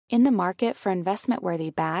In the market for investment-worthy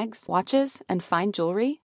bags, watches, and fine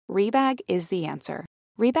jewelry, Rebag is the answer.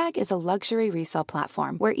 Rebag is a luxury resale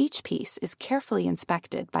platform where each piece is carefully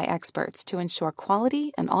inspected by experts to ensure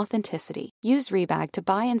quality and authenticity. Use Rebag to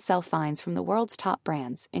buy and sell finds from the world's top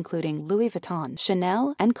brands, including Louis Vuitton,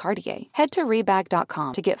 Chanel, and Cartier. Head to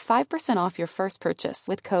Rebag.com to get 5% off your first purchase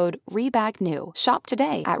with code REBAGNEW. Shop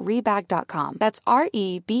today at Rebag.com. That's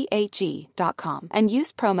REBAG.com. And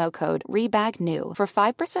use promo code REBAGNEW for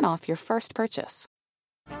 5% off your first purchase.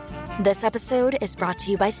 This episode is brought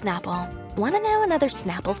to you by Snapple. Want to know another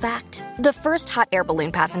Snapple fact? The first hot air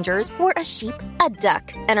balloon passengers were a sheep, a duck,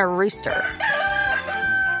 and a rooster.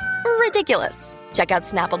 Ridiculous. Check out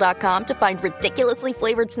Snapple.com to find ridiculously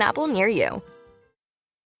flavored Snapple near you.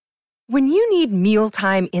 When you need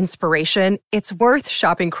mealtime inspiration, it's worth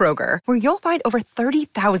shopping Kroger, where you'll find over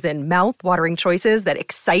 30,000 mouth-watering choices that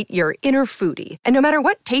excite your inner foodie. And no matter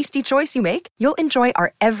what tasty choice you make, you'll enjoy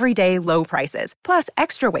our everyday low prices, plus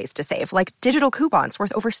extra ways to save, like digital coupons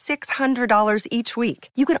worth over $600 each week.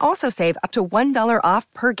 You can also save up to $1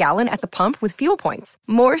 off per gallon at the pump with fuel points.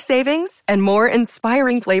 More savings and more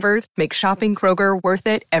inspiring flavors make shopping Kroger worth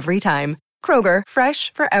it every time. Kroger,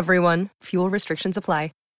 fresh for everyone. Fuel restrictions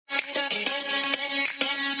apply.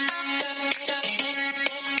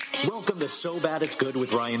 Welcome to So Bad It's Good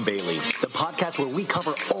with Ryan Bailey, the podcast where we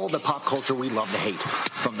cover all the pop culture we love to hate,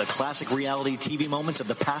 from the classic reality TV moments of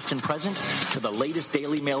the past and present to the latest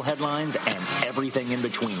Daily Mail headlines and everything in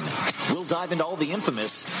between. We'll dive into all the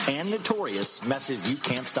infamous and notorious messes you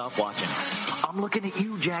can't stop watching. I'm looking at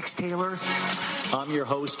you, Jax Taylor. I'm your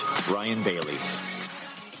host, Ryan Bailey.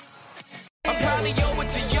 I'm probably over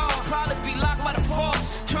to y'all, probably be locked by the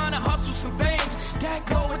force, trying to hustle some things, that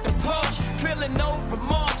go with the push, feeling no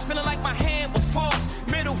remorse, feeling like my hand was forced,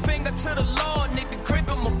 middle finger to the law, nigga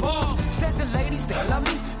gripping my ball, said the ladies, they love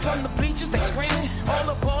me, from the bleachers, they screaming, all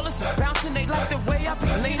the ballers is bouncing, they like the way I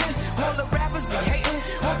be leaning, all the rappers be hating,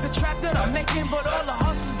 off the trap that I'm making, but all the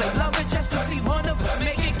hustlers, they love it, just to see one of us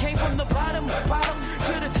make it, came from the bottom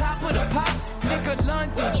to the top of the pops, nigga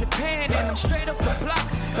London, Japan, and I'm straight up the block,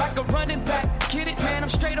 like a running back, get it, man, I'm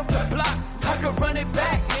straight off the block. I can run it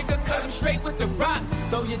back, nigga, cause I'm straight with the rock.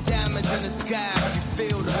 Throw your diamonds in the sky, you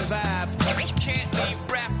feel the vibe. You can't leave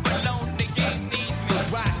rap alone, nigga, ain't needs me. The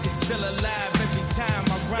rock is still alive every time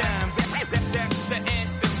I rhyme. That's the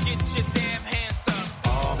anthem, get your damn hands up.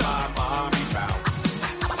 All my mommy bout.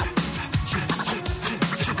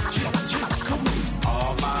 Come on.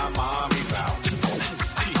 All my mommy bout.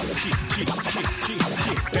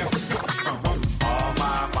 All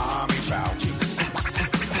my mommy bout.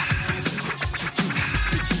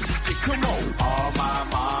 Come on, all my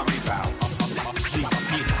mommy bout.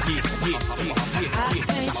 I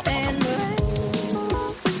can't stand the rain.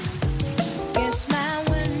 It's my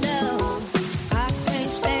window. I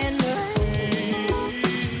can't stand the rain.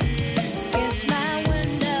 It's my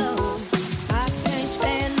window. I can't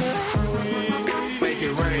stand the rain. Make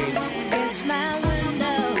it rain. It's my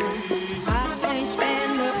window. I can't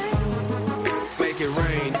stand the rain. Make it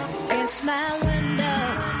rain. It's my window.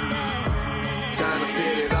 Time to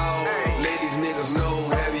set it off. Let these niggas know.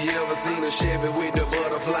 Have you ever seen a Chevy with the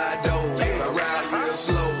butterfly doors? I ride real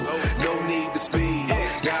slow. No need to speed.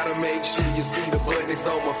 Gotta make sure you see the buttons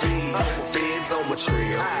on my feet. Feds on my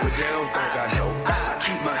trail, but they don't think I know. I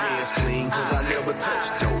keep my hands clean cause I never touch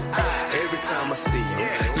dope. Every time I see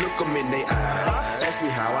them, look them in their eyes. Ask me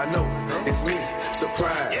how I know. It's me.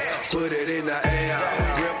 Surprise. Put it in the air.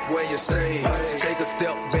 Rip where you stay. Take a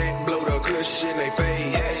step back, blow the cushion they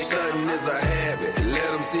face. Stunting is a habit.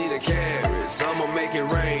 Let them see the carrots. I'ma make it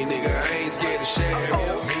rain, nigga. I ain't scared to share it.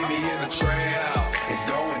 Meet me in the trail. It's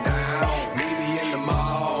going down. Meet me in the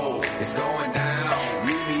mall. It's going down.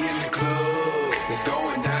 Meet me in the club. It's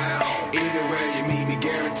going down. Anywhere you meet me,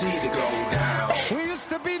 guaranteed to go down. We used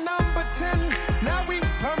to be number 10. Now we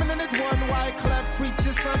permanent at one. White clap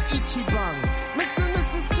preachers on Ichiban.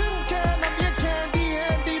 Mrs. Tin Can, I'm your candy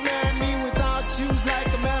handy man. Me without shoes like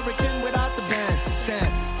American without the band.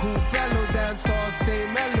 Stand, cool fellow, dance all, stay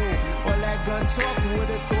mellow. All that gun talking would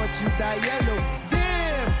have thought you die yellow.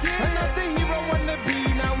 Damn, another hero on the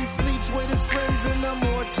beat. Now he sleeps with his friends in the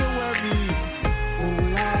mortuary. Ooh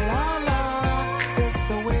la la la, it's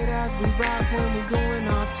the way that we rock when we're doing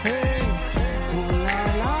our thing. Ooh la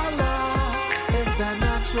la la, it's that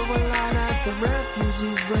natural light that the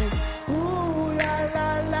refugees bring. Ooh la la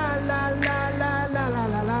la la la la la la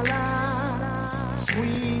la la la.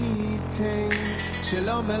 Sweet thing, she'll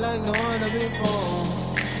love me like no one before.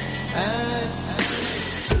 And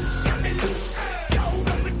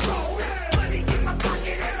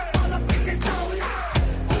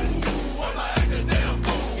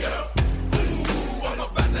I'm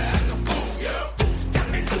about to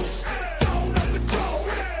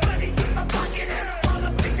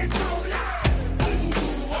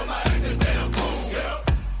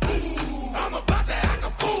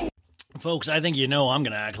folks, I think you know I'm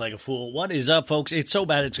going to act like a fool. What is up, folks? It's So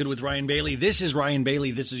Bad It's Good with Ryan Bailey. This is Ryan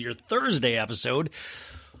Bailey. This is your Thursday episode.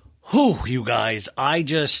 Whew, you guys, I've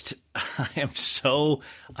been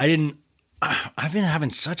having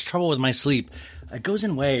such trouble with my sleep. It goes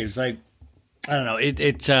in waves. Like, I don't know.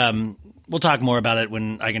 We'll talk more about it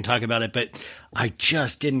when I can talk about it, but I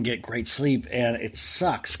just didn't get great sleep, and it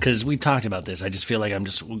sucks because we talked about this. I just feel like I'm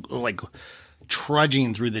just like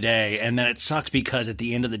trudging through the day, and then it sucks because at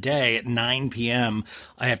the end of the day at 9 p.m.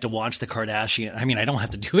 I have to watch the Kardashians. I mean, I don't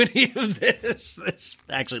have to do any of this.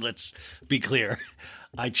 Actually, let's be clear.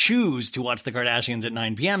 I choose to watch the Kardashians at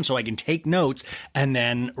 9 p.m. so I can take notes and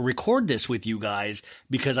then record this with you guys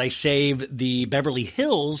because I save the Beverly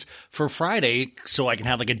Hills for Friday so I can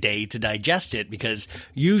have like a day to digest it, because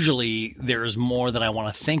usually there's more that I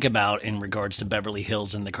want to think about in regards to Beverly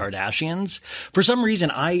Hills and the Kardashians. For some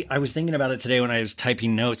reason, I was thinking about it today when I was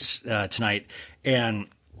typing notes tonight, and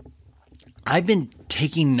I've been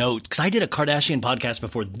taking notes because I did a Kardashian podcast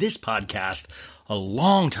before this podcast a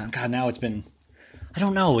long time. God, now it's been... I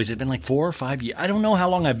don't know. Has it been like 4 or 5 years? I don't know how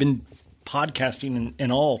long I've been podcasting in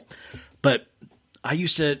all, but I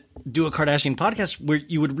used to do a Kardashian podcast where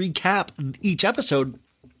you would recap each episode,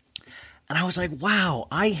 and I was like, wow,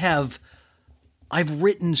 I've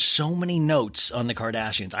written so many notes on the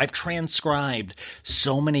Kardashians. I've transcribed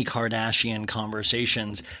so many Kardashian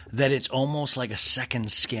conversations that it's almost like a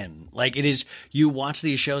second skin. Like it is, you watch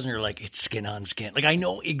these shows and you're like, it's skin on skin. Like I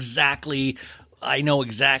know exactly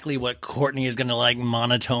what Courtney is going to like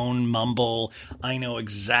monotone mumble. I know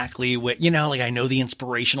exactly what, like I know the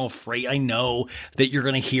inspirational phrase. I know that you're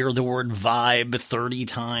going to hear the word vibe 30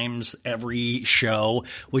 times every show,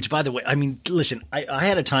 which by the way, I mean, listen, I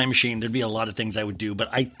had a time machine. There'd be a lot of things I would do, but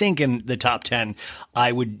I think in the top 10,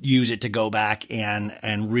 I would use it to go back and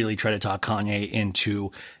really try to talk Kanye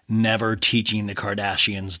into never teaching the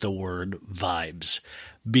Kardashians the word vibes.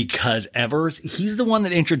 Because he's the one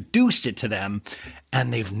that introduced it to them,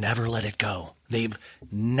 and they've never let it go. They've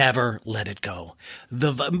never let it go.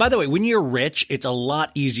 By the way, when you're rich, it's a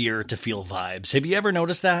lot easier to feel vibes. Have you ever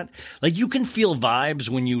noticed that? Like you can feel vibes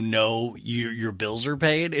when you know your bills are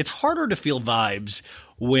paid. It's harder to feel vibes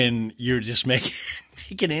when you're just making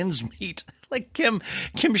ends meet. Like Kim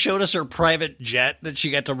showed us her private jet that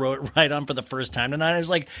she got to ride on for the first time tonight. I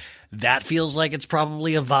was like, that feels like it's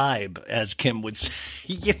probably a vibe, as Kim would say.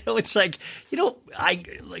 It's like, I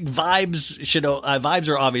like vibes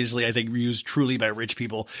are obviously, I think, used truly by rich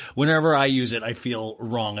people. Whenever I use it, I feel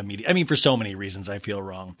wrong immediately. I mean, for so many reasons, I feel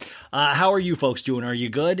wrong. How are you folks doing? Are you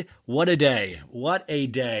good? What a day. What a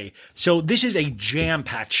day. So this is a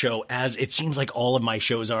jam-packed show, as it seems like all of my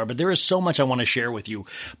shows are, but there is so much I want to share with you.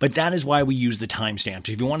 But that is why we use the timestamps.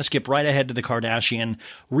 If you want to skip right ahead to the Kardashian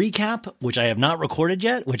recap, which I have not recorded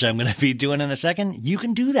yet, which I'm going to be doing in a second, you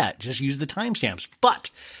can do that. Just use the timestamps.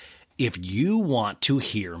 But if you want to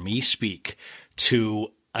hear me speak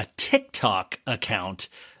to a TikTok account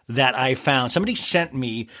that I found, somebody sent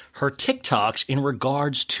me her TikToks in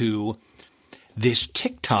regards to this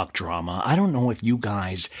TikTok drama. I don't know if you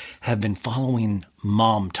guys have been following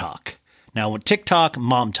MOMTOK. Now, with TikTok,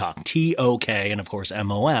 MOMTOK, T-O-K, and of course,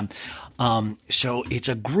 M-O-M. So it's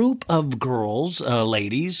a group of girls,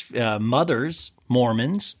 ladies, mothers,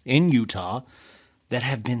 Mormons in Utah that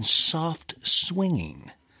have been soft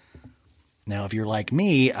swinging. Now, if you're like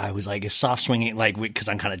me, I was like, is soft swinging, like, because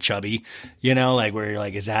I'm kind of chubby, like where you're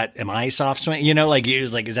like, am I soft swinging? Like, it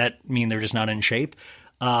was like, does that mean they're just not in shape?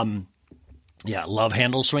 Yeah, love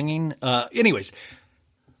handle swinging. Anyways.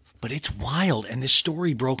 But it's wild, and this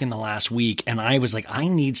story broke in the last week, and I was like, I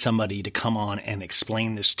need somebody to come on and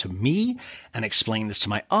explain this to me and explain this to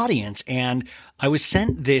my audience. And I was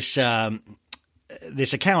sent this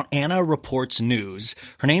this account, Anna Reports News.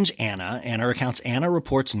 Her name's Anna, and her account's Anna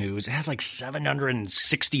Reports News. It has like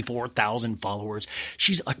 764,000 followers.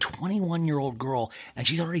 She's a 21-year-old girl, and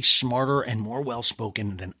she's already smarter and more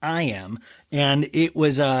well-spoken than I am. And it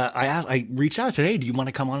was, I reached out today, do you want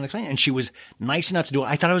to come on and explain? And she was nice enough to do it.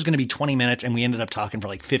 I thought it was going to be 20 minutes, and we ended up talking for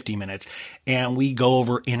like 50 minutes. And we go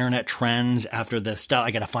over internet trends after the stuff.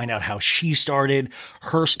 I got to find out how she started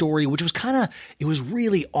her story, which was it was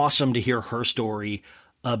really awesome to hear her story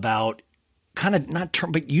about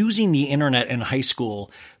but using the internet in high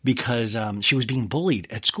school because she was being bullied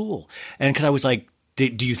at school. And because I was like,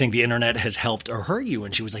 do you think the internet has helped or hurt you?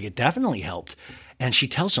 And she was like, it definitely helped. And she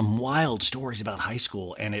tells some wild stories about high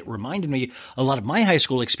school. And it reminded me a lot of my high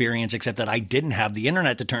school experience, except that I didn't have the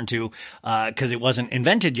internet to turn to because it wasn't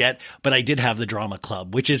invented yet. But I did have the drama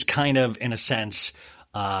club, which is kind of, in a sense,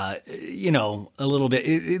 a little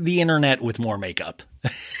bit the internet with more makeup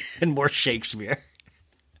and more Shakespeare.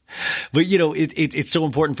 But, it's so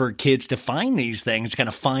important for kids to find these things, kind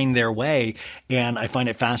of find their way. And I find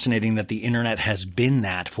it fascinating that the internet has been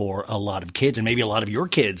that for a lot of kids and maybe a lot of your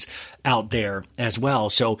kids out there as well.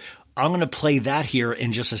 So I'm going to play that here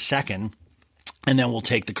in just a second. And then we'll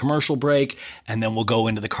take the commercial break, and then we'll go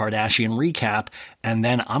into the Kardashian recap. And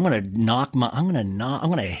then I'm going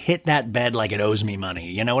to hit that bed like it owes me money.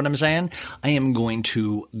 You know what I'm saying? I am going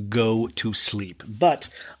to go to sleep. But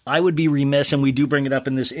I would be remiss, and we do bring it up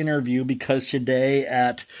in this interview, because today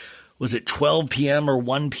at, was it 12 p.m. or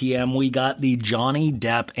 1 p.m., we got the Johnny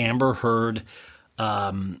Depp Amber Heard,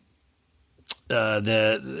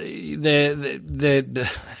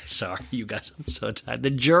 sorry, you guys, I'm so tired. The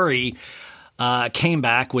jury came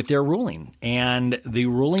back with their ruling, and the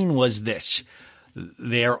ruling was this: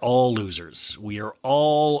 they're all losers. We are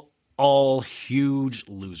all huge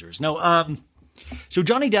losers. No, so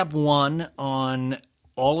Johnny Depp won on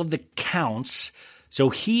all of the counts.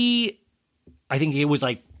 So I think it was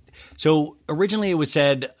like, so originally it was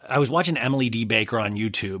said, I was watching Emily D. Baker on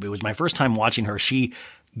YouTube. It was my first time watching her. She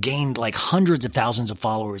gained like hundreds of thousands of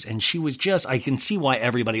followers, and she was just, I can see why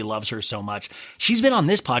everybody loves her so much. She's been on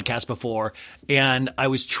this podcast before, and I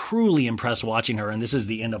was truly impressed watching her, and this is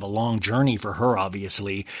the end of a long journey for her,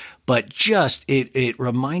 obviously, but just, it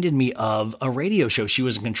reminded me of a radio show. She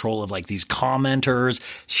was in control of like these commenters.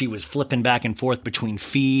 She was flipping back and forth between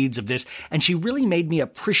feeds of this, and she really made me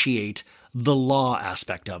appreciate the law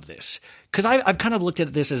aspect of this. Because I've kind of looked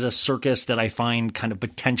at this as a circus that I find kind of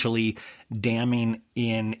potentially damning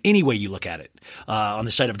in any way you look at it. On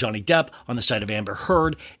the side of Johnny Depp, on the side of Amber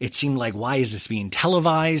Heard, it seemed like, why is this being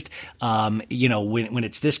televised? When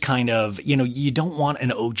it's this kind of, you don't want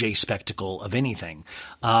an OJ spectacle of anything.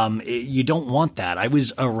 You don't want that. I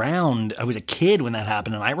was a kid when that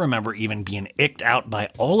happened, and I remember even being icked out by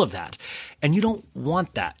all of that. And you don't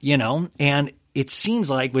want that, and it seems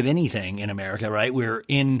like with anything in America, right, we're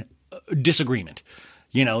in disagreement.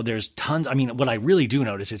 There's tons. I mean, what I really do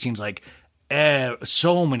notice, it seems like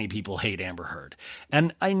so many people hate Amber Heard.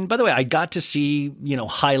 And by the way, I got to see,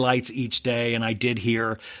 highlights each day, and I did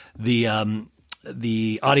hear the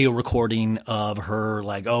audio recording of her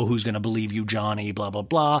like, oh, who's going to believe you, Johnny, blah, blah,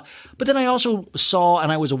 blah. But then I also saw, and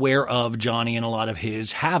I was aware of Johnny and a lot of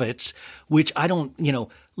his habits, which I don't,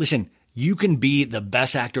 listen, you can be the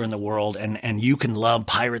best actor in the world, and you can love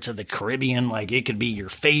Pirates of the Caribbean. Like, it could be your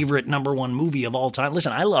favorite #1 movie of all time.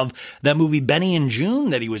 Listen, I love that movie Benny and June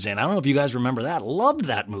that he was in. I don't know if you guys remember that. Loved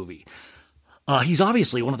that movie. He's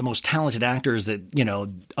obviously one of the most talented actors that,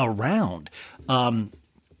 around.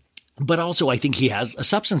 But also I think he has a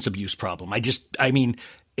substance abuse problem. He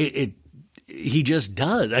just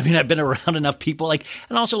does. I mean, I've been around enough people and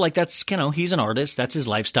also that's, he's an artist, that's his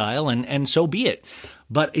lifestyle, and so be it.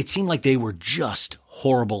 But it seemed like they were just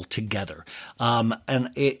horrible together.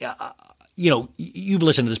 You've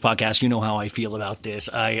listened to this podcast, you know how I feel about this.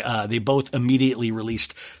 They both immediately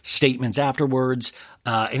released statements afterwards.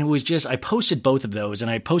 And it was just, I posted both of those,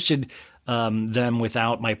 and I posted them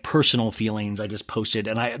without my personal feelings. I just posted,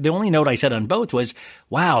 and the only note I said on both was,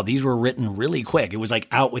 wow, these were written really quick. It was like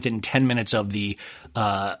out within 10 minutes of the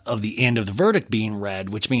end of the verdict being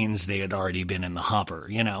read, which means they had already been in the hopper,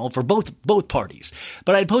 for both parties.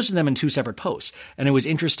 But I posted them in two separate posts, and it was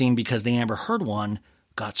interesting because the Amber Heard one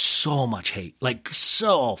got so much hate,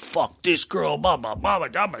 fuck this girl, blah, blah, blah,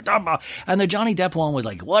 blah, blah, blah. And the Johnny Depp one was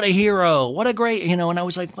like, what a hero, what a great, and I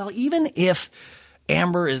was like, well, even if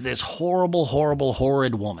Amber is this horrible, horrible,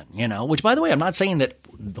 horrid woman, which, by the way, I'm not saying that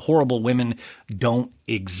horrible women don't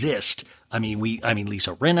exist. I mean,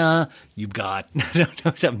 Lisa Rinna, you've got,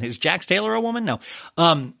 is Jax Taylor a woman? No.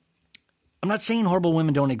 I'm not saying horrible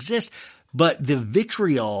women don't exist, but the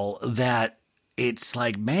vitriol that it's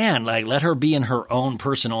like, man, let her be in her own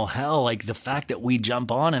personal hell. Like, the fact that we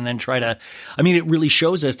jump on and then try to, it really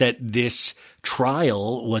shows us that this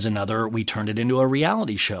trial was we turned it into a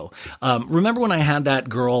reality show. Remember when I had that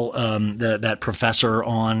girl, that professor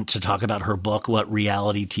on to talk about her book, What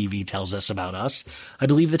Reality TV Tells Us About Us? I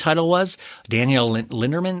believe the title was Danielle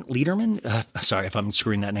Lederman. Sorry if I'm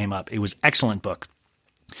screwing that name up. It was an excellent book.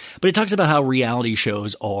 But it talks about how reality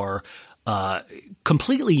shows are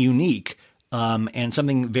completely unique, and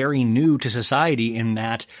something very new to society, in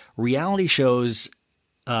that reality shows,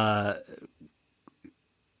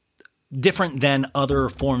 different than other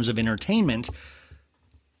forms of entertainment,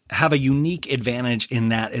 have a unique advantage in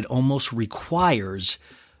that it almost requires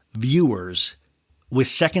viewers with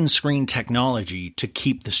second screen technology to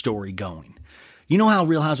keep the story going. You know how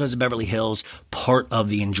Real Housewives of Beverly Hills, part of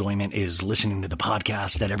the enjoyment is listening to the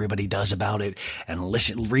podcast that everybody does about it and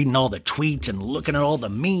reading all the tweets and looking at all the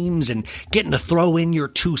memes and getting to throw in your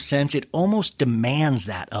 2 cents. It almost demands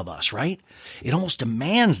that of us, right? It almost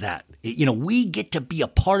demands that. We get to be a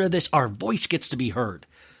part of this. Our voice gets to be heard.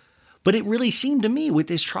 But it really seemed to me with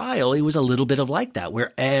this trial, it was a little bit of like that,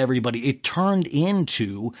 where it turned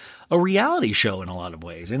into a reality show in a lot of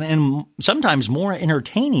ways, and sometimes more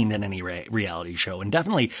entertaining than any reality show, and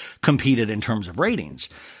definitely competed in terms of ratings.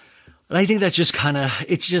 And I think that's just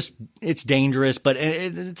it's dangerous, but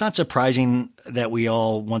it's not surprising that we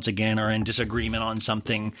all, once again, are in disagreement on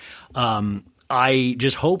something. I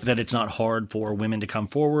just hope that it's not hard for women to come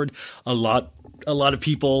forward. A lot of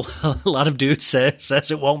people, a lot of dudes says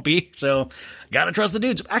it won't be. So gotta trust the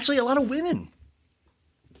dudes. Actually, a lot of women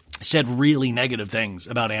said really negative things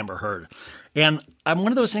about Amber Heard. And I'm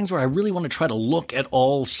one of those things where I really want to try to look at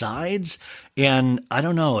all sides. And I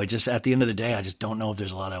don't know. At the end of the day, I just don't know if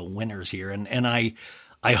there's a lot of winners here. And I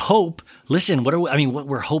hope, listen,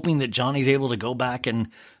 we're hoping that Johnny's able to go back and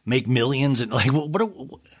make millions, and what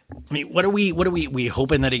are we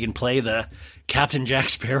hoping that he can play the Captain Jack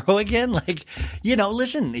Sparrow again?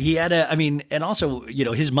 Listen, he had and also,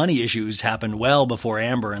 his money issues happened well before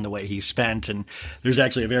Amber and the way he spent. And there's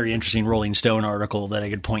actually a very interesting Rolling Stone article that I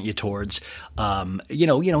could point you towards.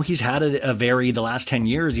 He's had the last 10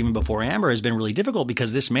 years, even before Amber, has been really difficult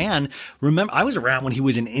because this man, remember, I was around when he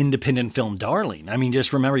was an independent film darling.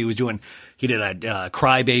 Just remember he did that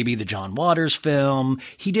Cry Baby, the John Waters film.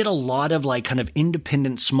 He did a lot of kind of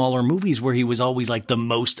independent, smaller movies where he was always the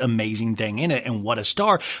most amazing thing in it, and what a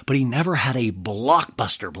star, but he never had a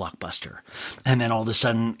blockbuster. And then all of a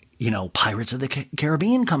sudden, Pirates of the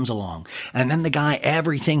Caribbean comes along, and then the guy,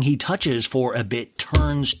 everything he touches for a bit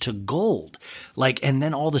turns to gold. And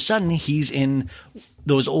then all of a sudden he's in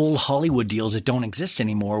those old Hollywood deals that don't exist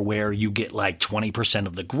anymore, where you get 20%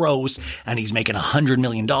 of the gross, and he's making $100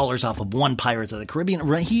 million off of one Pirates of the Caribbean.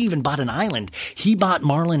 He even bought an island. He bought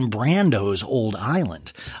Marlon Brando's old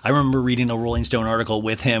island. I remember reading a Rolling Stone article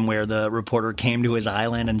with him where the reporter came to his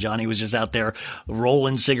island and Johnny was just out there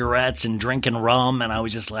rolling cigarettes and drinking rum. And I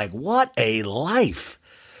was just like, what a life.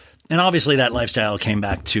 And obviously that lifestyle came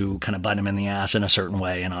back to kind of bite him in the ass in a certain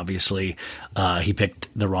way. And obviously he picked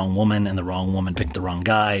the wrong woman, and the wrong woman picked the wrong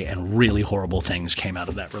guy, and really horrible things came out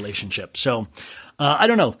of that relationship. So I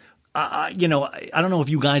don't know. I don't know if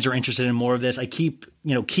you guys are interested in more of this. I keep,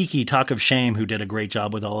 Kiki Talk of Shame, who did a great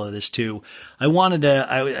job with all of this too.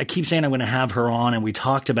 I keep saying I'm going to have her on, and we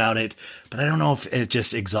talked about it, but I don't know if it's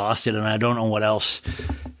just exhausted, and I don't know what else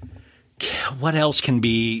can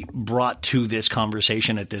be brought to this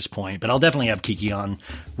conversation at this point. But I'll definitely have Kiki on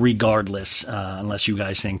regardless, unless you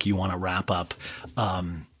guys think you want to wrap up.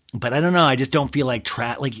 But I don't know. I just don't feel like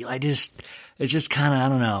it's just kind of, I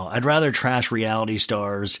don't know. I'd rather trash reality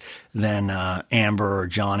stars than Amber or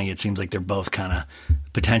Johnny. It seems like they're both kind of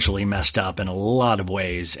potentially messed up in a lot of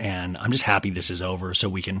ways. And I'm just happy this is over so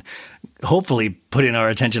we can hopefully put in our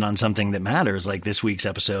attention on something that matters, like this week's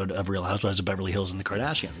episode of Real Housewives of Beverly Hills and the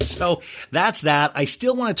Kardashians. So that's that. I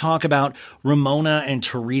still want to talk about Ramona and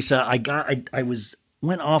Teresa.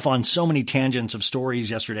 Went off on so many tangents of stories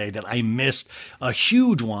yesterday that I missed a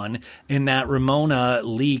huge one in that Ramona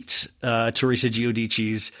leaked Teresa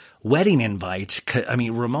Giudici's wedding invite.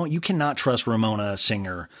 You cannot trust Ramona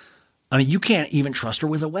Singer. You can't even trust her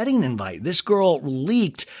with a wedding invite. This girl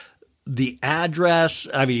leaked the address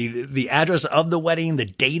of the wedding, the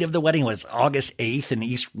date of the wedding was August 8th in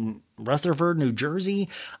East Rutherford, New Jersey.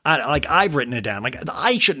 I've written it down.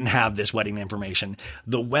 I shouldn't have this wedding information.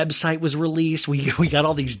 The website was released. We got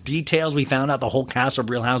all these details. We found out the whole cast of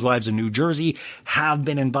Real Housewives of New Jersey have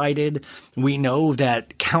been invited. We know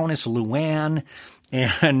that Countess Luann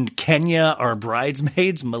and Kenya are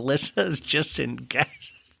bridesmaids. Melissa's just in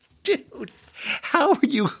guest. Dude. How are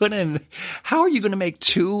you gonna make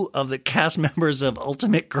two of the cast members of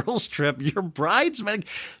Ultimate Girls Trip your bridesmaids?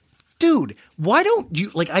 Dude, why don't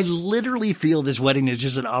you, I literally feel this wedding is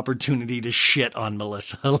just an opportunity to shit on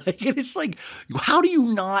Melissa. It's how do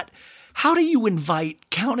you invite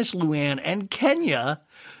Countess Luann and Kenya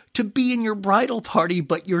to be in your bridal party,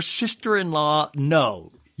 but your sister-in-law,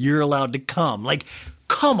 no, you're allowed to come?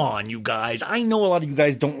 Come on, you guys. I know a lot of you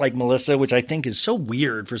guys don't like Melissa, which I think is so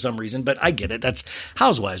weird for some reason, but I get it. That's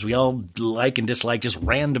Housewives. We all like and dislike just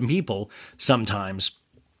random people sometimes.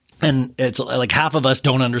 And it's half of us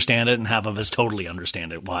don't understand it and half of us totally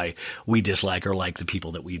understand it, why we dislike or like the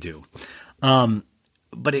people that we do.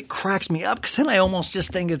 But it cracks me up because then I almost just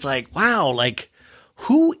think it's wow,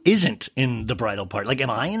 who isn't in the bridal party? Like, am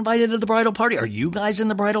I invited to the bridal party? Are you guys in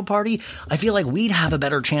the bridal party? I feel like we'd have a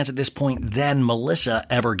better chance at this point than Melissa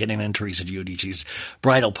ever getting in Teresa Giudici's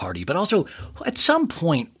bridal party. But also, at some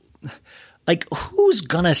point, like, who's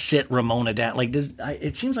gonna sit Ramona down? Like,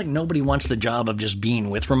 it seems like nobody wants the job of just being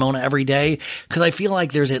with Ramona every day, because I feel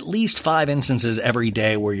like there's at least 5 instances every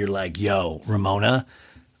day where you're like, yo, Ramona,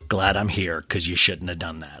 glad I'm here, because you shouldn't have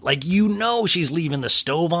done that. Like, she's leaving the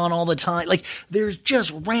stove on all the time. Like, there's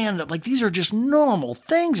just random, like, these are just normal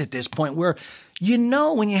things at this point where,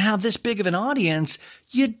 when you have this big of an audience,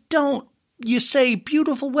 you say,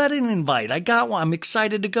 beautiful wedding invite. I got one. I'm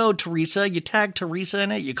excited to go, Teresa. You tag Teresa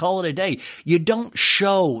in it. You call it a day. You don't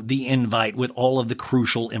show the invite with all of the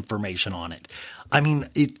crucial information on it. I mean,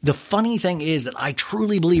 the funny thing is that I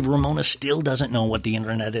truly believe Ramona still doesn't know what the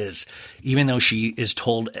internet is, even though she is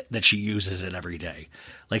told that she uses it every day.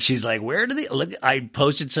 Like, she's like, where do look? I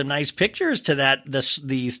posted some nice pictures to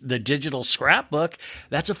the digital scrapbook.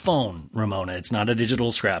 That's a phone, Ramona. It's not a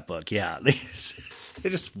digital scrapbook. Yeah. It's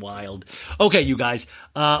just wild. Okay, you guys,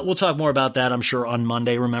 we'll talk more about that, I'm sure, on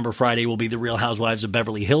Monday. Remember, Friday will be the Real Housewives of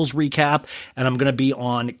Beverly Hills recap, and I'm going to be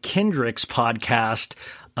on Kendrick's podcast.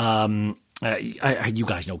 You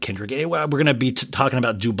guys know Kendrick. We're going to be talking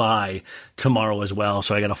about Dubai tomorrow as well,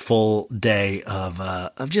 so I got a full day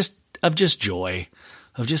of just joy,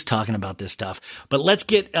 of just talking about this stuff. But let's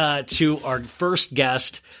get to our first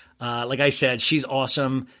guest. Like I said, she's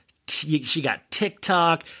awesome. She got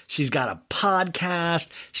TikTok. She's got a podcast.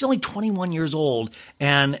 She's only 21 years old,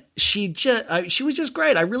 and she was just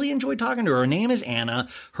great. I really enjoyed talking to her. Her name is Anna.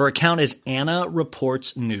 Her account is Anna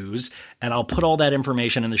Reports News, and I'll put all that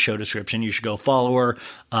information in the show description. You should go follow her.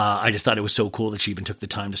 I just thought it was so cool that she even took the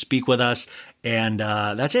time to speak with us, and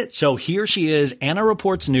that's it. So here she is, Anna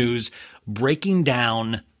Reports News, breaking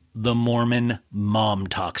down the Mormon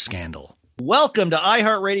MOMTOK scandal. Welcome to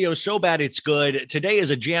iHeartRadio So Bad It's Good. Today is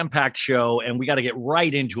a jam-packed show, and we got to get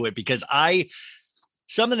right into it because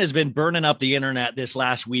something has been burning up the internet this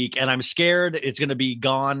last week, and I'm scared it's going to be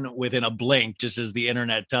gone within a blink, just as the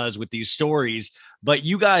internet does with these stories. But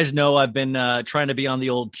you guys know I've been trying to be on the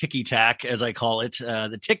old ticky-tack, as I call it,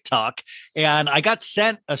 the TikTok, and I got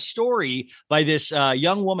sent a story by this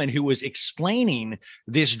young woman who was explaining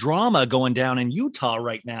this drama going down in Utah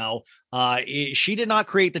right now. She did not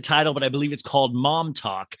create the title, but I believe it's called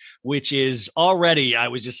MOMTOK, which is already, I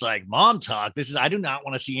was just like, MOMTOK, I do not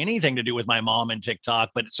want to see anything to do with my mom and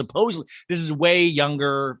TikTok, but supposedly this is way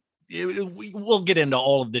younger. We'll get into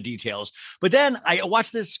all of the details. But then I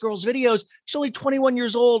watched this girl's videos. She's only 21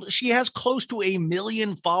 years old. She has close to 1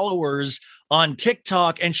 million followers on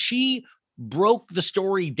TikTok, and she broke the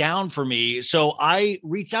story down for me. So I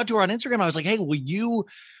reached out to her on Instagram. I was like, hey,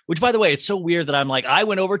 which, by the way, it's so weird that I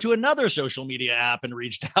went over to another social media app and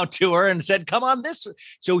reached out to her and said, come on this.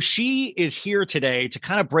 So she is here today to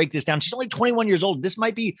kind of break this down. She's only 21 years old. This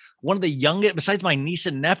might be one of the youngest, besides my niece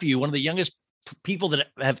and nephew, one of the youngest people that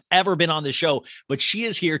have ever been on the show, but she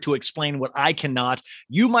is here to explain what I cannot.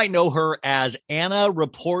 You might know her as Anna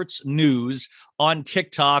Reports News on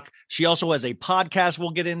TikTok. She also has a podcast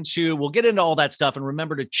we'll get into all that stuff. And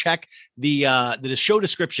remember to check the show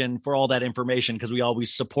description for all that information, because we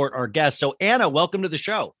always support our guests. So Anna, welcome to the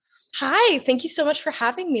show. Hi, thank you so much for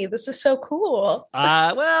having me. This is so cool.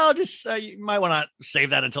 You might want to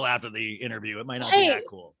save that until after the interview. It might not be that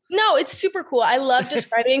cool. No, it's super cool. I love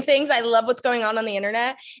describing things. I love what's going on the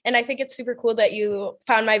internet. And I think it's super cool that you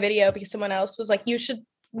found my video because someone else was like, you should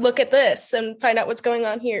look at this and find out what's going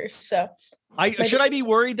on here. So should I be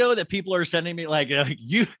worried though that people are sending me like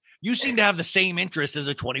you seem to have the same interests as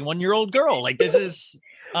a 21-year-old girl. Like this is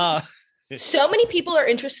so many people are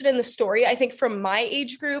interested in the story. I think from my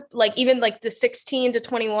age group, like even like the 16 to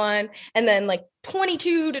 21 and then like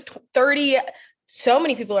 22 to 30, so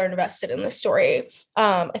many people are invested in this story.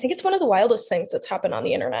 I think it's one of the wildest things that's happened on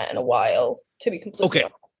the internet in a while, to be completely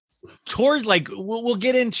honest. Towards we'll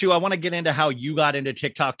get into, I want to get into how you got into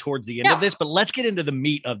TikTok towards the end of this, but let's get into the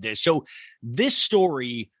meat of this. So this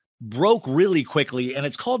story broke really quickly and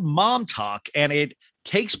it's called MOMTOK and it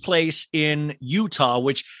takes place in Utah,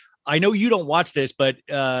 which I know you don't watch this, but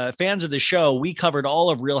fans of the show, we covered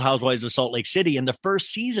all of Real Housewives of Salt Lake City. In the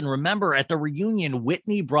first season, remember at the reunion,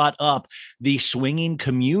 Whitney brought up the swinging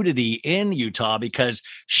community in Utah because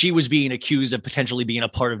she was being accused of potentially being a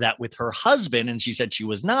part of that with her husband. And she said she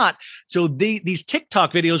was not. So these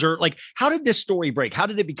TikTok videos are like, how did this story break? How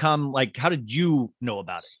did it become how did you know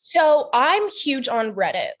about it? So I'm huge on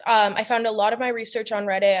Reddit. I found a lot of my research on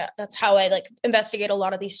Reddit. That's how I investigate a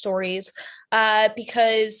lot of these stories.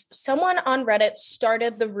 because someone on Reddit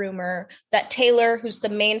started the rumor that Taylor, who's the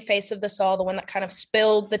main face of this all, the one that kind of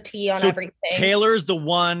spilled the tea on everything. Taylor's the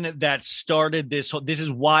one that started this. This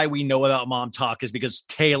is why we know about MOMTOK, is because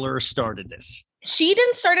Taylor started this. She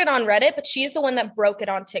didn't start it on Reddit, but she's the one that broke it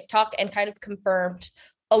on TikTok and kind of confirmed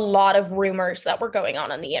a lot of rumors that were going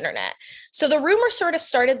on the internet. So the rumor sort of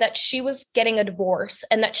started that she was getting a divorce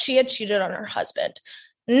and that she had cheated on her husband.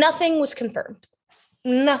 Nothing was confirmed.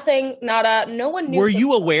 Nothing, nada. No one knew. Were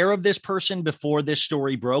you aware of this person before this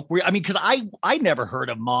story broke? Because I never heard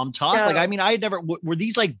of MOMTOK. No. Like, I had never. Were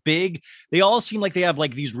these like big? They all seem like they have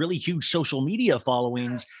like these really huge social media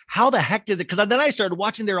followings. How the heck did it? Because then I started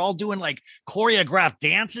watching. They're all doing like choreographed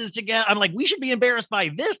dances together. I'm like, we should be embarrassed by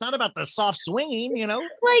this, not about the soft swinging.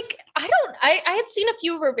 Like, I had seen a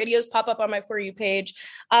few of her videos pop up on my For You page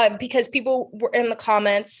because people were in the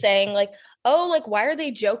comments saying like, oh, like, why are they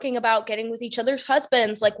joking about getting with each other's husbands?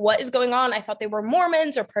 Like, what is going on? I thought they were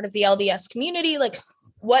Mormons or part of the LDS community. Like,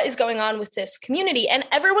 what is going on with this community? And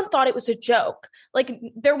everyone thought it was a joke. Like,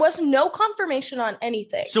 there was no confirmation on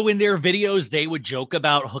anything. So in their videos, they would joke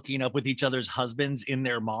about hooking up with each other's husbands in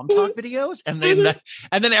their MOMTOK videos. And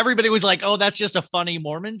then everybody was like, oh, that's just a funny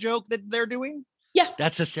Mormon joke that they're doing. Yeah.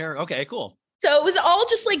 That's hysterical. Okay, cool. So it was all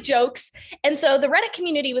just like jokes. And so the Reddit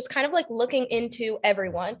community was kind of like looking into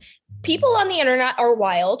everyone. People on the internet are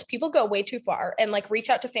wild. People go way too far and like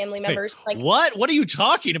reach out to family members. Wait, what are you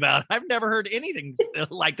talking about? I've never heard anything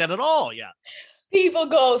like that at all. Yeah. People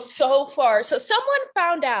go so far. So someone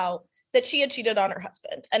found out that she had cheated on her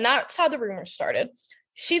husband. And that's how the rumors started.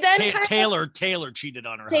 She then Taylor cheated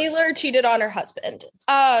on her husband. Cheated on her husband.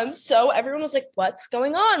 So everyone was like, what's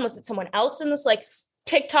going on? Was it someone else in this like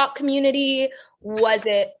TikTok community? Was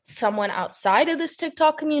it someone outside of this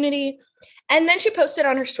TikTok community? And then she posted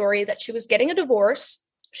on her story that she was getting a divorce,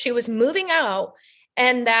 she was moving out,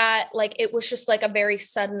 and that like it was just like a very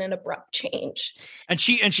sudden and abrupt change. And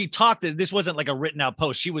she talked. This wasn't like a written out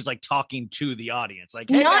post. She was like talking to the audience, like,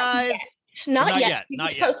 "Hey guys." Not yet. She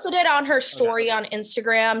just posted it on her story on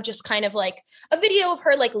Instagram, just kind of like a video of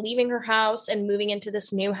her like leaving her house and moving into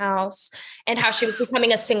this new house and how she was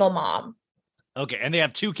becoming a single mom. Okay. And they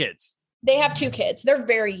have 2 kids. They have 2 kids. They're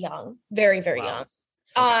very young, very, very young.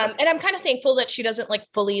 And I'm kind of thankful that she doesn't like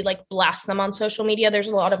fully like blast them on social media. There's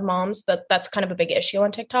a lot of moms that's kind of a big issue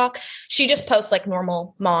on TikTok. She just posts like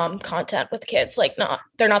normal mom content with kids. Like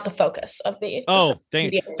they're not the focus of the. Oh,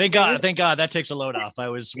 thank God. That takes a load off. I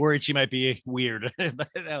was worried she might be weird.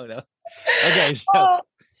 No. Okay. So.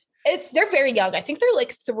 They're very young. I think they're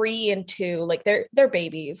like 3 and 2. Like they're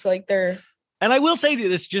babies. Like they're. And I will say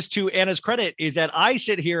this just to Anna's credit is that I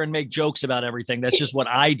sit here and make jokes about everything. That's just what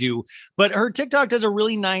I do. But her TikTok does a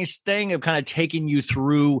really nice thing of kind of taking you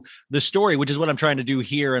through the story, which is what I'm trying to do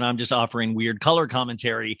here. And I'm just offering weird color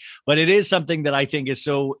commentary. But it is something that I think is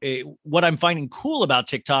what I'm finding cool about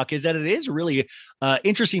TikTok is that it is really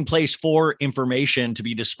interesting place for information to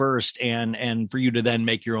be dispersed and for you to then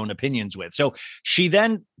make your own opinions with. So she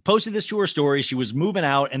then posted this to her story. She was moving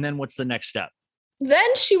out. And then what's the next step?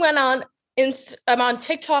 Then she went on I'm on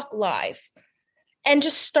TikTok live and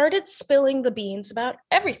just started spilling the beans about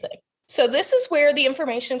everything. So this is where the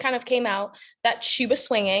information kind of came out that she was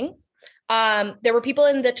swinging. There were people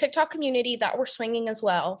in the TikTok community that were swinging as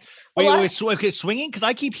well. Swinging? Because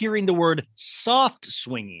I keep hearing the word soft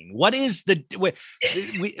swinging. What is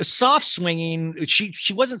soft swinging?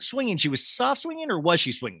 She wasn't swinging. She was soft swinging, or was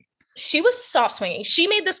she swinging? She was soft swinging. She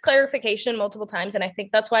made this clarification multiple times. And I think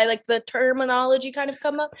that's why like the terminology kind of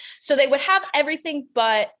come up. So they would have everything,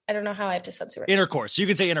 but I don't know how I have to censor it. Intercourse. You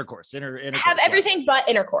can say intercourse. Intercourse. Have everything but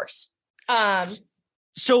intercourse.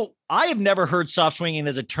 So I have never heard soft swinging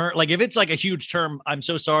as a term. Like if it's like a huge term, I'm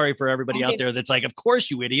so sorry for everybody out there that's like, of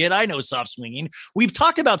course you idiot. I know soft swinging. We've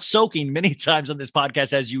talked about soaking many times on this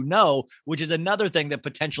podcast, as you know, which is another thing that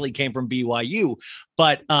potentially came from BYU.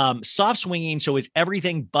 But soft swinging, so is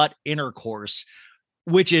everything but intercourse,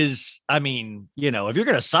 which is, I mean, you know, if you're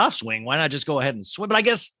going to soft swing, why not just go ahead and swim? But I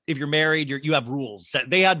guess if you're married, you have rules set.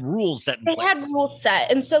 They had rules set in place. They had rules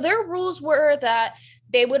set. And so their rules were that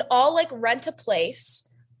they would all like rent a place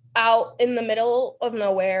out in the middle of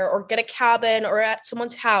nowhere or get a cabin or at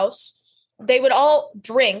someone's house. They would all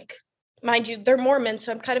drink. Mind you, they're Mormons,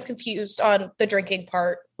 so I'm kind of confused on the drinking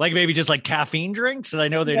part. Like maybe just like caffeine drinks? I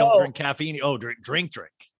know they don't drink caffeine. Oh, drink.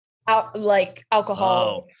 Like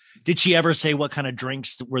alcohol. Oh. Did she ever say what kind of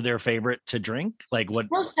drinks were their favorite to drink? Like what?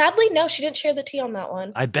 No, sadly, no, she didn't share the tea on that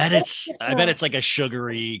one. I bet it's like a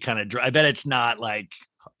sugary kind of drink. I bet it's not like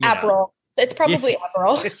Aperol. It's probably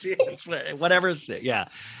Aperol. It's whatever's, yeah,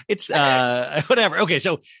 it's whatever. Okay,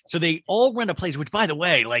 so they all rent a place, which, by the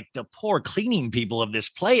way, like the poor cleaning people of this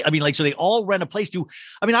place, I mean, like, so they all rent a place to,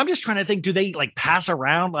 I mean, I'm just trying to think, do they like pass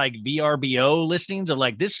around like VRBO listings of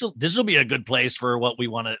like, this will be a good place for what we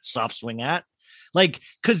want to soft swing at? Like,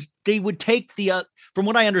 because they would take the from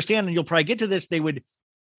what I understand, and you'll probably get to this,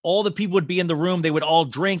 all the people would be in the room, they would all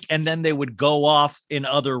drink, and then they would go off in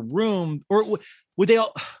other room, or would they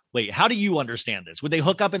all wait? How do you understand this? Would they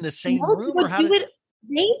hook up in the same room, or how?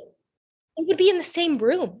 They would be in the same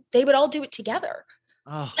room. They would all do it together,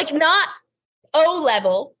 like not O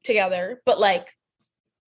level together, but like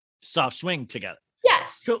soft swing together.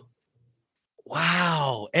 Yes. So,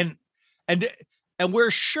 wow, and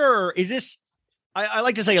we're sure, is this? I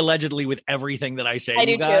like to say allegedly with everything that I say,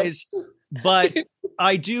 you guys, but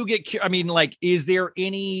I do get, I mean, like, is there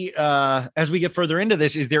any, as we get further into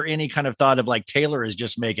this, is there any kind of thought of like Taylor is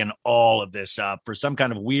just making all of this up for some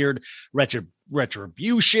kind of weird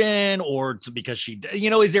retribution, or because she,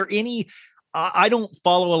 is there any, I don't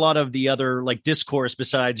follow a lot of the other like discourse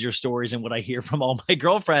besides your stories and what I hear from all my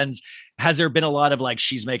girlfriends. Has there been a lot of like,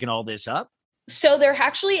 she's making all this up? So there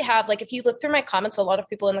actually have, like, if you look through my comments, a lot of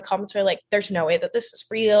people in the comments are like, there's no way that this is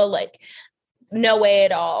real. Like, no way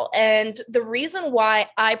at all. And the reason why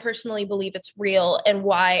I personally believe it's real and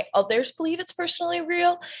why others believe it's personally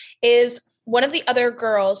real is one of the other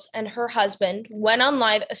girls and her husband went on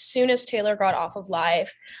live as soon as Taylor got off of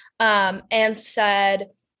live, and said,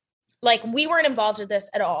 like, we weren't involved with this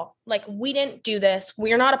at all. Like, we didn't do this.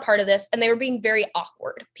 We're not a part of this. And they were being very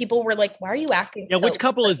awkward. People were like, why are you acting? Yeah. Which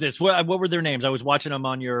couple is this? What were their names? I was watching them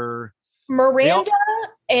on your Miranda.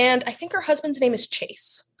 And I think her husband's name is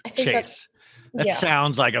Chase. I think Chase. That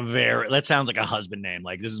sounds like a husband name.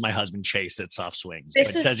 Like, this is my husband, Chase, that soft swings. It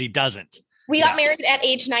says he doesn't. We got married at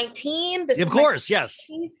age 19. Of course, yes.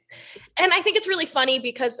 And I think it's really funny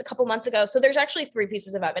because a couple months ago, so there's actually 3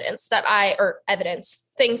 pieces of evidence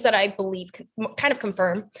things that I believe kind of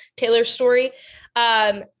confirm Taylor's story.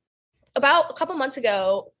 About a couple months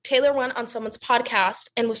ago, Taylor went on someone's podcast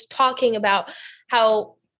and was talking about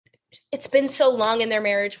how it's been so long in their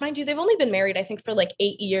marriage. Mind you, they've only been married, I think, for like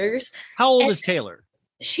 8 years. How old is Taylor?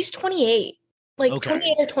 She's 28. Like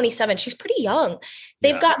 28 or 27. She's pretty young.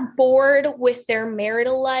 They've gotten bored with their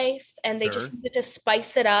marital life and they just needed to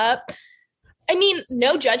spice it up. I mean,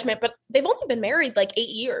 no judgment, but they've only been married like 8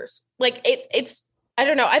 years. Like it's, I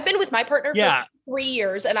don't know. I've been with my partner for 3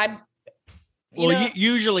 years and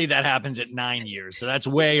usually that happens at 9 years. So that's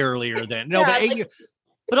way earlier than but 8 years.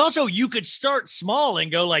 But also, you could start small and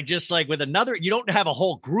go like, just like with another, you don't have a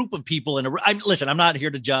whole group of people in listen, I'm not here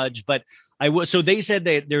to judge, but so they said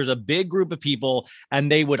that there's a big group of people and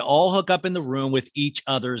they would all hook up in the room with each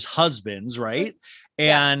other's husbands. Right.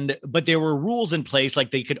 But there were rules in place,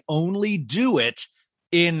 like they could only do it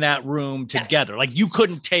in that room together. Like you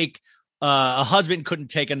couldn't take, a husband couldn't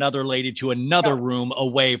take another lady to another room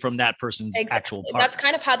away from that person's actual partner. That's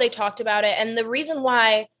kind of how they talked about it. And the reason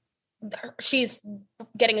why she's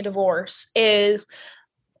getting a divorce is,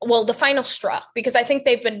 well, the final straw, because I think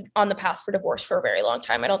they've been on the path for divorce for a very long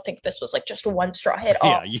time. I don't think this was like just one straw hit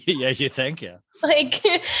off. Yeah, you think, like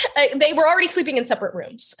they were already sleeping in separate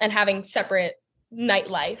rooms and having separate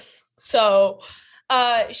nightlife. So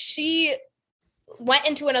she went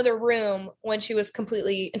into another room when she was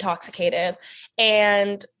completely intoxicated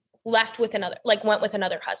and went with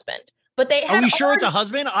another husband. But they had, are we sure it's a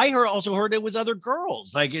husband? I also heard it was other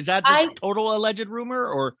girls. Like, is that just total alleged rumor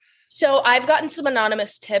or? So I've gotten some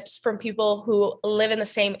anonymous tips from people who live in the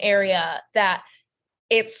same area that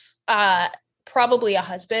it's probably a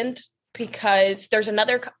husband, because there's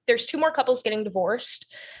 2 more couples getting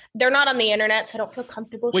divorced. They're not on the internet, so I don't feel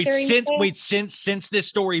comfortable sharing. Since this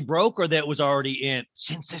story broke, or that was already in?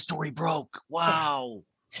 Since this story broke. Wow.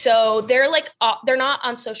 So they're like, they're not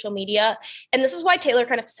on social media. And this is why Taylor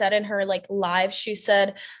kind of said in her like live, she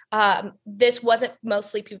said, this wasn't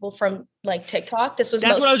mostly people from like TikTok. That's what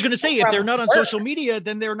I was going to say. If they're not on social media,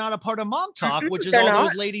 then they're not a part of MOMTOK, which is all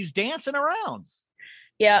those ladies dancing around.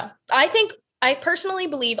 Yeah. I personally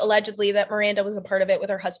believe allegedly that Miranda was a part of it with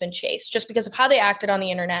her husband, Chase, just because of how they acted on the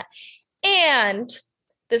internet. And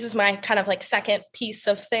this is my kind of like second piece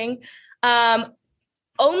of thing.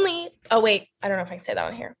 I don't know if I can say that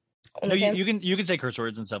on here. No, you can say curse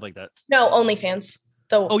words and stuff like that. No, OnlyFans.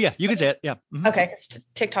 You can say it. Yeah. Mm-hmm. Okay.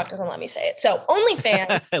 TikTok doesn't let me say it. So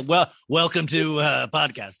OnlyFans. Well, welcome to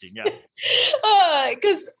podcasting. Yeah.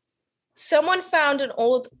 Because someone found an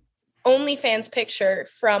old OnlyFans picture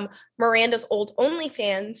from Miranda's old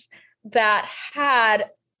OnlyFans that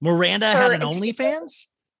had Miranda had an OnlyFans?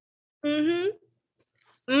 Mm-hmm.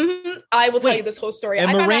 I will tell Wait, you this whole story.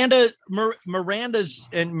 And I found out-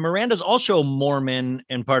 Miranda's also Mormon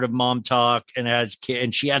and part of MOMTOK and has kid,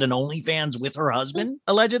 and she had an OnlyFans with her husband,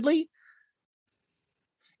 allegedly.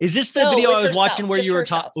 Is this the No, video with I was herself, watching where just you were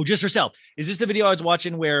herself. talking? Oh, just herself. Is this the video I was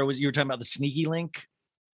watching where you were talking about the sneaky link?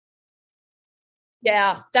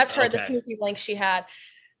 Yeah, that's her, the Okay. sneaky link she had.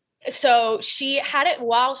 So she had it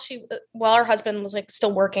while her husband was like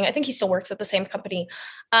still working. I think he still works at the same company.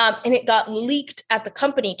 And it got leaked at the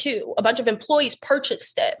company too. A bunch of employees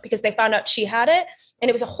purchased it because they found out she had it, and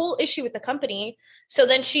it was a whole issue with the company. So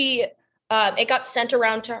then it got sent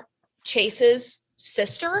around to Chase's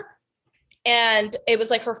sister, and it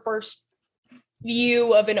was like her first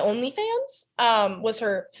view of an OnlyFans, was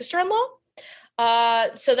her sister-in-law.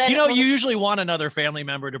 So then, You usually want another family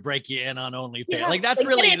member to break you in on OnlyFans. Yeah, like that's like,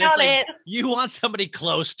 really, get in that's on like, it. you want somebody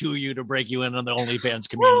close to you to break you in on the OnlyFans oh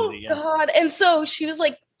community. Yeah. God. And so she was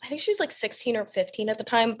like, I think she was like 16 or 15 at the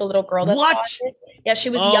time, the little girl that What? saw it. Yeah, she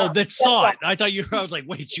was Oh, young. that saw it. I thought I was like,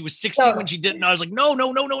 wait, she was 16 when she didn't. I was like, no. Okay,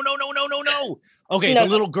 No, the no.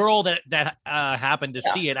 little girl that happened to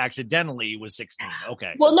Yeah. see it accidentally was 16.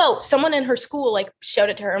 Okay. Well, no, someone in her school like showed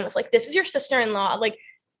it to her and was like, this is your sister-in-law. Like,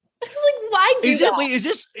 I was like, why do that? Wait, is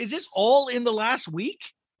this all in the last week?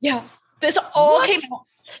 Yeah, this all What? came out.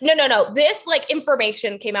 No. This like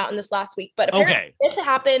information came out in this last week, but apparently Okay. this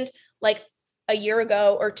happened like a year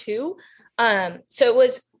ago or two. So it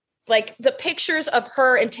was like the pictures of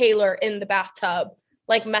her and Taylor in the bathtub,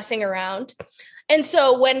 like messing around. And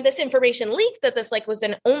so when this information leaked that this like was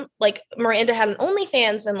like Miranda had an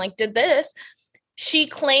OnlyFans and like did this, she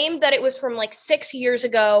claimed that it was from like 6 years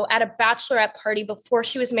ago at a bachelorette party before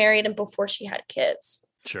she was married and before she had kids.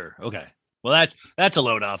 Sure. Okay. Well, that's a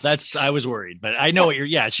load off. I was worried, but I know what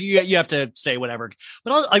you have to say whatever.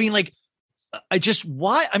 But I mean, like,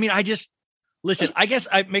 listen, I guess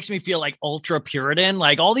it makes me feel like ultra Puritan.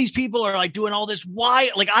 Like all these people are like doing all this.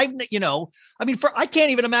 Why? Like I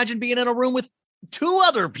can't even imagine being in a room with two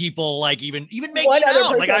other people, like even making One other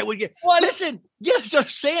out. Like person. I would get. One- Listen, yes, I'm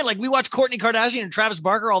saying like we watch Kourtney Kardashian and Travis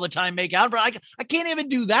Barker all the time make out, but I can't even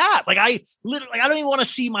do that. Like I don't even want to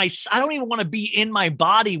see I don't even want to be in my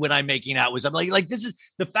body when I'm making out with somebody. Like this is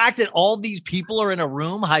the fact that all these people are in a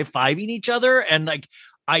room high-fiving each other, and like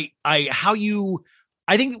I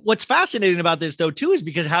think what's fascinating about this though too is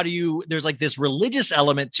because there's like this religious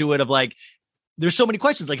element to it of like there's so many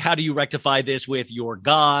questions, like how do you rectify this with your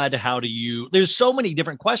God? There's so many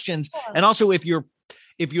different questions. Yeah. And also if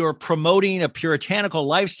you're promoting a puritanical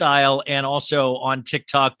lifestyle and also on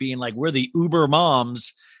TikTok being like, we're the Uber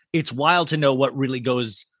moms, it's wild to know what really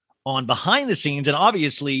goes on behind the scenes. And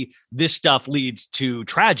obviously this stuff leads to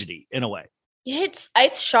tragedy in a way.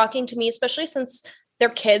 It's shocking to me, especially since their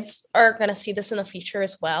kids are going to see this in the future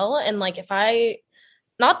as well. And like,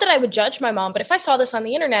 not that I would judge my mom, but if I saw this on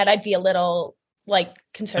the internet, I'd be a little like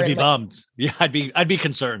concerned. I'd be bummed. Yeah, I'd be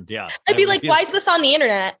concerned. Yeah. I'd be like, why is this on the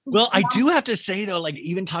internet? Well, I do have to say though, like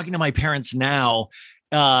even talking to my parents now,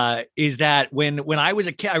 is that when I was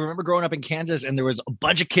a kid, I remember growing up in Kansas and there was a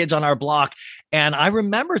bunch of kids on our block. And I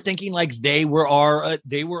remember thinking like they were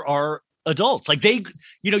our adults. Like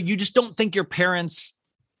you just don't think your parents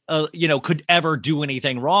could ever do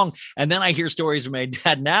anything wrong. And then I hear stories from my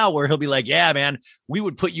dad now where he'll be like, yeah, man, we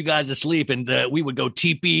would put you guys to sleep and we would go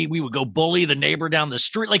teepee. We would go bully the neighbor down the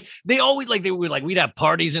street. Like we'd have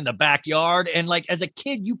parties in the backyard. And like, as a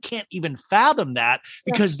kid, you can't even fathom that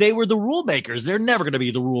because they were the rule makers. They're never going to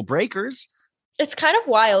be the rule breakers. It's kind of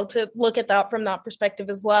wild to look at that from that perspective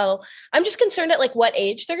as well. I'm just concerned at like what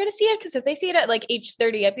age they're going to see it. Cause if they see it at like age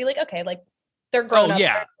 30, I'd be like, okay, like, they're grown up.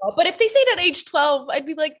 Yeah. But if they say it at age 12, I'd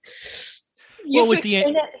be like, you have to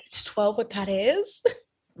explain at age 12 what that is.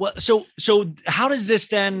 Well, so how does this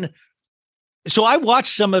then? So I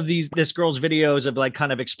watched some of this girl's videos of like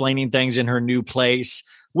kind of explaining things in her new place,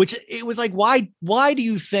 which it was like, why do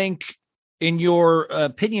you think, in your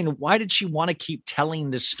opinion, why did she want to keep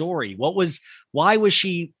telling this story? Why did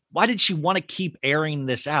she want to keep airing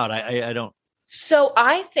this out? I don't. So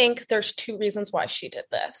I think there's two reasons why she did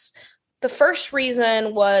this. The first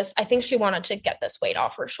reason was I think she wanted to get this weight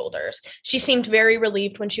off her shoulders. She seemed very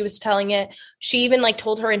relieved when she was telling it. She even like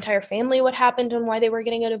told her entire family what happened and why they were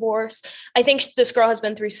getting a divorce. I think this girl has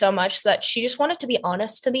been through so much that she just wanted to be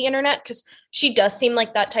honest to the internet because she does seem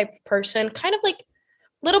like that type of person, kind of like a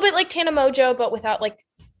little bit like Tana Mojo, but without like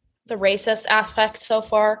the racist aspect so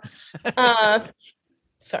far.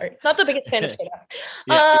 Sorry, not the biggest fan of Tana.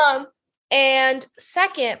 Yeah. And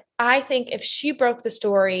second, I think if she broke the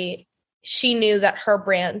story, she knew that her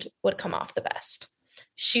brand would come off the best.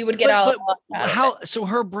 she would get out. How? So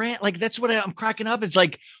her brand, like, that's what I'm cracking up. It's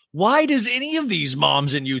like, why does any of these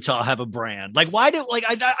moms in Utah have a brand? Like, why do, like,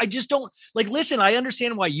 I just don't, like, listen, I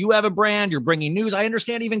understand why you have a brand. You're bringing news. I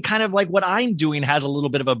understand even kind of like what I'm doing has a little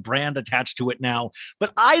bit of a brand attached to it now,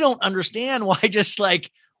 but I don't understand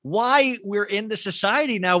why we're in the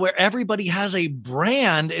society now where everybody has a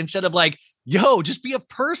brand instead of like, yo, just be a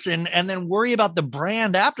person and then worry about the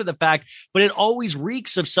brand after the fact. But it always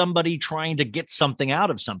reeks of somebody trying to get something out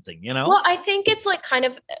of something, you know? Well, I think it's like kind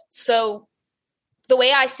of, so the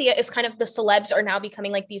way I see it is kind of the celebs are now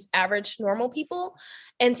becoming like these average normal people.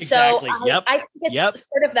 And so Exactly. I think it's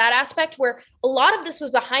sort of that aspect where a lot of this was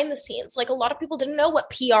behind the scenes. Like a lot of people didn't know what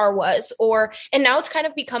PR was, and now it's kind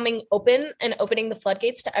of becoming open and opening the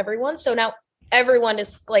floodgates to everyone. So now everyone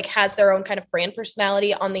is like, has their own kind of brand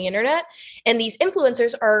personality on the internet. And these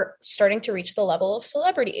influencers are starting to reach the level of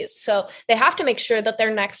celebrities. So they have to make sure that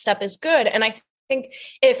their next step is good. And I think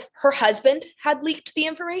if her husband had leaked the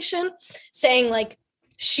information saying like,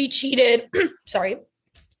 she cheated,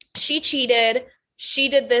 she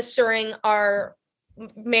did this during our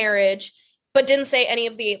marriage, but didn't say any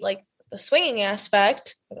of the like the swinging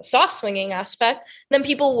aspect, the soft swinging aspect, then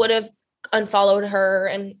people would have unfollowed her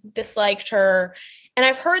and disliked her. And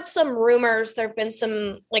I've heard some rumors, there have been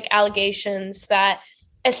some like allegations that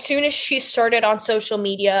as soon as she started on social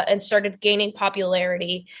media and started gaining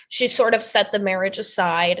popularity, she sort of set the marriage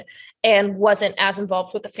aside and wasn't as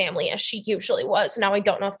involved with the family as she usually was. Now, I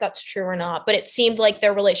don't know if that's true or not, but it seemed like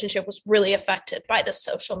their relationship was really affected by the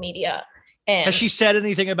social media. And has she said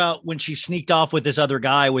anything about when she sneaked off with this other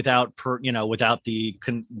guy without the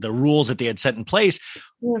rules that they had set in place?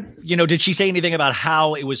 You know, did she say anything about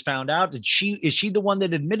how it was found out? Is she the one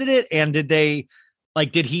that admitted it? And did they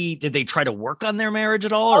try to work on their marriage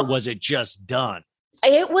at all, or was it just done?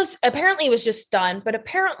 It was just done, but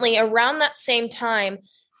apparently around that same time,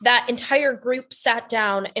 that entire group sat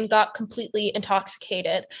down and got completely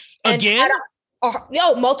intoxicated. And again?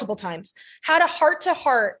 Multiple times. Had a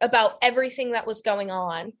heart-to-heart about everything that was going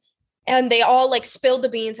on. And they all like spilled the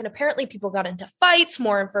beans, and apparently people got into fights,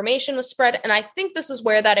 more information was spread. And I think this is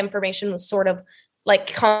where that information was sort of like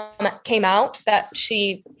came out, that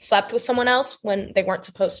she slept with someone else when they weren't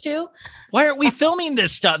supposed to. Why aren't we filming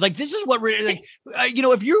this stuff? Like, this is what we're like,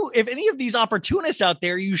 if any of these opportunists out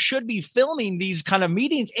there, you should be filming these kind of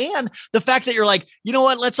meetings. And the fact that you're like, you know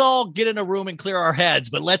what, let's all get in a room and clear our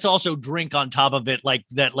heads, but let's also drink on top of it. Like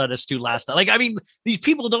that led us to last time. Like, I mean, these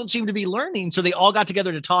people don't seem to be learning. So they all got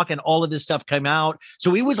together to talk and all of this stuff came out.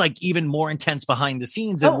 So it was like even more intense behind the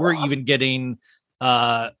scenes than we're even getting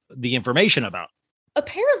the information about.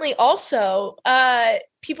 Apparently also,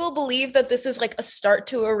 people believe that this is like a start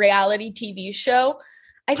to a reality TV show.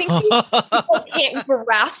 I think people can't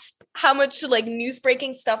grasp how much like news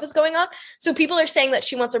breaking stuff is going on. So people are saying that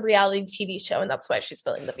she wants a reality TV show, and that's why she's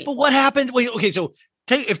spilling the beans. But what happened? Wait, okay, so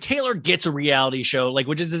if Taylor gets a reality show, like,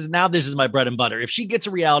 this is my bread and butter. If she gets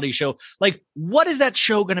a reality show, like, what is that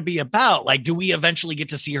show going to be about? Like, do we eventually get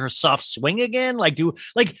to see her soft swing again? Like,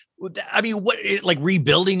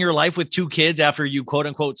 rebuilding your life with 2 kids after you quote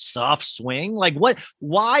unquote soft swing? Like,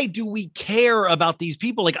 why do we care about these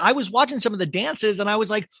people? Like, I was watching some of the dances and I was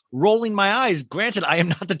like rolling my eyes. Granted, I am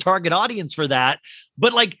not the target audience for that,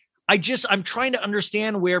 but like, I'm trying to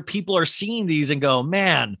understand where people are seeing these and go,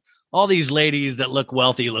 man, all these ladies that look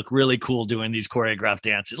wealthy look really cool doing these choreographed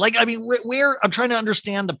dances. Like, I mean, where I'm trying to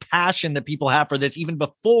understand the passion that people have for this even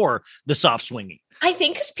before the soft swinging. I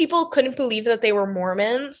think because people couldn't believe that they were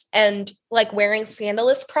Mormons and like wearing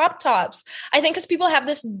scandalous crop tops. I think because people have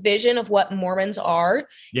this vision of what Mormons are,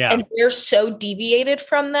 and they're so deviated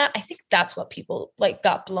from that. I think that's what people like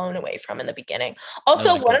got blown away from in the beginning.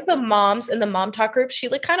 Also, one of the moms in the MOMTOK group, she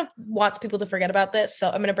like kind of wants people to forget about this, so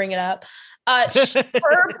I'm going to bring it up.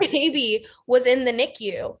 Her baby was in the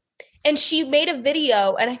NICU. And she made a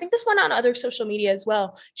video, and I think this went on other social media as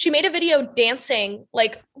well. She made a video dancing,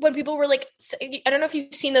 like when people were like, I don't know if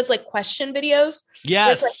you've seen those like question videos.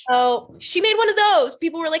 Yes. Like, oh, she made one of those.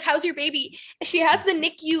 People were like, how's your baby? And she has the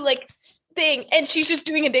NICU like thing, and she's just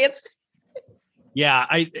doing a dance. Yeah,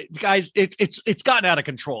 guys, it's gotten out of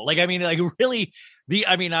control. Like, I mean, like really,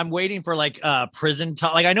 I'm waiting for like prison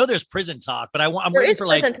talk. Like, I know there's prison talk, but I'm waiting for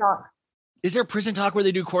like prison talk. Is there prison talk where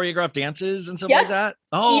they do choreographed dances and stuff like that?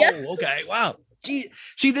 Oh, okay. Wow. Gee,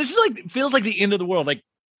 see, this is like, feels like the end of the world. Like,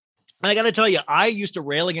 I got to tell you, I used to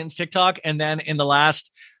rail against TikTok. And then in the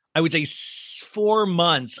last, I would say 4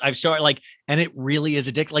 months, I've started like, and it really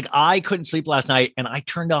is addictive. Like, I couldn't sleep last night and I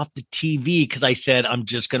turned off the TV because I said, I'm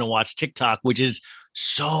just going to watch TikTok, which is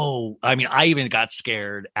so, I mean, I even got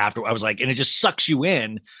scared after. I was like, and it just sucks you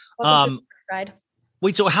in.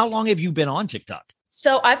 Wait, so how long have you been on TikTok?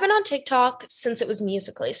 So I've been on TikTok since it was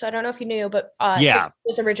Musically. So I don't know if you knew, but TikTok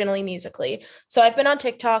was originally Musically. So I've been on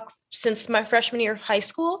TikTok since my freshman year of high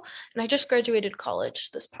school, and I just graduated college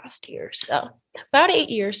this past year. So about 8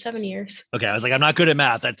 years, 7 years. Okay, I was like, I'm not good at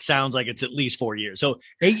math. That sounds like it's at least 4 years. So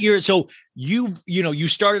 8 years. So you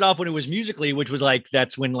started off when it was Musically, which was like,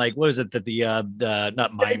 that's when, like, what is it, that the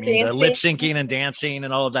not miming, the lip syncing and dancing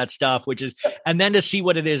and all of that stuff, which is, and then to see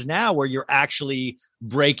what it is now, where you're actually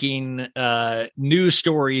breaking news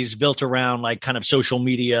stories built around like kind of social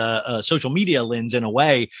media lens in a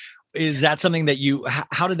way. Is that something that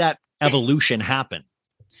how did that evolution happen?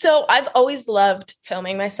 So I've always loved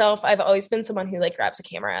filming myself. I've always been someone who like grabs a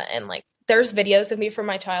camera and like there's videos of me from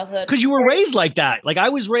my childhood. Because you were raised like that. Like I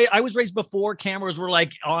was raised before cameras were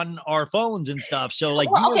like on our phones and stuff. So like,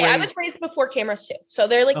 I was raised before cameras too. So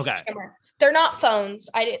they're like, they're not phones.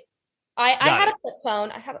 I had a flip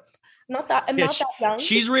phone. I'm not that young.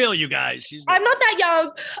 She's real, you guys. I'm not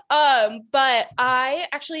that young. But I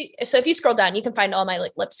actually, so if you scroll down, you can find all my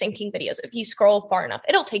like lip syncing videos. If you scroll far enough,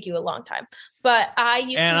 it'll take you a long time. But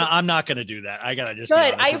I'm not going to do that. I gotta just be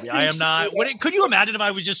honest with you. I am not. Could you imagine if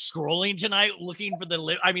I was just scrolling tonight looking for the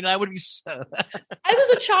lip? I mean, that would be so. I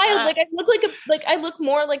was a child. Like I look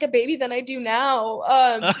more like a baby than I do now.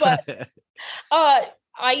 But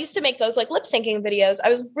I used to make those like lip syncing videos. I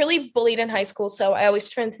was really bullied in high school, so I always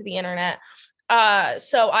turned to the internet.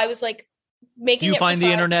 So I was like making. Do you find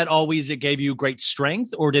the internet always, it gave you great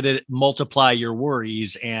strength, or did it multiply your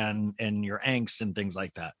worries and your angst and things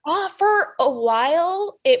like that? For a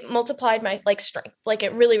while, it multiplied my like strength. Like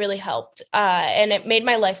it really, really helped, and it made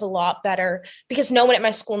my life a lot better because no one at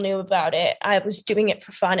my school knew about it. I was doing it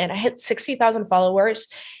for fun, and I hit 60,000 followers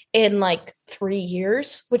in like 3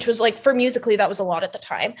 years, which was like for Musically, that was a lot at the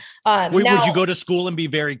time. Would you go to school and be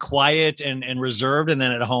very quiet and reserved, and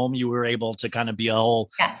then at home you were able to kind of be a whole,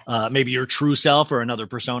 maybe your true self or another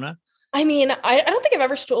persona? I mean, I don't think I've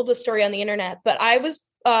ever told this story on the internet, but I was,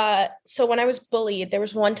 so when I was bullied, there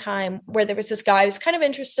was one time where there was this guy I was kind of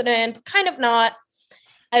interested in, kind of not.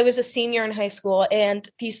 I was a senior in high school, and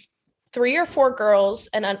these 3 or 4 girls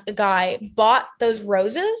and a guy bought those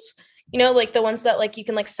roses. You know, like the ones that like you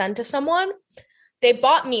can like send to someone. They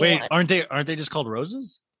bought me one. Aren't they just called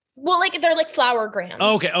roses? Well, like they're like flower grams.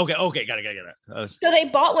 Oh, okay. Got it. So they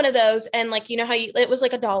bought one of those, and like, you know how it was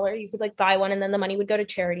like $1. You could like buy one, and then the money would go to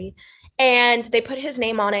charity. And they put his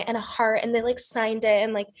name on it and a heart, and they like signed it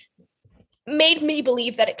and like made me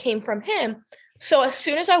believe that it came from him. So as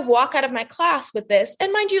soon as I walk out of my class with this,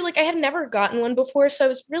 and mind you, like I had never gotten one before, so I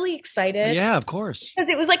was really excited. Yeah, of course. Because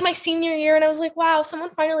it was like my senior year, and I was like, wow, someone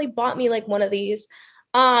finally bought me like one of these.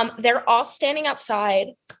 They're all standing outside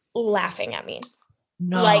laughing at me.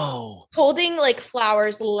 No. Like holding like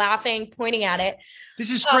flowers, laughing, pointing at it. This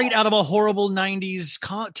is straight out of a horrible 90s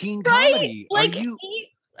teen comedy. Like,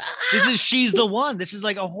 She's the One. This is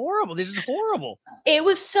horrible. It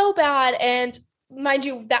was so bad. And mind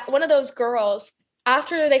you, that one of those girls,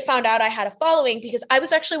 after they found out I had a following, because I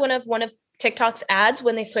was actually one of TikTok's ads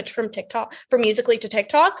when they switched from Musically to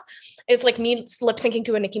TikTok. It's like me lip syncing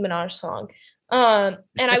to a Nicki Minaj song. And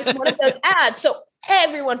I was one of those ads. So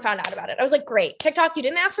everyone found out about it. I was like, great, TikTok, you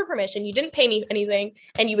didn't ask for permission. You didn't pay me anything.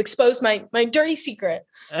 And you exposed my dirty secret.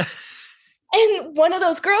 And one of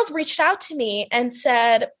those girls reached out to me and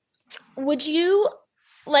said, would you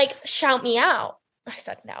like shout me out? I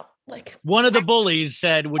said, no. Like one of the bullies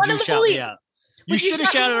said, would you shout me out? You should have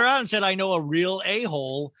shouted her out and said, I know a real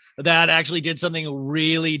a-hole that actually did something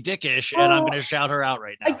really dickish, and I'm going to shout her out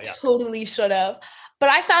right now. I totally should have. But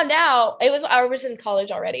I found out, I was in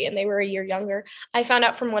college already, and they were a year younger. I found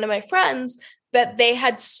out from one of my friends that they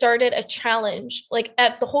had started a challenge, like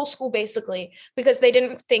at the whole school, basically, because they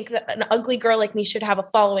didn't think that an ugly girl like me should have a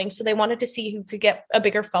following. So they wanted to see who could get a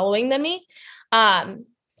bigger following than me. And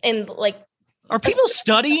like, are people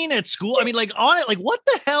studying at school? I mean, like on it, like what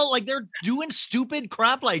the hell? Like they're doing stupid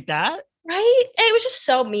crap like that. Right. It was just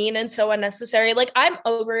so mean and so unnecessary. Like I'm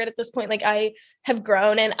over it at this point. Like I have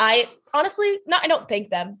grown, and I honestly, I don't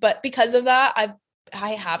thank them, but because of that, I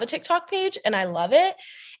have a TikTok page and I love it.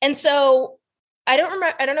 And so I don't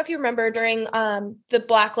know if you remember during the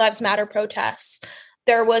Black Lives Matter protests,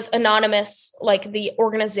 there was anonymous, like the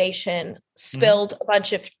organization spilled a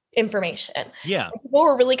bunch of information. Yeah. And people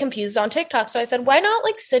were really confused on TikTok. So I said, why not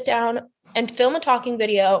like sit down and film a talking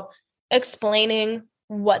video explaining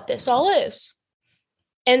what this all is?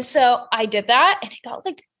 And so I did that, and it got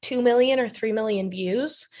like 2 million or 3 million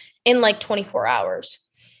views in like 24 hours.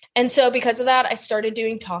 And so because of that, I started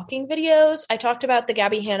doing talking videos. I talked about the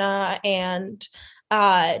Gabby Hanna and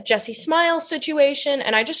Jesse Smile situation.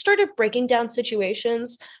 And I just started breaking down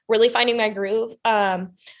situations, really finding my groove.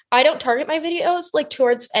 I don't target my videos like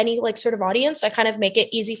towards any like sort of audience. I kind of make it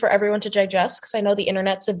easy for everyone to digest because I know the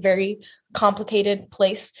internet's a very complicated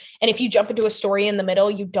place. And if you jump into a story in the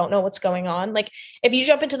middle, you don't know what's going on. Like if you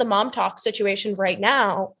jump into the MOMTOK situation right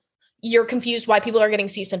now, you're confused why people are getting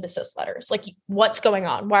cease and desist letters. Like what's going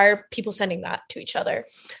on? Why are people sending that to each other?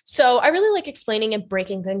 So I really like explaining and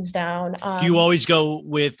breaking things down. Do you always go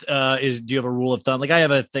with, do you have a rule of thumb? Like I have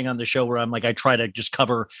a thing on the show where I'm like, I try to just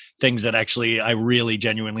cover things that actually I really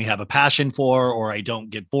genuinely have a passion for, or I don't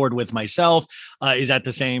get bored with myself. Is that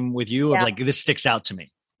the same with you? Yeah. Of like, this sticks out to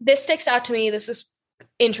me. This sticks out to me. This is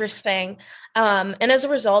interesting. And as a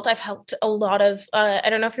result, I've helped a lot of, I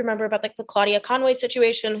don't know if you remember about like the Claudia Conway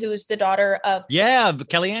situation, who is the daughter of. Yeah.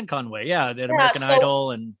 Kellyanne Conway. Yeah. That American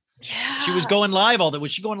Idol. And she was going live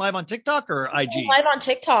was she going live on TikTok or IG? Live on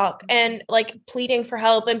TikTok and like pleading for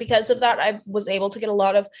help. And because of that, I was able to get a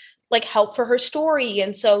lot of like help for her story.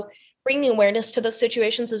 And so bringing awareness to those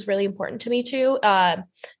situations is really important to me too.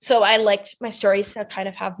 So I liked my stories to kind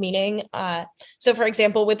of have meaning. So for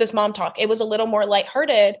example, with this MOMTOK, it was a little more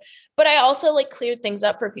lighthearted, but I also like cleared things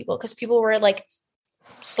up for people because people were like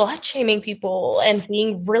slut shaming people and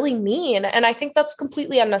being really mean. And I think that's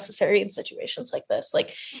completely unnecessary in situations like this.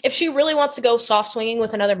 Like if she really wants to go soft swinging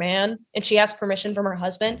with another man and she has permission from her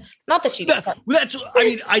husband, not that she does.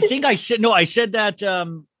 I think I said that,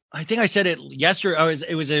 I think I said it yesterday.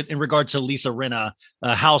 It was in regards to Lisa Rinna,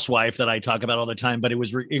 a housewife that I talk about all the time, but it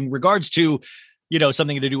was in regards to,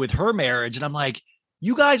 something to do with her marriage. And I'm like,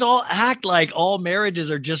 you guys all act like all marriages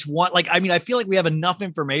are just one. Like, I mean, I feel like we have enough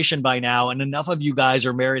information by now, and enough of you guys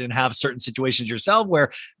are married and have certain situations yourself where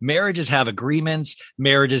marriages have agreements,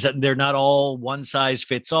 marriages, they're not all one size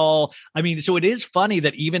fits all. I mean, so it is funny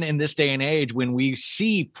that even in this day and age, when we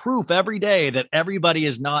see proof every day that everybody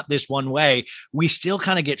is not this one way, we still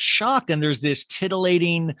kind of get shocked. And there's this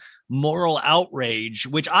titillating moral outrage,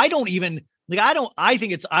 which I don't even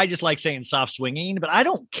I just like saying soft swinging, but I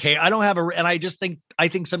don't care. I don't have and I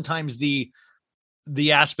think sometimes the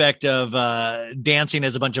aspect of dancing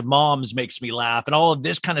as a bunch of moms makes me laugh, and all of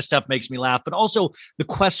this kind of stuff makes me laugh, but also the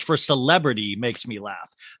quest for celebrity makes me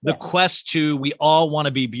laugh. The quest to, we all want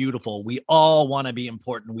to be beautiful. We all want to be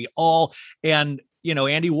important. And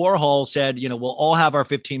Andy Warhol said, we'll all have our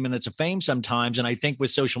 15 minutes of fame sometimes. And I think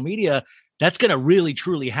with social media, that's going to really,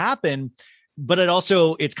 truly happen. But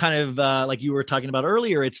it's kind of like you were talking about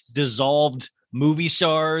earlier, it's dissolved movie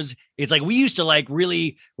stars. It's like we used to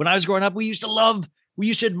when I was growing up, we used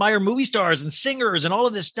to admire movie stars and singers and all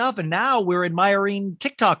of this stuff. And now we're admiring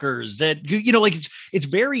TikTokers that, it's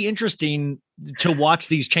very interesting to watch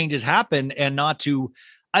these changes happen and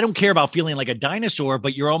I don't care about feeling like a dinosaur,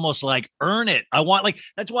 but you're almost like, earn it.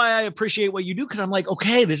 That's why I appreciate what you do. Cause I'm like,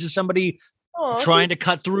 okay, this is somebody trying to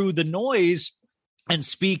cut through the noise and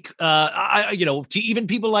speak, to even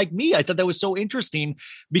people like me. I thought that was so interesting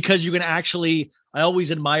because you can I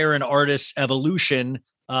always admire an artist's evolution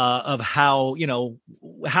of how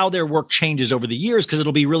their work changes over the years, because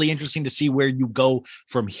it'll be really interesting to see where you go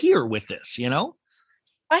from here with this,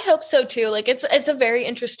 I hope so too. Like it's a very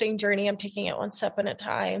interesting journey. I'm taking it one step at a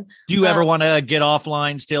time. Do you ever want to get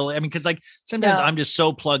offline still? I mean, because sometimes I'm just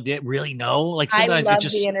so plugged in. Really, no. Like sometimes it's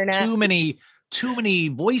just the internet. too many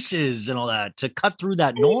voices and all that to cut through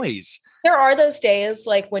that noise. There are those days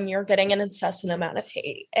like when you're getting an incessant amount of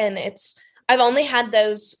hate, and I've only had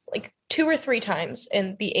those like 2 or 3 times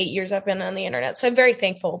in the 8 years I've been on the internet. So I'm very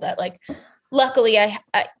thankful that luckily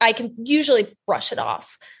I can usually brush it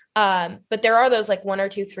off. But there are those 1 or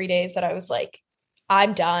 2, 3 days that I was like,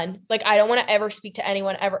 I'm done. Like, I don't want to ever speak to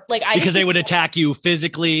anyone ever. Because they would attack you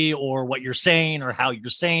physically or what you're saying or how you're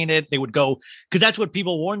saying it. They would go, because that's what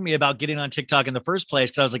people warned me about getting on TikTok in the first place.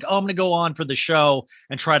 Cause I was like, I'm going to go on for the show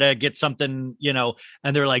and try to get something,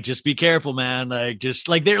 and they're like, just be careful, man.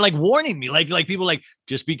 They're warning me, like people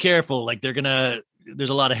just be careful. There's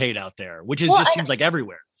a lot of hate out there, which seems like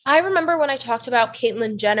everywhere. I remember when I talked about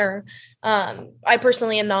Caitlyn Jenner, I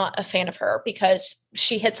personally am not a fan of her because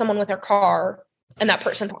she hit someone with her car and that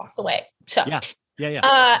person passed away. So,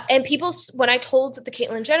 yeah. And when I told the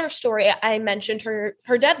Caitlyn Jenner story, I mentioned her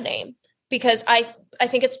dead name because I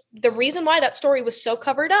think it's the reason why that story was so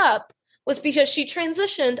covered up was because she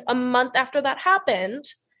transitioned a month after that happened,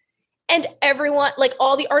 and everyone,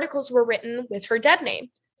 all the articles were written with her dead name.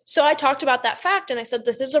 So I talked about that fact and I said,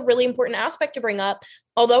 this is a really important aspect to bring up.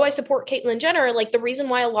 Although I support Caitlyn Jenner, the reason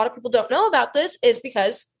why a lot of people don't know about this is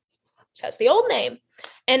because it says the old name.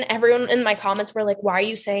 And everyone in my comments were like, why are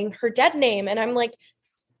you saying her dead name? And I'm like,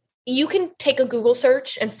 you can take a Google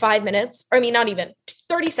search in 5 minutes. Or I mean, not even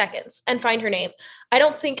 30 seconds and find her name. I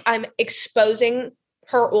don't think I'm exposing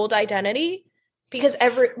her old identity because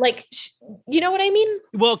you know what I mean?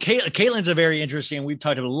 Well, Caitlin's a very interesting. We've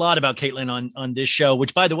talked a lot about Caitlyn on this show,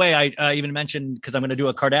 which, by the way, I even mentioned because I'm going to do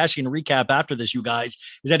a Kardashian recap after this, you guys,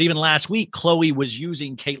 is that even last week, Khloe was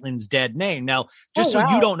using Caitlyn's dead name. Now, just so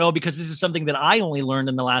you don't know, because this is something that I only learned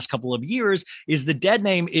in the last couple of years, is the dead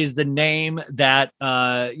name is the name that,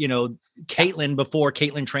 Caitlyn, before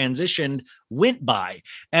Caitlyn transitioned, went by,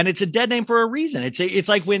 and it's a dead name for a reason. It's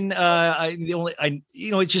like when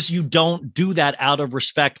it's just, you don't do that out of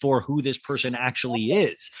respect for who this person actually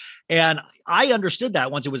is. And I understood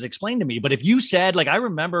that once it was explained to me. But if you said, like, I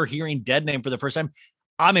remember hearing dead name for the first time,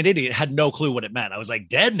 I'm an idiot, had no clue what it meant. I was like,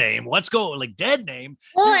 dead name, let's go, like, dead name.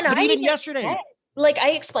 Well, and but I even yesterday. I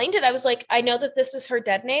explained it. I was like, I know that this is her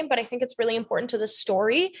dead name, but I think it's really important to the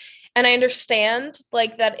story. And I understand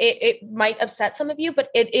like that it might upset some of you, but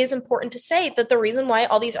it is important to say that the reason why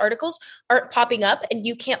all these articles aren't popping up and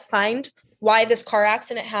you can't find why this car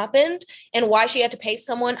accident happened and why she had to pay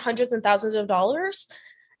someone hundreds and thousands of dollars,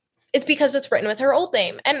 it's because it's written with her old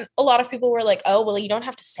name. And a lot of people were like, oh, well, you don't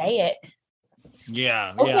have to say it.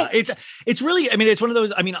 Yeah. Okay. Yeah. It's really, I mean, it's one of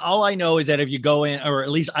those, I mean, all I know is that if you go in, or at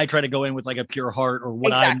least I try to go in with like a pure heart or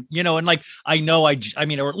what I'm, and like, I know, I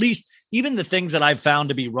mean, or at least even the things that I've found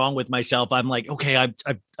to be wrong with myself, I'm like, okay,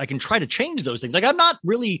 I can try to change those things. Like, I'm not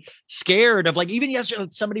really scared of, like, even yesterday,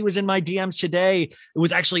 somebody was in my DMs today. It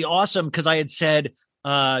was actually awesome because I had said,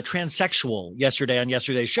 transsexual yesterday on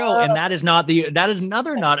yesterday's show. And that is not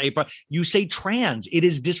you say trans, it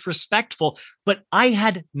is disrespectful, but I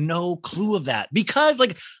had no clue of that because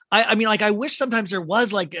like, I mean, like, I wish sometimes there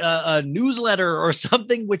was like a newsletter or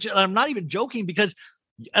something, which I'm not even joking because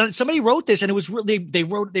somebody wrote this and it was really, they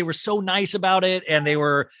were so nice about it. And they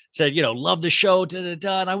said, love the show. And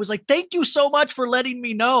I was like, thank you so much for letting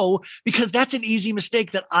me know, because that's an easy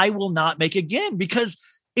mistake that I will not make again, because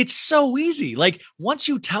it's so easy. Like, once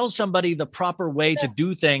you tell somebody the proper way to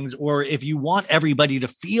do things, or if you want everybody to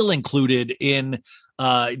feel included in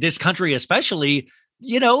this country, especially,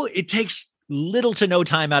 it takes little to no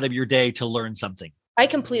time out of your day to learn something. I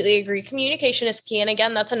completely agree. Communication is key. And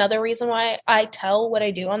again, that's another reason why I tell what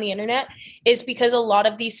I do on the internet, is because a lot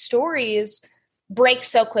of these stories break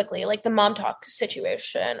so quickly, like the MOMTOK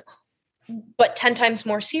situation, but 10 times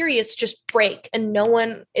more serious, just break and no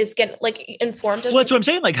one is getting informed. Well, that's what I'm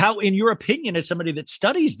saying. Like, how, in your opinion, as somebody that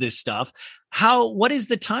studies this stuff, what is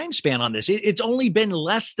the time span on this? It's only been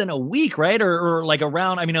less than a week, right? Or like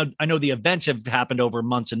around, I mean, I know the events have happened over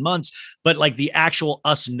months and months, but like the actual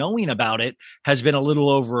us knowing about it has been a little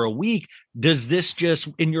over a week. Does this just,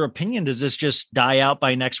 in your opinion, does this just die out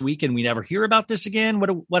by next week and we never hear about this again?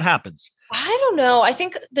 What happens? I don't know. I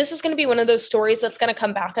think this is going to be one of those stories that's going to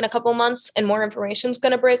come back in a couple months and more information is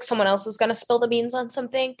going to break. Someone else is going to spill the beans on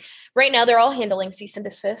something. Right now, they're all handling cease and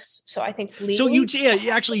desist. So I think legally.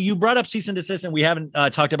 So you brought up cease and desist and we haven't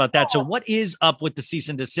talked about that. So what is up with the cease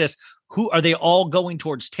and desist? Who are they all going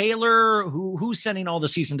towards Taylor? Who's sending all the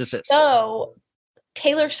cease and desist? So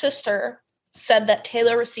Taylor's sister said that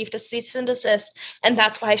Taylor received a cease and desist, and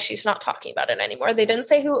that's why she's not talking about it anymore. They didn't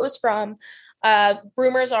say who it was from.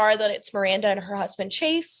 Rumors are that it's Miranda and her husband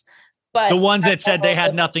Chase, but the ones that said they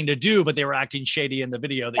had nothing to do, but they were acting shady in the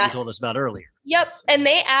video that you told us about earlier. Yep. And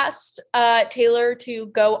they asked Taylor to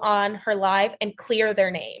go on her live and clear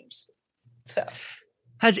their names. So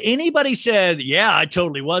has anybody said, yeah, I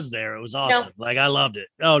totally was there, it was awesome, no. Like, I loved it?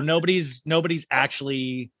 Oh, nobody's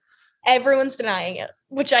actually. Everyone's denying it,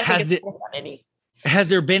 which I think is funny. Has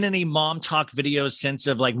there been any MOMTOK videos since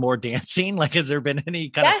of like more dancing? Like, has there been any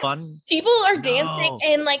kind of fun? People are dancing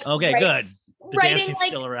and like, okay, good. The dancing's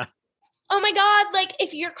still around. Oh my God. Like,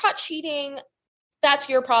 if you're caught cheating, that's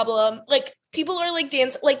your problem. Like, people are like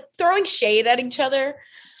like throwing shade at each other.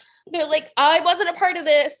 They're like, I wasn't a part of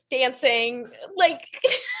this dancing. Like,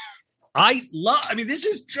 I mean, this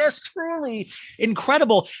is just truly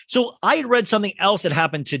incredible. So I had read something else that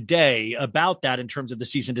happened today about that in terms of the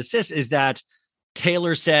cease and desist, is that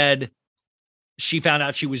Taylor said she found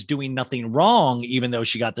out she was doing nothing wrong, even though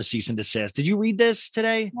she got the cease and desist. Did you read this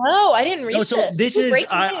today? No, I didn't read this. So this is,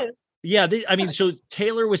 I mean, so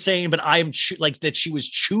Taylor was saying, but I'm like that she was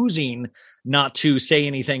choosing not to say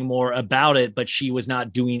anything more about it, but she was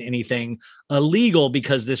not doing anything illegal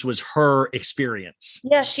because this was her experience.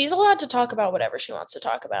 Yeah, she's allowed to talk about whatever she wants to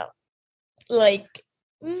talk about. Like,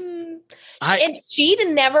 and she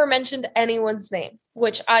never mentioned anyone's name,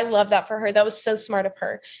 which I love that for her. That was so smart of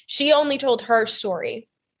her. She only told her story.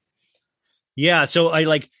 Yeah. So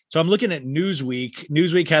I'm looking at Newsweek.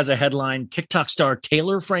 Newsweek has a headline: TikTok star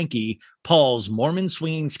Taylor Frankie Paul's Mormon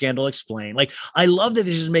swinging scandal explained. Like, I love that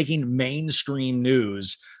this is making mainstream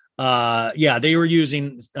news. Yeah, they were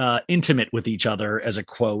using intimate with each other as a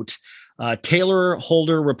quote. Taylor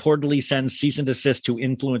Holder reportedly sends cease and desist to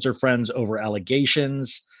influencer friends over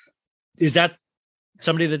allegations. Is that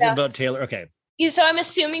somebody that did about Taylor? Okay. So I'm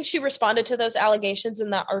assuming she responded to those allegations in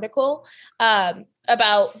that article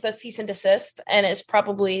about the cease and desist, and is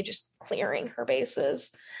probably just clearing her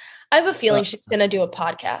bases. I have a feeling she's going to do a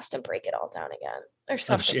podcast and break it all down again or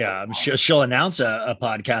something. Yeah, I'm sure she'll announce a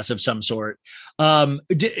podcast of some sort. And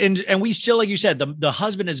we still, like you said, the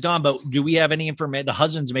husband is gone, but do we have any information? The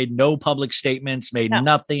husband's made no public statements,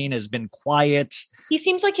 nothing, has been quiet. He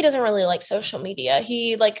seems like he doesn't really like social media.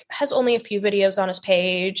 He has only a few videos on his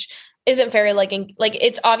page. Isn't very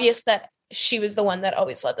it's obvious that she was the one that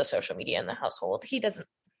always led the social media in the household. He doesn't.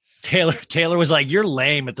 Taylor was like, "You're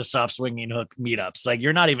lame at the soft swinging hook meetups. Like,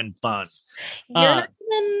 you're not even fun. You're not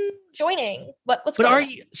even joining." What's but going are on?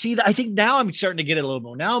 you? See, I think now I'm starting to get it a little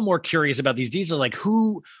more. Now I'm more curious about these details. Like,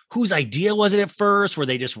 whose idea was it at first? Were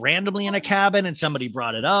they just randomly in a cabin and somebody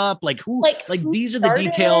brought it up? Like, who these are the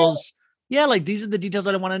details. Yeah, these are the details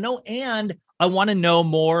that I want to know, and I want to know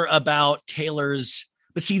more about Taylor's.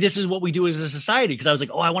 But see, this is what we do as a society, because I was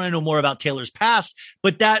like, I want to know more about Taylor's past,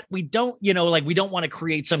 but that we don't, we don't want to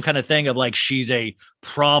create some kind of thing of she's a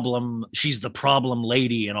problem. She's the problem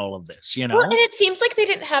lady in all of this, Well, and it seems like they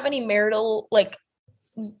didn't have any marital,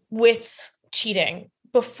 with cheating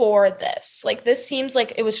before this. This seems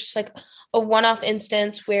like it was just a one-off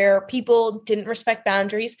instance where people didn't respect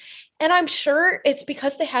boundaries. And I'm sure it's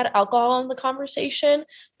because they had alcohol in the conversation.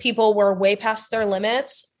 People were way past their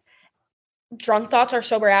limits. Drunk thoughts are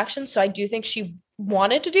sober actions. So I do think she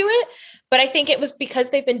wanted to do it, but I think it was because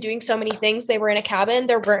they've been doing so many things. They were in a cabin.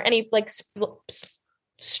 There weren't any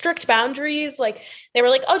strict boundaries. They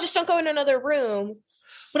were oh, just don't go in another room.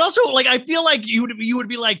 But also I feel like you would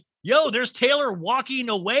be like, yo, there's Taylor walking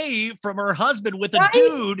away from her husband with a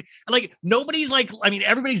dude. And nobody's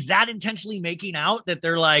everybody's that intentionally making out that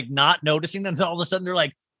they're not noticing them. And all of a sudden they're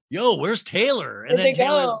like, yo, where's Taylor? And then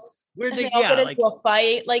Taylor, where'd they get into a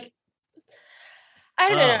fight? I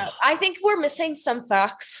don't know. I think we're missing some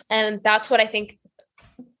facts, and that's what I think.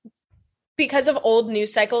 Because of old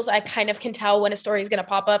news cycles, I kind of can tell when a story is going to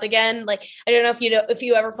pop up again. I don't know if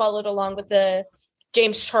you ever followed along with the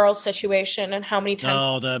James Charles situation and how many times.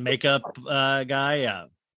 Oh, the makeup guy, yeah.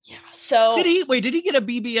 Yeah. So did he get a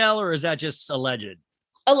BBL, or is that just alleged?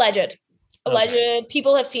 Alleged. Okay.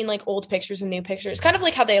 People have seen old pictures and new pictures, kind of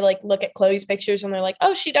how they look at Chloe's pictures and they're like,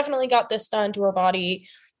 oh, she definitely got this done to her body.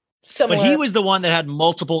 Somewhere. But he was the one that had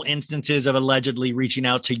multiple instances of allegedly reaching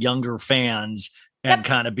out to younger fans and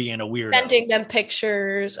kind of being a weirdo. Sending them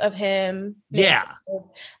pictures of him. Yeah.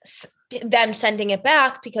 Them sending it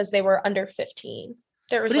back because they were under 15.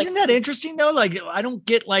 There was. But isn't that interesting though? I don't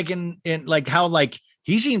get in how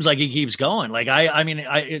he seems like he keeps going.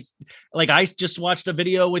 I just watched a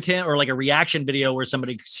video with him, or a reaction video where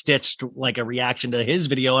somebody stitched a reaction to his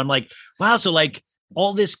video. I'm like, wow. So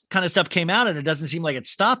all this kind of stuff came out and it doesn't seem like it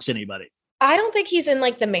stops anybody. I don't think he's in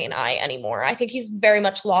the main eye anymore. I think he's very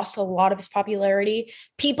much lost a lot of his popularity.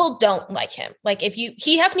 People don't like him.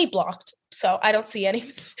 He has me blocked, so I don't see any.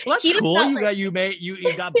 Well, that's cool. You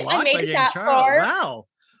got blocked by James Charles. Wow.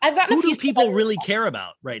 I've gotten who do people really care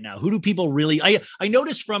about right now? Who do people really? I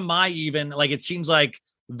noticed from my it seems like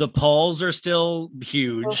the Pauls are still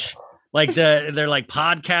huge. They're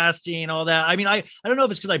podcasting, all that. I mean, I don't know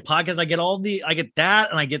if it's because I podcast. I get that,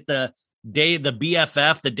 and I get the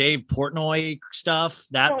BFF, the Dave Portnoy stuff,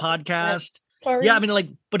 that podcast. Sorry. Yeah, I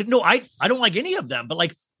mean, but no, I don't like any of them.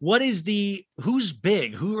 But what is who's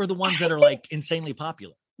big? Who are the ones that are insanely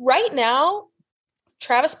popular right now?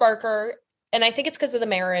 Travis Barker, and I think it's because of the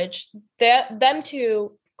marriage. Them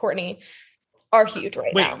two, Courtney, are huge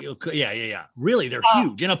now. Yeah. Really, they're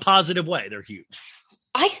huge in a positive way. They're huge.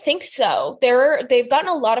 I think so. They've gotten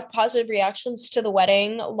a lot of positive reactions to the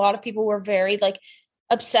wedding. A lot of people were very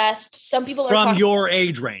obsessed. Some people are from your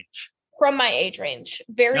age range. From my age range.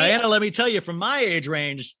 Very. Now, Anna, let me tell you, from my age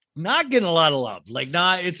range, not getting a lot of love.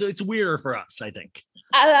 It's weirder for us, I think.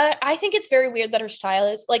 I think it's very weird that her style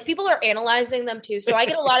is people are analyzing them too. So I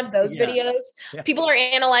get a lot of those videos. Yeah. People are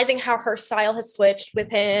analyzing how her style has switched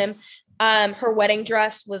with him. Her wedding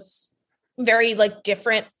dress was very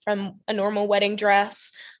different from a normal wedding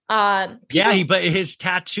dress. But his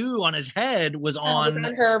tattoo on his head was on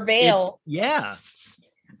her veil. Yeah.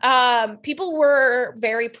 People were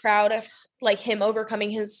very proud of like him overcoming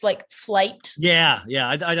his like flight. Yeah.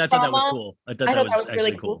 I thought that was cool. I thought that was actually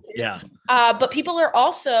really cool. Too. Yeah. But people are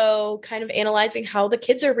also kind of analyzing how the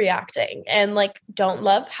kids are reacting and like don't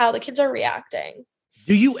love how the kids are reacting.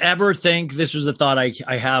 Do you ever think, this was the thought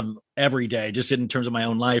I have every day, just in terms of my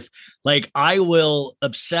own life, like I will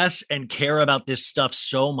obsess and care about this stuff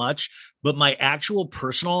so much, but my actual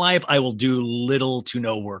personal life, I will do little to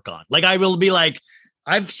no work on. Like I will be like,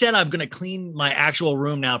 I've said I'm going to clean my actual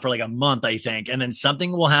room now for like a month, I think. And then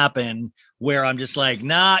something will happen where I'm just like,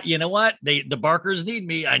 nah, you know what? The Barkers need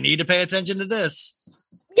me. I need to pay attention to this.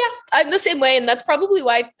 Yeah, I'm the same way. And that's probably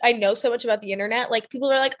why I know so much about the internet. Like people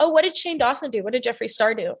are like, oh, what did Shane Dawson do? What did Jeffree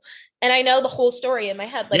Star do? And I know the whole story in my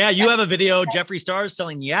head. Like, yeah, you have a video. Jeffree Star is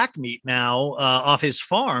selling yak meat now off his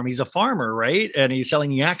farm. He's a farmer, right? And he's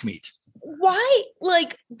selling yak meat. Why?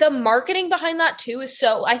 Like the marketing behind that too is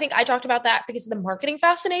so, I think I talked about that because the marketing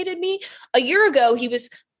fascinated me. A year ago, he was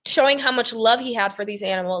showing how much love he had for these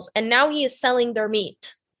animals. And now he is selling their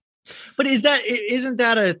meat. But isn't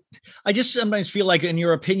that I just sometimes feel like, in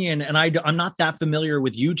your opinion, and I'm not that familiar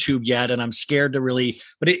with YouTube yet, and I'm scared to really,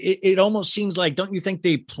 but it almost seems like, don't you think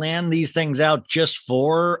they plan these things out just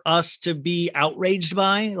for us to be outraged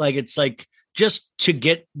by? Like, it's like just to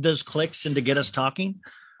get those clicks and to get us talking?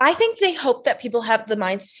 I think they hope that people have the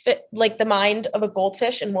mind of a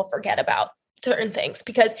goldfish and will forget about certain things,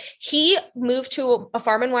 because he moved to a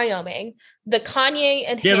farm in Wyoming. The Kanye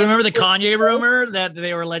and him, remember the Kanye rumor that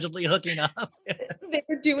they were allegedly hooking up? They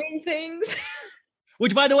were doing things.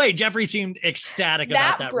 Which, by the way, Jeffree seemed ecstatic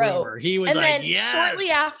about that rumor. He was like, yes.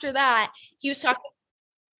 Shortly after that, he was talking.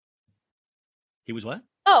 He was what?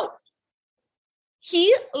 Oh,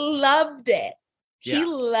 he loved it. He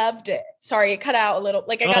loved it. Sorry, it cut out a little.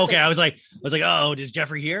 Like I was like, oh, does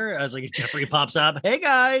Jeffree here? I was like, Jeffree pops up. Hey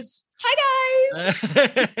guys. Hi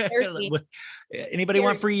guys. Anybody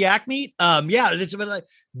want free yak meat? Yeah, that's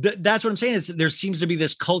what I'm saying. There seems to be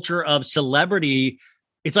this culture of celebrity.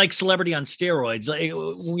 It's like celebrity on steroids. Like,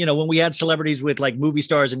 you know, when we had celebrities with like movie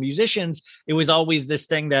stars and musicians, it was always this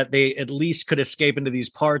thing that they at least could escape into these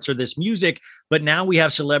parts or this music. But now we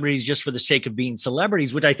have celebrities just for the sake of being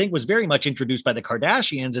celebrities, which I think was very much introduced by the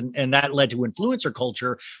Kardashians, and that led to influencer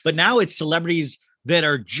culture. But now it's celebrities that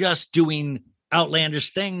are just doing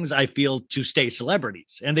outlandish things, I feel, to stay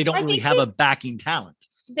celebrities, and they don't really have a backing talent.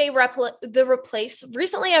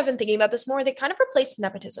 Recently I've been thinking about this more. They kind of replaced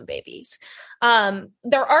nepotism babies.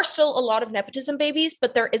 There are still a lot of nepotism babies,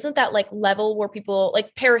 but there isn't that like level where people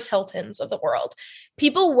like Paris Hiltons of the world.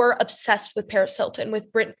 People were obsessed with Paris Hilton. With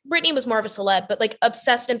Britney was more of a celeb, but like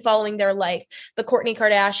obsessed in following their life. The Kourtney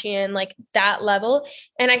Kardashian, like that level.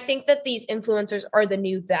 And I think that these influencers are the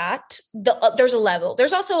new that. There's a level.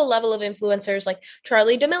 There's also a level of influencers like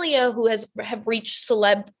Charli D'Amelio who have reached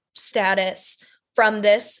celeb status from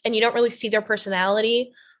this, and you don't really see their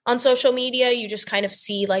personality on social media. You just kind of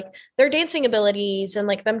see like their dancing abilities and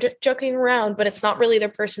like them joking around, but it's not really their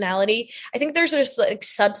personality. I think there's this like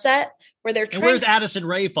subset where they're trying. Where's Addison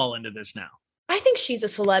Rae fall into this now? I think she's a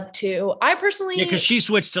celeb too. I personally, because she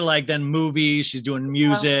switched to like then movies. She's doing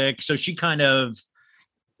music, so she kind of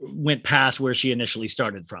went past where she initially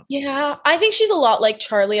started from. Yeah, I think she's a lot like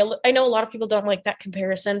Charli. I know a lot of people don't like that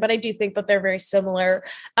comparison, but I do think that they're very similar.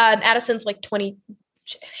 Addison's like 20.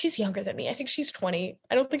 She's younger than me. I think she's 20.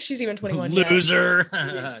 I don't think she's even 21. Loser.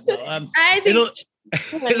 No, I think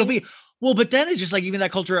it'll be. Well, but then it's just like even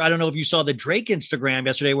that culture. I don't know if you saw the Drake Instagram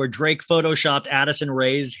yesterday where Drake photoshopped Addison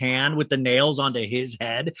Rae's hand with the nails onto his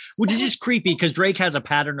head, which is just creepy because Drake has a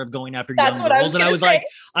pattern of going after young girls. And I was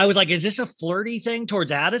like, is this a flirty thing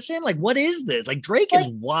towards Addison? Like, what is this? Like, Drake is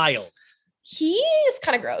wild. He is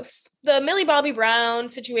kind of gross. The Millie Bobby Brown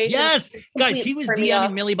situation. Yes, guys, he was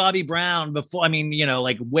DMing Millie Bobby Brown before. I mean, you know,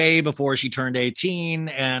 like way before she turned 18,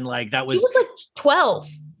 and like that was. He was like 12.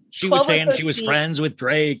 She was saying she was friends with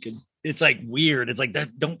Drake, and it's like weird. It's like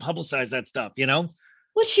that. Don't publicize that stuff, you know?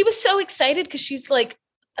 Well, she was so excited because she's like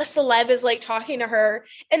a celeb is like talking to her,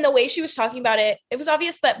 and the way she was talking about it, it was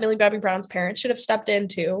obvious that Millie Bobby Brown's parents should have stepped in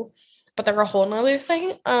too, but they're a whole nother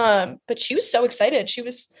thing. But she was so excited.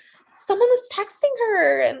 Someone was texting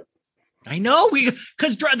her, and I know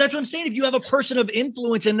because that's what I'm saying. If you have a person of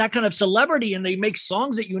influence and that kind of celebrity and they make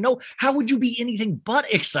songs that, you know, how would you be anything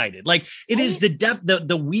but excited? Like it is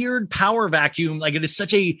the weird power vacuum. Like it is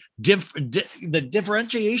such a the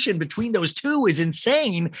differentiation between those two is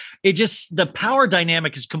insane. It just, the power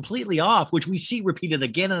dynamic is completely off, which we see repeated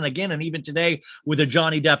again and again. And even today with the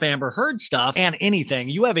Johnny Depp Amber Heard stuff and anything,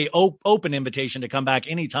 you have a open invitation to come back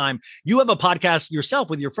anytime. You have a podcast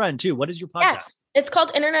yourself with your friend too. What is your podcast? Yes. It's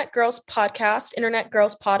called Internet Girls Podcast, Internet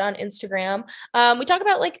Girls Pod on Instagram. We talk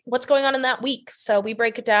about like what's going on in that week. So we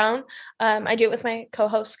break it down. I do it with my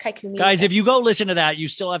co-host Kaikumi. Guys, if you go listen to that, you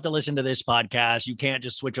still have to listen to this podcast. You can't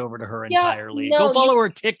just switch over to her entirely. Go follow her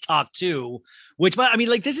TikTok too, which, I mean,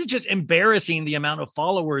 like, this is just embarrassing, the amount of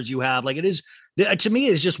followers you have. Like, it is, to me,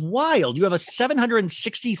 it's just wild. You have a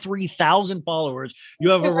 763,000 followers. You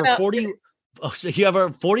have over 40. Oh, so you have a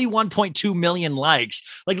 41.2 million likes.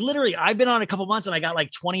 Like, literally, I've been on a couple months and I got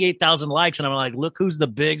like 28,000 likes, and I'm like, look who's the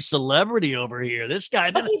big celebrity over here. This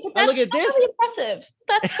guy. Then I look at this. Really impressive.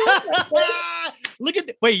 That's so impressive. Look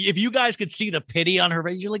at wait, if you guys could see the pity on her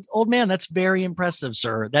face, you're like, old man, that's very impressive,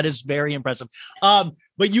 sir. That is very impressive.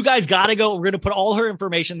 But you guys got to go. We're going to put all her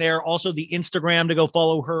information there. Also, the Instagram to go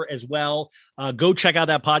follow her as well. Go check out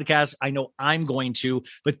that podcast. I know I'm going to.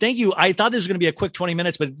 But thank you. I thought this was going to be a quick 20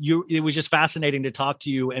 minutes, but it was just fascinating to talk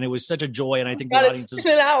to you, and it was such a joy. And I think the audience is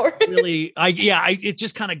an hour. Really, it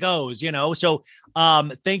just kind of goes, you know. So,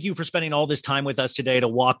 thank you for spending all this time with us today to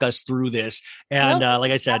walk us through this. And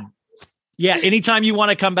like I said. Yeah, anytime you want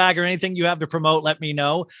to come back or anything you have to promote, let me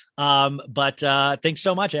know. But thanks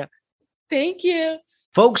so much, Ann. Thank you.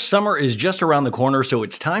 Folks, summer is just around the corner, so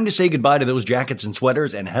it's time to say goodbye to those jackets and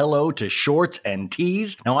sweaters and hello to shorts and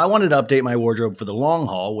tees. Now, I wanted to update my wardrobe for the long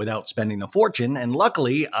haul without spending a fortune, and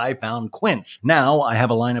luckily, I found Quince. Now, I have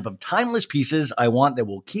a lineup of timeless pieces I want that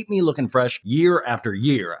will keep me looking fresh year after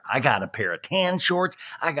year. I got a pair of tan shorts.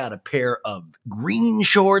 I got a pair of green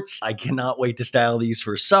shorts. I cannot wait to style these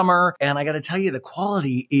for summer, and I got to tell you, the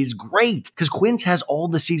quality is great because Quince has all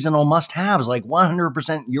the seasonal must-haves like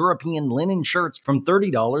 100% European linen shirts from $30,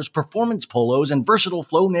 performance polos, and versatile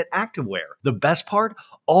flow knit activewear. The best part?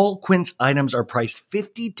 All Quince items are priced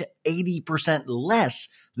 50 to 80% less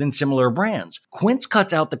than similar brands. Quince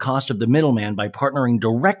cuts out the cost of the middleman by partnering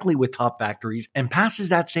directly with top factories and passes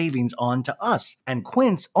that savings on to us. And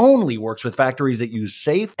Quince only works with factories that use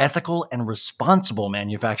safe, ethical, and responsible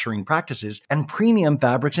manufacturing practices and premium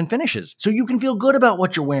fabrics and finishes, so you can feel good about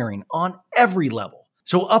what you're wearing on every level.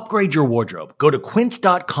 So upgrade your wardrobe. Go to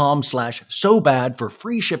quince.com/sobad for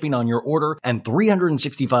free shipping on your order and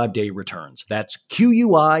 365-day returns. That's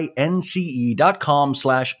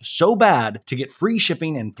QUINCE.com/sobad to get free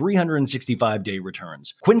shipping and 365-day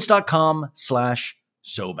returns.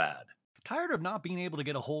 Quince.com/sobad. Tired of not being able to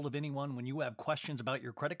get a hold of anyone when you have questions about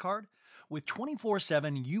your credit card? With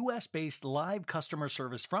 24/7 US-based live customer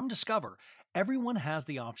service from Discover, everyone has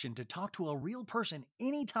the option to talk to a real person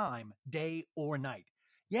anytime, day or night.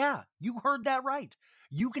 Yeah, you heard that right.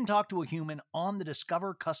 You can talk to a human on the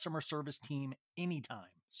Discover customer service team anytime.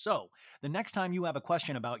 So, the next time you have a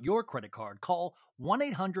question about your credit card, call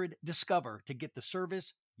 1-800-DISCOVER to get the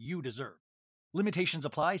service you deserve. Limitations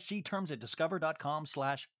apply. See terms at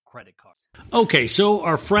discover.com/credit card. Okay, so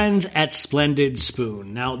our friends at Splendid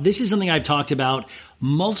Spoon. Now, this is something I've talked about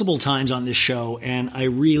multiple times on this show, and I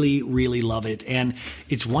really, really love it. And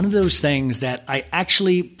it's one of those things that I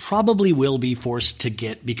actually probably will be forced to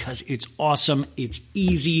get because it's awesome, it's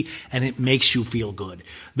easy, and it makes you feel good.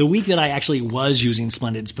 The week that I actually was using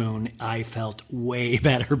Splendid Spoon, I felt way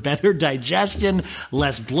better. Better digestion,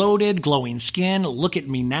 less bloated, glowing skin. Look at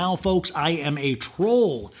me now, folks. I am a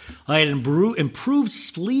troll. I had improved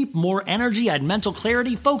sleep, more energy, I had mental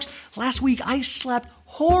clarity. Folks, last week I slept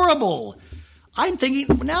horrible. I'm thinking,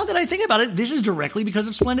 now that I think about it, this is directly because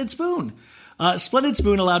of Splendid Spoon. Splendid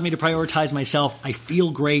Spoon allowed me to prioritize myself. I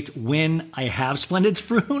feel great when I have Splendid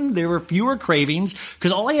Spoon. There were fewer cravings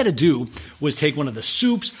because all I had to do was take one of the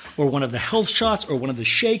soups or one of the health shots or one of the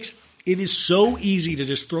shakes. It is so easy to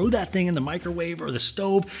just throw that thing in the microwave or the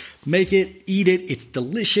stove, make it, eat it. It's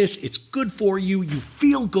delicious. It's good for you. You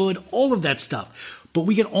feel good, all of that stuff. But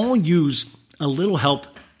we can all use a little help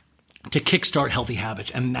to kickstart healthy habits,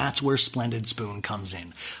 and that's where Splendid Spoon comes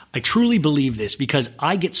in. I truly believe this because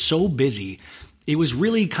I get so busy. It was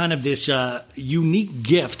really kind of this unique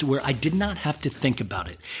gift where I did not have to think about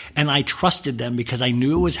it. And I trusted them because I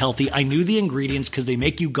knew it was healthy. I knew the ingredients because they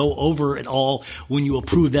make you go over it all when you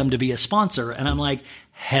approve them to be a sponsor. And I'm like,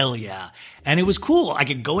 hell yeah. And it was cool. I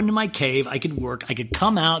could go into my cave, I could work, I could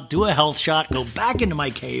come out, do a health shot, go back into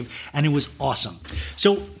my cave, and it was awesome.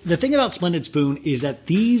 So the thing about Splendid Spoon is that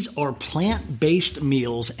these are plant-based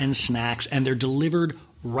meals and snacks, and they're delivered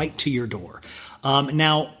right to your door.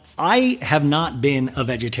 Now, I have not been a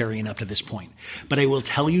vegetarian up to this point, but I will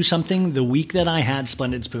tell you something. The week that I had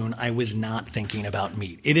Splendid Spoon, I was not thinking about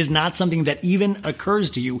meat. It is not something that even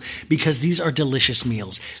occurs to you because these are delicious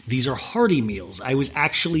meals. These are hearty meals. I was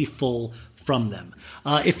actually full from them.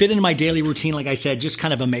 It fit into my daily routine, like I said, just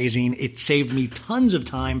kind of amazing. It saved me tons of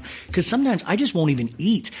time because sometimes I just won't even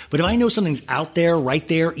eat. But if I know something's out there, right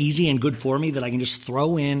there, easy and good for me that I can just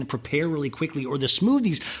throw in, prepare really quickly, or the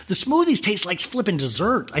smoothies taste like flipping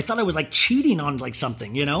dessert. I thought I was like cheating on like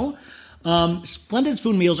something, you know? Splendid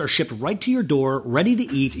Spoon meals are shipped right to your door, ready to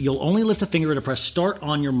eat. You'll only lift a finger to press start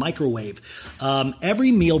on your microwave.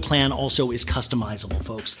 Every meal plan also is customizable,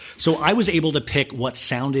 folks. So I was able to pick what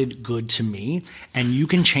sounded good to me, and you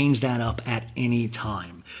can change that up at any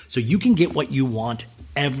time. So you can get what you want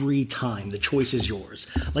every time. The choice is yours.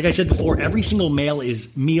 Like I said before, every single meal is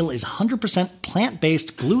 100%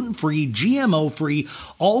 plant-based, gluten-free, GMO-free,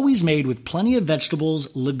 always made with plenty of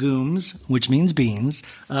vegetables, legumes, which means beans,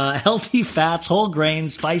 healthy fats, whole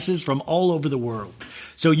grains, spices from all over the world.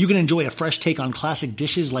 So you can enjoy a fresh take on classic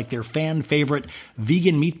dishes like their fan favorite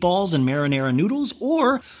vegan meatballs and marinara noodles,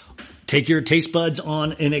 or take your taste buds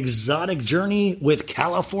on an exotic journey with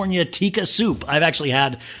California tikka soup. I've actually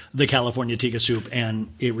had the California tikka soup,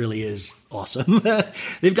 and it really is awesome.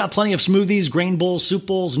 They've got plenty of smoothies, grain bowls, soup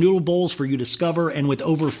bowls, noodle bowls for you to discover, and with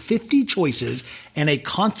over 50 choices and a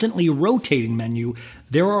constantly rotating menu,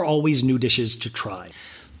 there are always new dishes to try.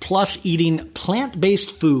 Plus, eating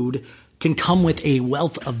plant-based food can come with a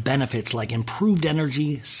wealth of benefits like improved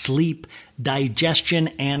energy, sleep, digestion,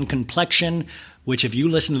 and complexion, which if you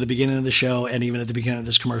listen to the beginning of the show and even at the beginning of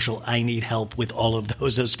this commercial, I need help with all of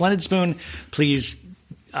those. So Splendid Spoon, please,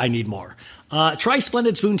 I need more. Try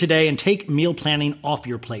Splendid Spoon today and take meal planning off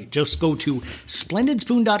your plate. Just go to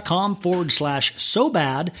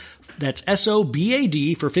splendidspoon.com/SoBad. That's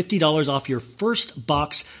SOBAD for $50 off your first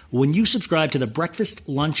box when you subscribe to the Breakfast,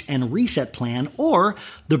 Lunch, and Reset Plan or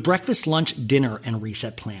the Breakfast, Lunch, Dinner, and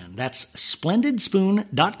Reset Plan. That's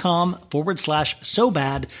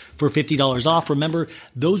splendidspoon.com/SoBad for $50 off. Remember,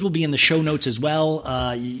 those will be in the show notes as well.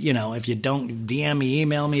 If you don't DM me,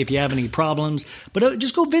 email me if you have any problems. But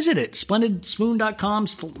just go visit it.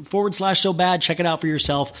 splendidspoon.com/SoBad. Check it out for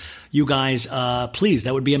yourself. You guys, please,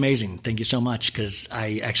 that would be amazing. Thank you so much because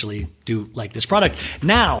I actually do like this product.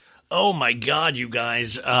 Now, oh my God, you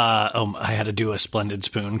guys. I had to do a Splendid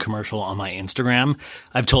Spoon commercial on my Instagram.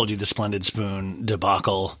 I've told you the Splendid Spoon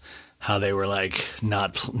debacle, how they were like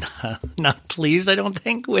not pleased, I don't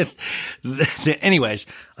think, with anyways,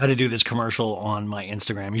 I had to do this commercial on my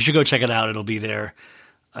Instagram. You should go check it out. It'll be there,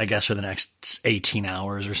 I guess, for the next 18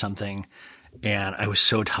 hours or something. And I was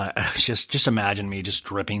so tired. I was just imagine me just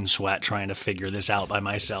dripping sweat trying to figure this out by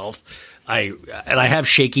myself. I have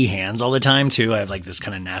shaky hands all the time too. I have like this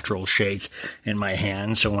kind of natural shake in my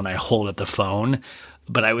hand. So when I hold up the phone,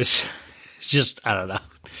 but I was just, I don't know.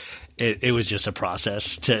 It was just a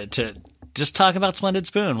process to just talk about Splendid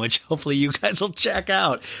Spoon, which hopefully you guys will check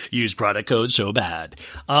out. Use product code SOBAD.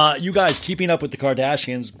 You guys, keeping up with the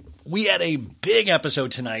Kardashians, we had a big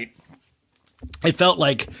episode tonight. It felt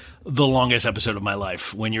like the longest episode of my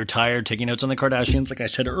life. When you're tired, taking notes on the Kardashians, like I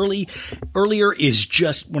said earlier, is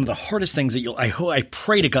just one of the hardest things that I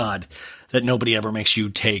pray to God that nobody ever makes you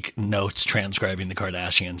take notes transcribing the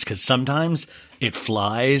Kardashians, because sometimes it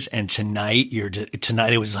flies. And tonight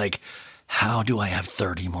it was like, how do I have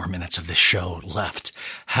 30 more minutes of this show left?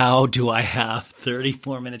 How do I have 30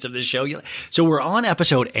 more minutes of this show? So we're on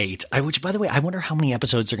episode 8, which, by the way, I wonder how many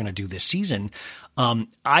episodes they're going to do this season.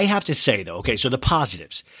 I have to say, though, okay, so the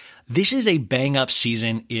positives. This is a bang-up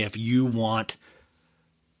season if you want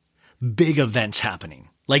big events happening.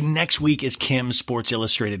 Like next week is Kim's Sports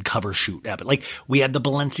Illustrated cover shoot. Like we had the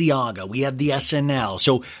Balenciaga, we had the SNL.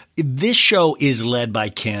 So this show is led by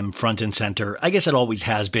Kim front and center. I guess it always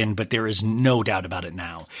has been, but there is no doubt about it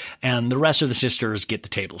now. And the rest of the sisters get the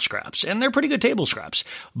table scraps, and they're pretty good table scraps.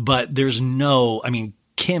 But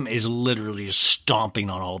Kim is literally just stomping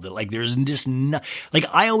on all of it. Like there's just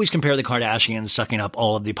I always compare the Kardashians sucking up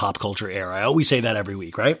all of the pop culture air. I always say that every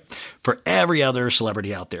week, right? For every other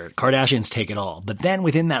celebrity out there, Kardashians take it all. But then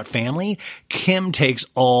within that family, Kim takes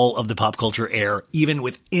all of the pop culture air, even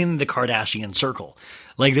within the Kardashian circle.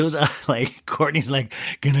 Like those, Kourtney's like,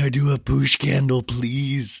 can I do a push candle,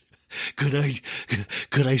 please? Could I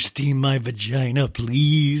steam my vagina,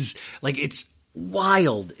 please? Like it's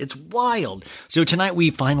wild. It's wild. So tonight we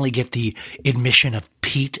finally get the admission of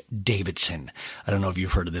Pete Davidson. I don't know if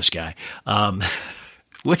you've heard of this guy.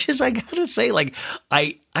 Which is, I gotta say, like,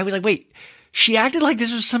 I was like, wait, she acted like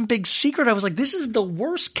this was some big secret. I was like, this is the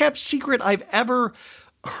worst kept secret I've ever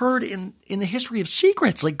heard in the history of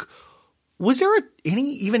secrets. Like, was there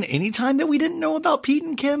any time that we didn't know about Pete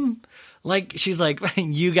and Kim? Like, she's like,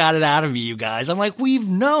 you got it out of me, you guys. I'm like, we've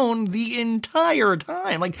known the entire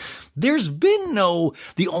time. Like, there's been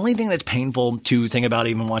the only thing that's painful to think about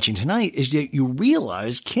even watching tonight is that you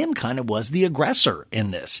realize Kim kind of was the aggressor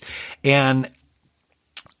in this. And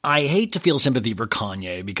I hate to feel sympathy for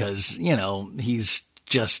Kanye because, he's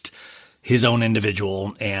just his own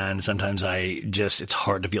individual. And sometimes it's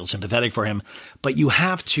hard to feel sympathetic for him, but you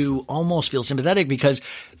have to almost feel sympathetic because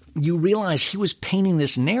you realize he was painting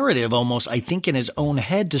this narrative almost, I think, in his own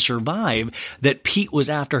head to survive, that Pete was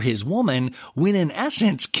after his woman, when in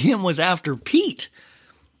essence, Kim was after Pete.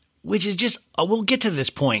 Which is just, we'll get to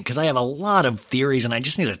this point because I have a lot of theories and I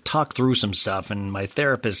just need to talk through some stuff. And my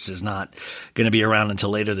therapist is not going to be around until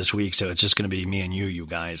later this week. So it's just going to be me and you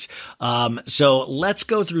guys. So let's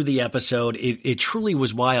go through the episode. It truly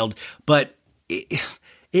was wild, but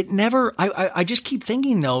it never, I just keep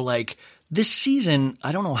thinking though, like, this season,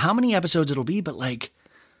 I don't know how many episodes it'll be, but like,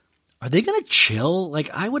 are they going to chill? Like,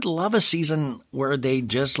 I would love a season where they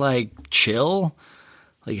just like chill,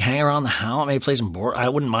 like hang around the house, maybe play some board. I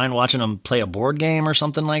wouldn't mind watching them play a board game or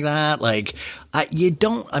something like that. Like,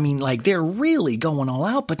 like they're really going all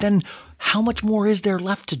out, but then how much more is there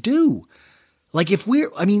left to do? Like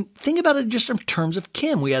think about it just in terms of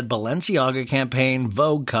Kim. We had Balenciaga campaign,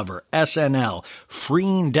 Vogue cover, SNL,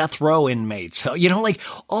 freeing death row inmates. Like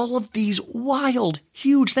all of these wild,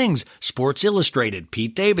 huge things. Sports Illustrated,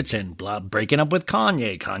 Pete Davidson, breaking up with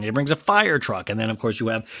Kanye. Kanye brings a fire truck. And then, of course, you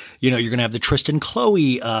have, you're going to have the Tristan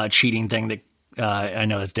Khloe cheating thing that I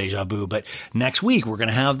know that's deja vu, but next week we're going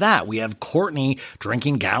to have that. We have Kourtney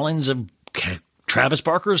drinking gallons of Travis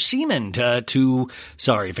Barker's semen to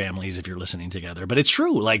sorry families if you're listening together, but it's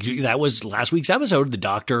true. Like that was last week's episode. The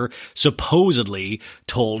doctor supposedly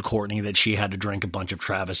told Kourtney that she had to drink a bunch of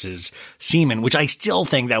Travis's semen, which I still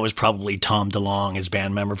think that was probably Tom DeLonge, his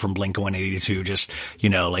band member from Blink-182, just,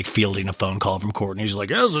 like fielding a phone call from Kourtney. He's like,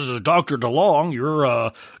 yes, this is Dr. DeLonge.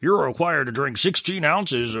 You're required to drink 16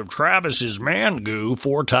 ounces of Travis's man goo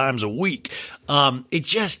 4 times a week. It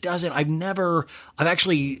just doesn't, I've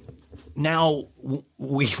actually, now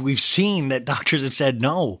we've seen that doctors have said,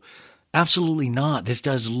 no, absolutely not. This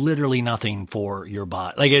does literally nothing for your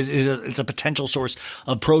body. Like it's a potential source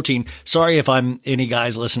of protein. Sorry if I'm any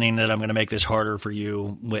guys listening that I'm going to make this harder for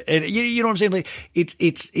you. You know what I'm saying? Like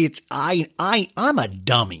I'm a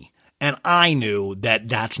dummy and I knew that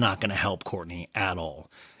that's not going to help Kourtney at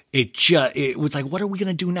all. It was like, what are we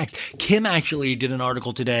going to do next? Kim actually did an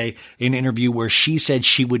article today, an interview where she said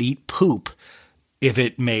she would eat poop if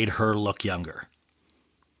it made her look younger.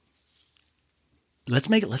 Let's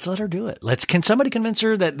let her do it. Can somebody convince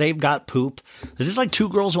her that they've got poop? This is like 2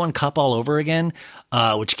 girls, 1 cup all over again.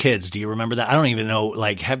 Which kids, do you remember that? I don't even know.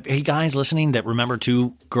 Like, hey guys listening that remember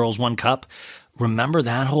 2 girls, 1 cup. Remember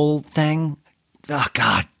that whole thing? Oh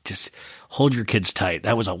God, just hold your kids tight.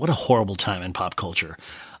 What a horrible time in pop culture.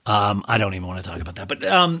 I don't even want to talk about that, but,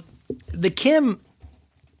 the Kim,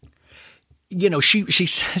 she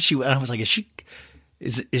says I was like,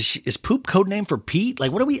 is poop code name for Pete?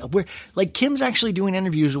 Like, we're like, Kim's actually doing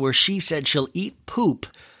interviews where she said she'll eat poop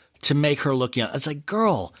to make her look young. It's like,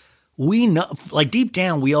 girl, we know, like deep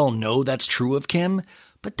down, we all know that's true of Kim,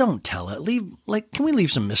 but don't tell it. Can we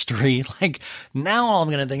leave some mystery? Like now all I'm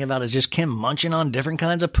going to think about is just Kim munching on different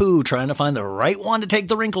kinds of poo, trying to find the right one to take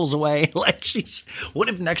the wrinkles away. Like what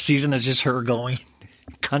if next season is just her going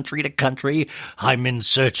country to country? I'm in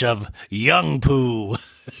search of young poo.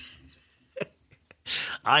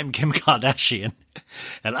 I'm Kim Kardashian,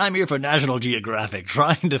 and I'm here for National Geographic,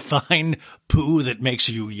 trying to find poo that makes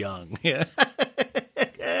you young.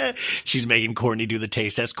 She's making Kourtney do the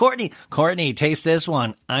taste test. Kourtney, taste this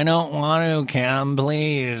one. I don't want to, Kim,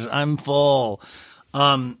 please. I'm full.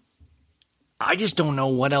 I just don't know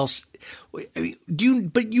what else.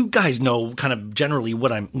 But you guys know kind of generally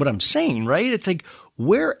what I'm saying, right? It's like,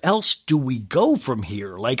 where else do we go from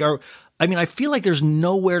here? Like, I feel like there's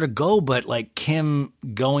nowhere to go but like Kim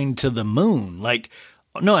going to the moon. Like,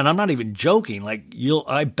 no, and I'm not even joking. Like,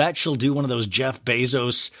 I bet she'll do one of those Jeff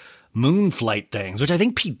Bezos moon flight things, which I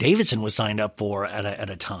think Pete Davidson was signed up for at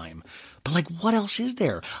a time. But like, what else is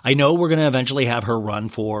there? I know we're going to eventually have her run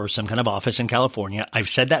for some kind of office in California. I've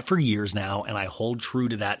said that for years now, and I hold true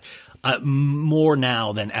to that more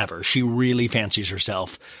now than ever. She really fancies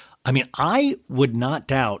herself. I would not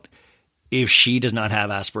doubt if she does not have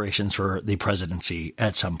aspirations for the presidency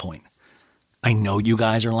at some point. I know you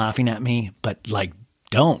guys are laughing at me, but like,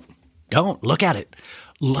 don't look at it.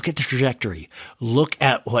 Look at the trajectory. Look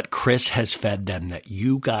at what Chris has fed them, that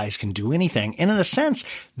you guys can do anything. And in a sense,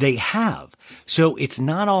 they have. So it's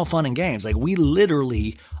not all fun and games. Like, we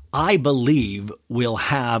literally I believe we'll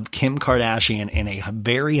have Kim Kardashian in a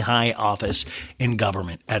very high office in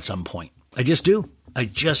government at some point. I just do.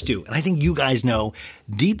 And I think you guys know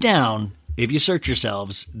deep down, if you search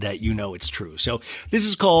yourselves, that you know it's true. So this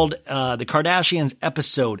is called The Kardashians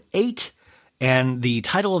Episode 8. And the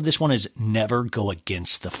title of this one is Never Go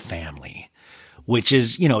Against the Family, which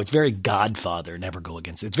is, it's very Godfather, Never Go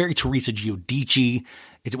Against it. It's very Teresa Giudice,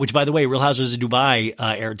 which, by the way, Real Housewives of Dubai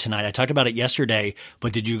aired tonight. I talked about it yesterday,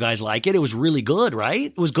 but did you guys like it? It was really good,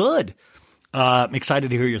 right? It was good. I'm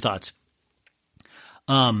excited to hear your thoughts.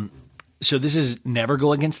 So this is Never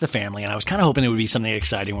Go Against the Family, and I was kind of hoping it would be something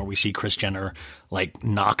exciting where we see Kris Jenner, like,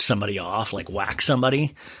 knock somebody off, like, whack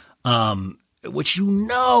somebody. Which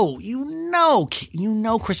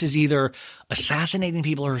Kris is either assassinating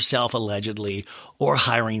people herself allegedly or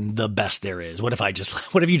hiring the best there is. What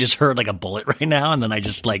if you just heard like a bullet right now and then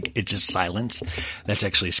it's just silence? That's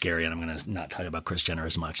actually scary. And I'm going to not talk about Kris Jenner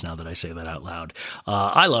as much now that I say that out loud.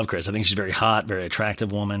 I love Kris. I think she's very hot, very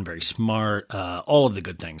attractive woman, very smart, all of the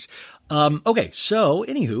good things. Okay. So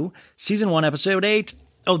anywho, season 1, episode 8.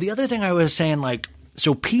 Oh, the other thing I was saying,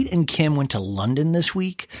 so Pete and Kim went to London this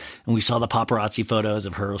week, and we saw the paparazzi photos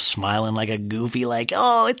of her smiling like a goofy, like,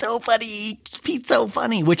 oh, it's so funny. Pete's so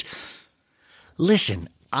funny, which, listen,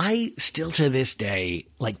 I still to this day,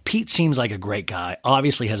 Pete seems like a great guy,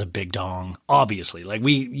 obviously has a big dong, obviously,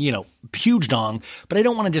 huge dong, but I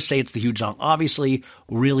don't want to just say it's the huge dong. Obviously,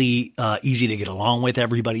 really easy to get along with,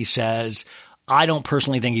 everybody says. I don't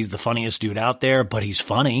personally think he's the funniest dude out there, but he's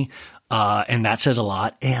funny. And that says a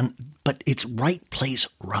lot. But it's right place,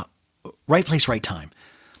 right time,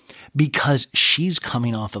 because she's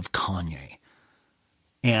coming off of Kanye.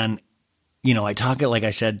 And, I talked, like I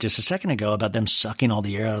said just a second ago, about them sucking all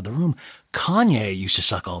the air out of the room. Kanye used to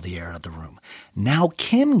suck all the air out of the room. Now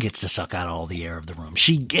Kim gets to suck out all the air of the room.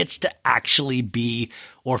 She gets to actually be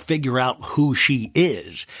or figure out who she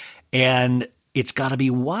is. And it's got to be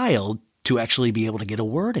wild to actually be able to get a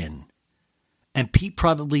word in. And Pete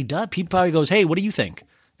probably does. Pete probably goes, hey, what do you think?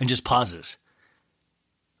 And just pauses.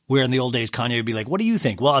 Where in the old days, Kanye would be like, what do you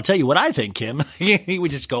think? Well, I'll tell you what I think, Kim. He would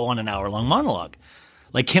just go on an hour-long monologue.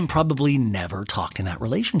 Kim probably never talked in that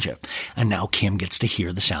relationship. And now Kim gets to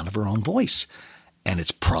hear the sound of her own voice. And it's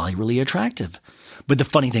probably really attractive. But the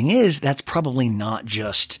funny thing is, that's probably not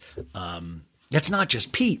just, that's not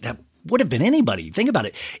just Pete. That would have been anybody. Think about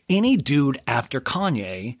it. Any dude after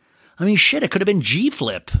Kanye, I mean, shit, it could have been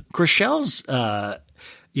G-Flip, Chrishell's,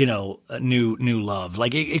 new love.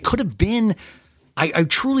 It could have been, I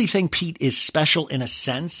truly think Pete is special in a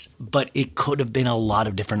sense, but it could have been a lot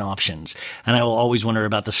of different options. And I will always wonder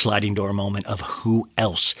about the sliding door moment of who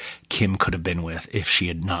else Kim could have been with if she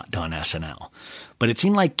had not done SNL. But it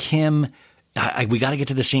seemed like Kim, we got to get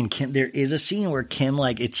to the scene. Kim, there is a scene where Kim,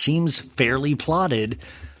 it seems fairly plotted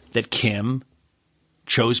that Kim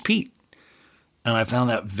chose Pete. And I found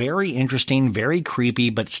that very interesting, very creepy,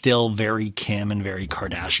 but still very Kim and very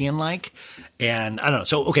Kardashian-like. And I don't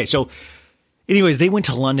know. So anyways, they went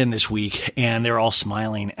to London this week and they're all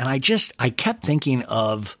smiling. And I kept thinking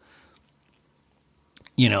of,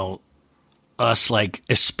 us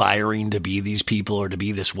aspiring to be these people or to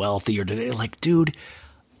be this wealthy or to dude,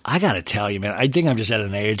 I got to tell you, man, I think I'm just at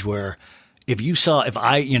an age where if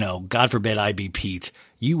I, God forbid I be Pete,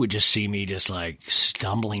 you would just see me just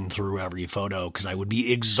stumbling through every photo because I would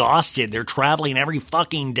be exhausted. They're traveling every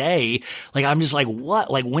fucking day. I'm just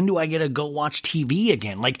what? When do I get to go watch TV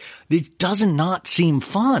again? It does not seem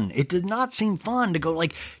fun. It did not seem fun to go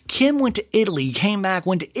Kim went to Italy, came back,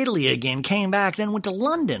 went to Italy again, came back, then went to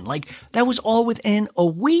London. That was all within a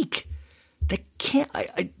week. That can't,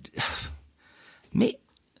 me.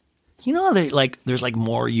 There's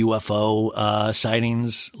more UFO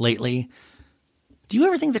sightings lately. Do you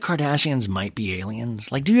ever think the Kardashians might be aliens?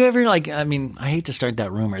 Do you ever I mean, I hate to start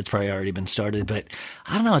that rumor. It's probably already been started, but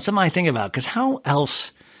I don't know. It's something I think about because how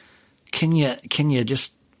else can you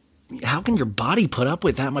just, how can your body put up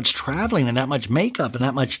with that much traveling and that much makeup and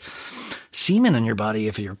that much semen in your body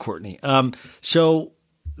if you're Courtney? So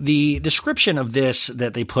the description of this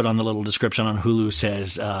that they put on the little description on Hulu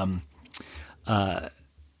says,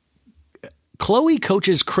 Khloe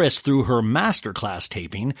coaches Kris through her masterclass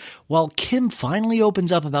taping, while Kim finally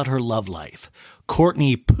opens up about her love life.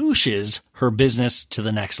 Courtney pushes her business to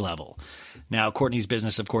the next level. Now, Courtney's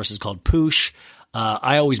business, of course, is called Poosh.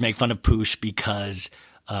 I always make fun of Poosh because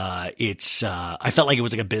I felt like it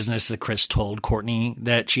was a business that Kris told Courtney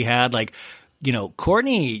that she had.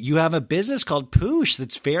 Courtney, you have a business called Poosh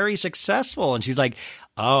that's very successful. And she's like,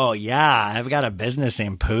 oh, yeah, I've got a business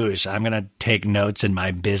named Poosh. I'm going to take notes in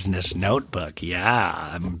my business notebook.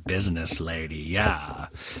 Yeah, I'm a business lady. Yeah.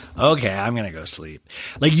 Okay, I'm going to go sleep.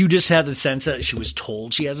 Like, you just had the sense that she was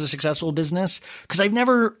told she has a successful business. Because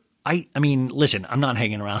I mean, listen, I'm not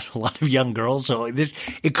hanging around a lot of young girls, so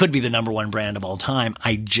it could be the number one brand of all time.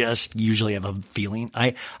 I just usually have a feeling.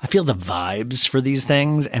 I feel the vibes for these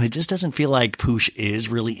things, and it just doesn't feel like Poosh is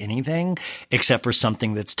really anything except for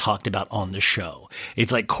something that's talked about on the show.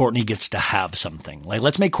 It's like Courtney gets to have something. Like,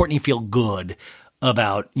 let's make Courtney feel good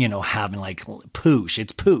about, having like Poosh.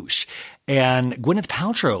 It's Poosh. And Gwyneth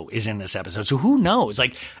Paltrow is in this episode. So who knows?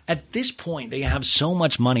 Like, at this point, they have so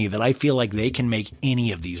much money that I feel like they can make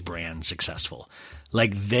any of these brands successful.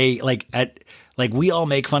 Like, we all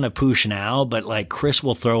make fun of Poosh now, but like Chris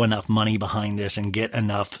will throw enough money behind this and get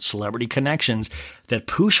enough celebrity connections that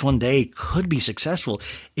Poosh one day could be successful.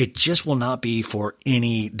 It just will not be for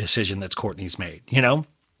any decision that's Courtney's made,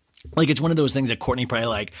 Like, it's one of those things that Courtney probably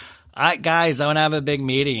like, all right, guys, I want to have a big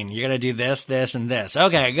meeting. You're going to do this, this, and this.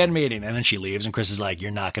 Okay, good meeting. And then she leaves, and Chris is like,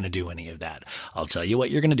 you're not going to do any of that. I'll tell you what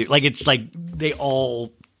you're going to do. Like, it's like they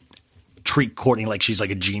all treat Courtney like she's like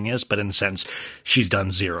a genius, but in a sense, she's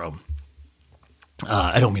done zero.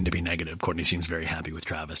 I don't mean to be negative. Courtney seems very happy with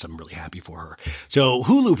Travis. I'm really happy for her. So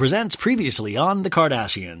Hulu presents previously on The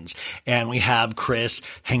Kardashians. And we have Chris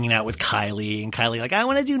hanging out with Kylie. And Kylie like, I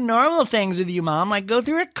want to do normal things with you, Mom. Like go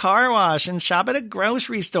through a car wash and shop at a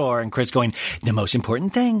grocery store. And Chris going, the most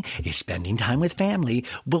important thing is spending time with family.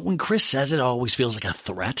 But when Chris says it, it always feels like a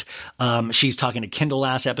threat. She's talking to Kendall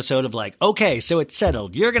last episode of like, okay, so it's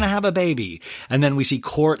settled. You're going to have a baby. And then we see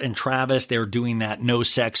Court and Travis. They're doing that no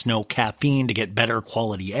sex, no caffeine to get better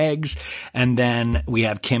quality eggs. And then we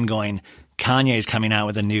have Kim going, Kanye's coming out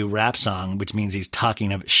with a new rap song, which means he's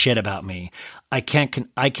talking shit about me. I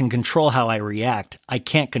can control how I react. I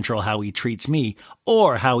can't control how he treats me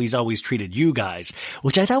or how he's always treated you guys,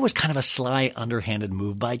 which I thought was kind of a sly, underhanded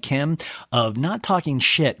move by Kim of not talking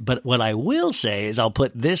shit. But what I will say is I'll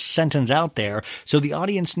put this sentence out there so the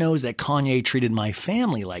audience knows that Kanye treated my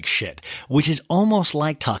family like shit, which is almost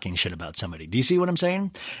like talking shit about somebody. Do you see what I'm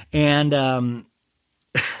saying? And,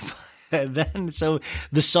 then, so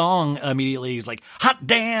the song immediately is like, hot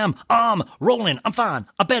damn, I'm rolling, I'm fine,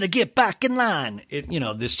 I better get back in line.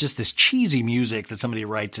 This cheesy music that somebody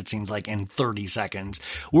writes, it seems like in 30 seconds.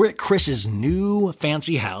 We're at Chris's new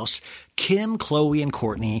fancy house. Kim, Chloe, and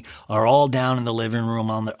Courtney are all down in the living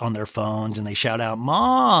room on their phones, and they shout out,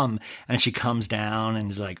 Mom! And she comes down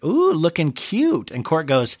and is like, ooh, looking cute. And Court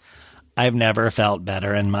goes, I've never felt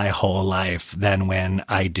better in my whole life than when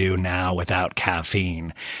I do now without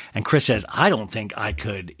caffeine. And Chris says, I don't think I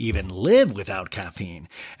could even live without caffeine.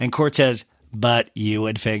 And Court says, but you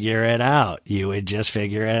would figure it out. You would just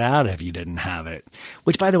figure it out if you didn't have it.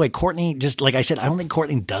 Which, by the way, Courtney, just like I said, I don't think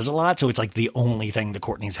Courtney does a lot. So it's like the only thing that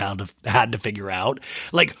Courtney's had to figure out.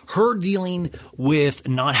 Like her dealing with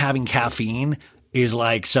not having caffeine is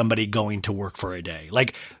like somebody going to work for a day.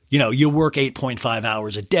 Like, you work 8.5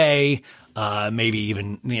 hours a day, maybe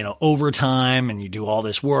even, overtime, and you do all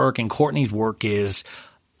this work. And Courtney's work is,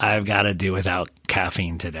 I've got to do without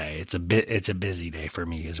caffeine today. It's a busy day for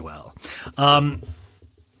me as well.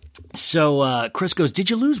 So Chris goes, did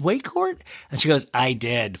you lose weight, Court? And she goes, I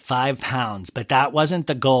did 5 pounds, but that wasn't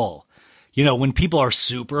the goal. When people are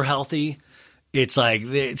super healthy, it's like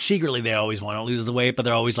secretly they always want to lose the weight, but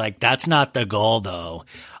they're always like, that's not the goal though.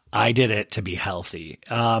 I did it to be healthy.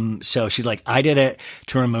 So she's like, I did it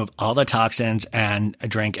to remove all the toxins and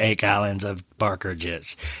drink 8 gallons of Barker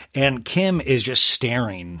jizz. And Kim is just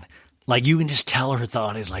staring. Like you can just tell her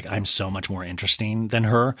thought is like, I'm so much more interesting than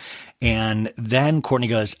her. And then Courtney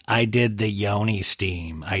goes, I did the yoni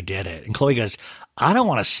steam. I did it. And Chloe goes, I don't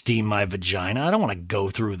want to steam my vagina. I don't want to go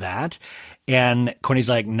through that. And Courtney's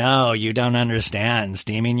like, no, you don't understand.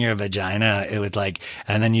 Steaming your vagina, it would like,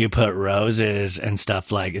 and then you put roses and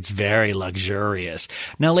stuff like, it's very luxurious.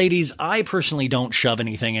 Now, ladies, I personally don't shove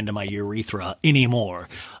anything into my urethra anymore.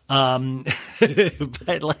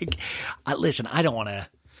 But like, listen, I don't want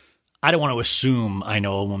to assume I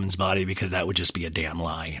know a woman's body because that would just be a damn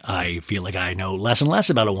lie. I feel like I know less and less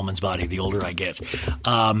about a woman's body the older I get.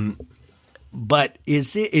 But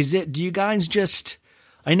is it, do you guys just,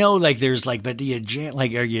 I know like there's like, but do you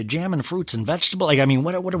are you jamming fruits and vegetables? Like, I mean,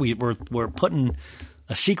 what are we, we're putting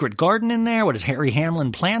a secret garden in there? What is Harry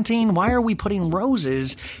Hamlin planting? Why are we putting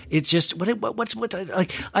roses? It's just, what's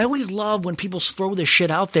like, I always love when people throw this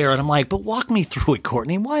shit out there and I'm like, but walk me through it,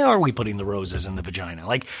 Courtney. Why are we putting the roses in the vagina?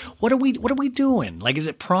 Like, what are we doing? Like, is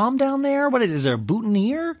it prom down there? Is there a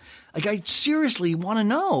boutonniere? Like, I seriously want to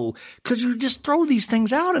know, because you just throw these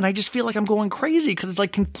things out and I just feel like I'm going crazy, because it's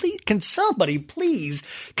like, can somebody please,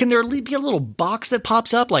 can there be a little box that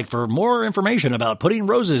pops up like, for more information about putting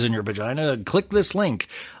roses in your vagina, click this link.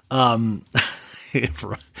 Ryan,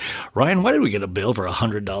 why did we get a bill for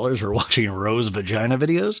 $100 for watching Rose vagina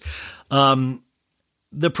videos?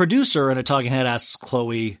 The producer in a talking head asks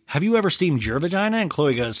Chloe, have you ever steamed your vagina? And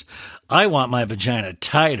Chloe goes, I want my vagina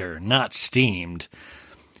tighter, not steamed.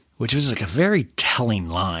 Which was like a very telling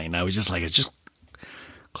line. I was just like,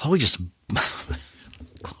 Chloe just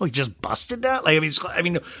busted that. Like, I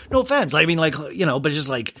mean, no offense. I mean, like, you know, but just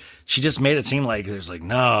like, she just made it seem like there's like,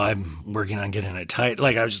 no, I'm working on getting it tight.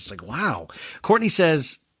 Like, I was just like, wow. Courtney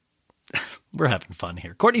says, we're having fun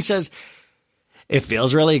here. Courtney says, it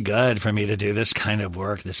feels really good for me to do this kind of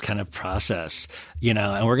work, this kind of process, you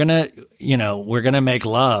know, and we're going to make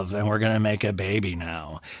love and we're going to make a baby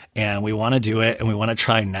now. And we want to do it and we want to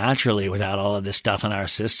try naturally without all of this stuff in our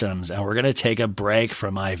systems. And we're going to take a break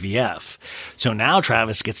from IVF. So now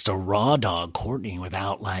Travis gets to raw dog Courtney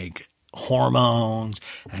without like hormones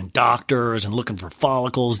and doctors and looking for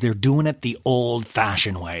follicles. They're doing it the old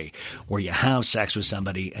fashioned way, where you have sex with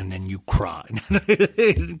somebody and then you cry.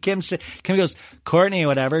 Kim goes, Courtney,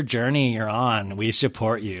 whatever journey you're on, we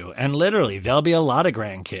support you. And literally there'll be a lot of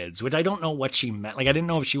grandkids, which I don't know what she meant. Like, I didn't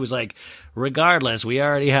know if she was like, regardless, we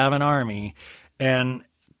already have an army. And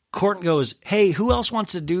Court goes, hey, who else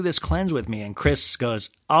wants to do this cleanse with me? And Chris goes,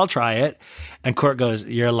 I'll try it. And Court goes,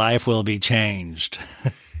 your life will be changed.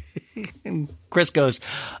 And Chris goes,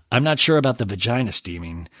 I'm not sure about the vagina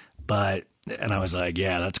steaming, but, and I was like,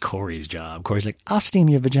 yeah, that's Corey's job. Corey's like, I'll steam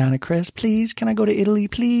your vagina, Chris, please. Can I go to Italy,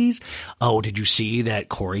 please? Oh, did you see that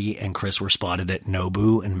Corey and Chris were spotted at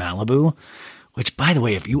Nobu in Malibu? Which, by the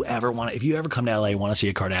way, if you ever come to LA and want to see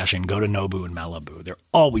a Kardashian, go to Nobu in Malibu. They're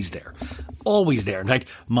always there. Always there. In fact,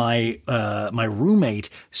 my roommate,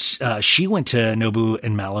 she went to Nobu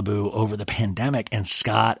in Malibu over the pandemic, and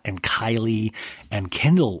Scott and Kylie and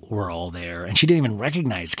Kendall were all there, and she didn't even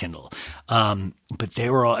recognize Kendall. But they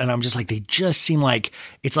were all, and I'm just like, they just seem like,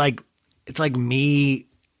 it's like me.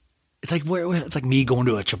 It's like it's like me going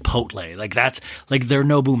to a Chipotle. Like, that's like their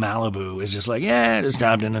Nobu Malibu is just like, yeah, I just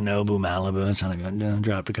stopped in a Nobu Malibu and something,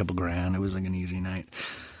 dropped a couple grand. It was like an easy night.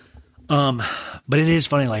 But it is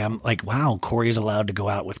funny. Like, I'm like, wow, Corey is allowed to go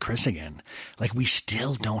out with Chris again. Like, we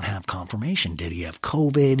still don't have confirmation. Did he have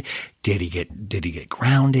COVID? Did he get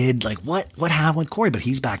grounded? Like, what happened with Corey? But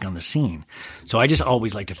he's back on the scene. So I just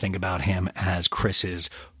always like to think about him as Chris's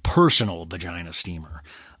personal vagina steamer.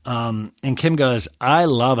 And Kim goes, I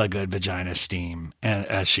love a good vagina steam. And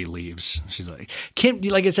as she leaves, she's like, Kim,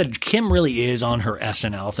 like I said, Kim really is on her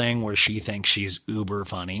SNL thing where she thinks she's uber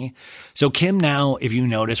funny. So Kim now, if you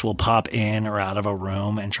notice, will pop in or out of a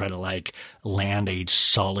room and try to like land a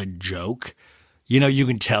solid joke. You know, you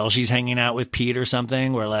can tell she's hanging out with Pete or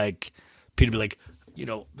something, where like Pete would be like, you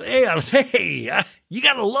know, hey, you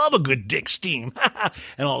gotta love a good dick steam.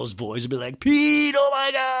 And all those boys would be like, Pete, oh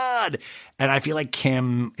my God. And I feel like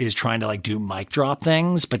Kim is trying to like do mic drop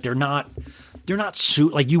things, but they're not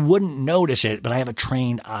like, you wouldn't notice it, but I have a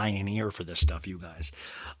trained eye and ear for this stuff, you guys.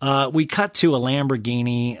 We cut to a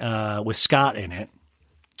Lamborghini with Scott in it.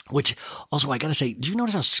 Which also, I gotta say, do you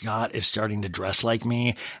notice how Scott is starting to dress like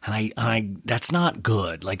me? And I that's not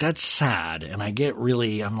good. Like, that's sad. And I get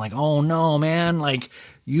really, I'm like, oh no, man. Like,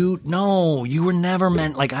 you were never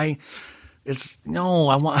meant, like, I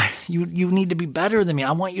want, you need to be better than me.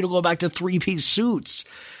 I want you to go back to 3-piece suits.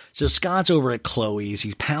 So Scott's over at Chloe's.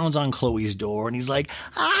 He pounds on Chloe's door and he's like,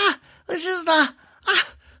 this is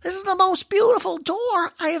the most beautiful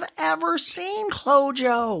door I have ever seen,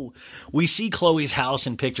 Clojo. We see Chloe's house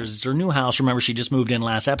in pictures. It's her new house. Remember, she just moved in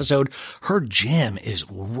last episode. Her gym is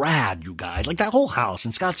rad, you guys. Like, that whole house.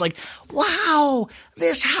 And Scott's like, wow,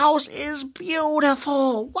 this house is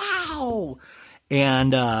beautiful. Wow.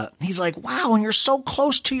 And he's like, wow, and you're so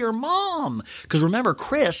close to your mom. Because remember,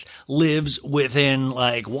 Chris lives within,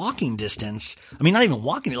 like, walking distance. I mean, not even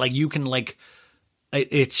walking. Like, you can, like,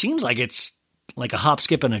 it seems like it's like a hop,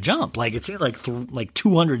 skip, and a jump. Like, it's like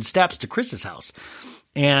 200 steps to Chris's house.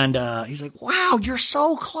 And he's like, wow, you're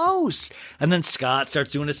so close. And then Scott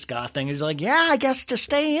starts doing his Scott thing. He's like, yeah, I guess to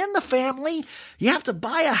stay in the family, you have to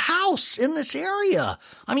buy a house in this area.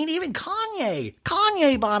 I mean, even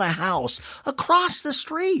Kanye bought a house across the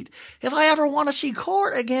street. If I ever want to see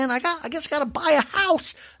Court again, I guess I got to buy a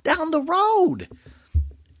house down the road.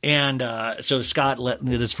 And so Scott let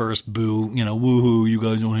his first boo, woohoo, you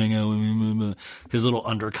guys don't hang out with me, his little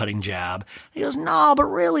undercutting jab. He goes, no, but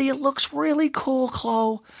really, it looks really cool,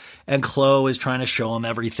 Chloe. And Chloe is trying to show him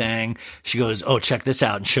everything. She goes, oh, check this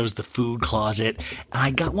out, and shows the food closet.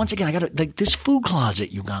 And this food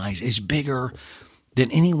closet, you guys, is bigger than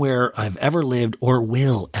anywhere I've ever lived or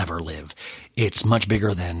will ever live. It's much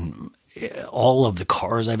bigger than all of the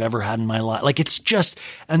cars I've ever had in my life. Like, it's just,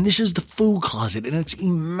 and this is the food closet, and it's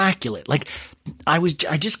immaculate. Like, I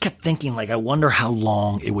just kept thinking, like, I wonder how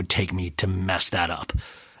long it would take me to mess that up.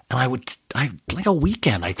 And like a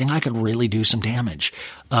weekend, I think I could really do some damage.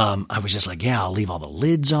 I was just like, yeah, I'll leave all the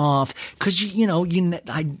lids off. Cause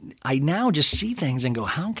I now just see things and go,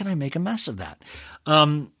 how can I make a mess of that?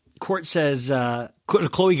 Court says,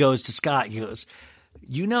 Chloe goes to Scott, he goes,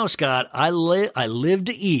 Scott, I live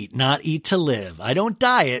to eat, not eat to live. I don't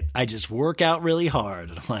diet. I just work out really hard.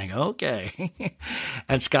 And I'm like, okay.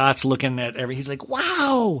 And Scott's looking at he's like,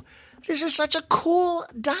 wow, this is such a cool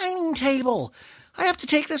dining table. I have to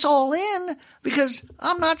take this all in because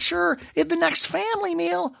I'm not sure if the next family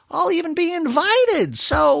meal I'll even be invited.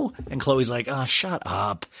 So, and Chloe's like, shut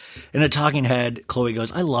up. In a talking head, Chloe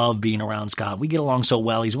goes, I love being around Scott. We get along so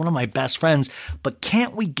well. He's one of my best friends, but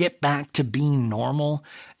can't we get back to being normal?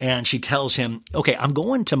 And she tells him, okay, I'm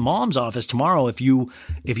going to Mom's office tomorrow. If you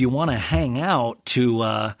want to hang out if you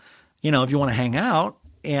want to hang out.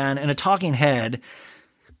 And in a talking head,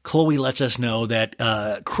 Chloe lets us know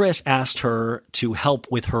that Chris asked her to help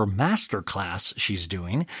with her master class she's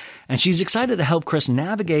doing, and she's excited to help Chris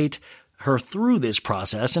navigate her through this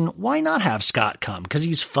process. And why not have Scott come? Because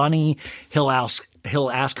he's funny. He'll ask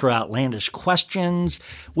her outlandish questions,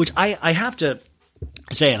 which I have to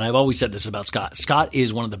say, and I've always said this about Scott. Scott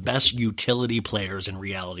is one of the best utility players in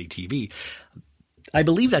reality TV. I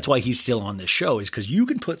believe that's why he's still on this show, is because you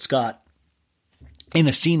can put Scott in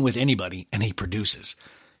a scene with anybody and he produces.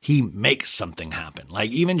 He makes something happen. Like,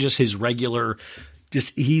 even just his regular,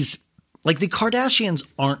 he's like, the Kardashians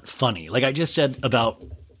aren't funny. Like I just said about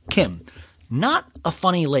Kim, not a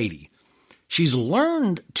funny lady. She's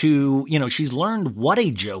learned what a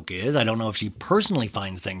joke is. I don't know if she personally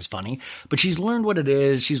finds things funny, but she's learned what it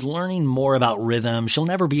is. She's learning more about rhythm. She'll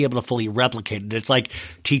never be able to fully replicate it. It's like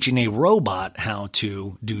teaching a robot how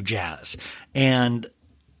to do jazz.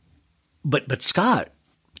 But Scott,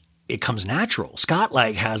 it comes natural. Scott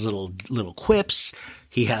has little quips.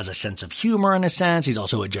 He has a sense of humor in a sense. He's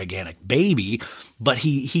also a gigantic baby, but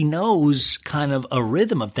he knows kind of a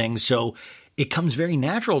rhythm of things. So it comes very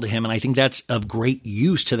natural to him. And I think that's of great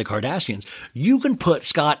use to the Kardashians. You can put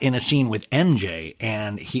Scott in a scene with MJ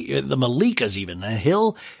and the Malikas even, and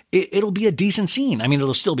it'll be a decent scene. I mean,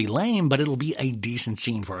 it'll still be lame, but it'll be a decent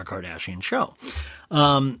scene for a Kardashian show.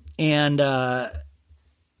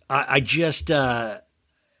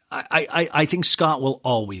 I think Scott will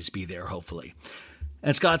always be there, hopefully.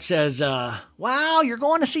 And Scott says, wow, you're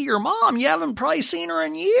going to see your mom. You haven't probably seen her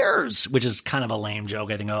in years, which is kind of a lame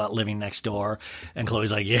joke, I think, about living next door. And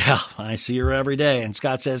Chloe's like, yeah, I see her every day. And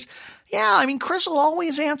Scott says, yeah, I mean, Chris will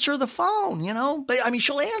always answer the phone, but I mean,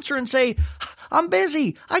 she'll answer and say, I'm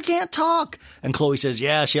busy. I can't talk. And Chloe says,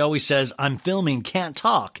 yeah, she always says, I'm filming, can't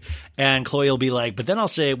talk. And Chloe will be like, but then I'll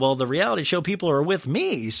say, well, the reality show people are with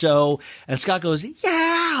me. So, and Scott goes,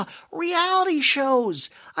 yeah, reality shows.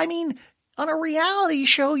 I mean, on a reality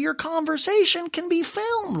show, your conversation can be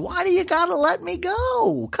filmed. Why do you gotta let me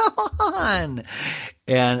go? Come on.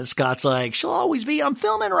 And Scott's like, she'll always be, I'm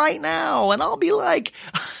filming right now. And I'll be like,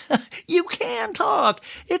 you can talk.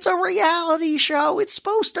 It's a reality show. It's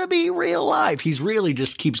supposed to be real life. He's really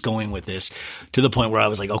just keeps going with this to the point where I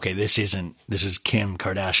was like, okay, this is Kim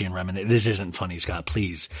Kardashian reminiscent. This isn't funny, Scott,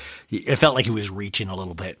 please. It felt like he was reaching a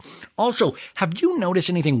little bit. Also, have you noticed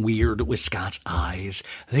anything weird with Scott's eyes?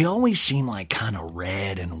 They always seem like kind of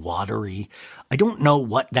red and watery. I don't know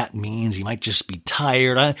what that means. He might just be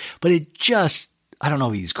tired, but it just, I don't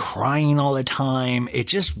know if he's crying all the time.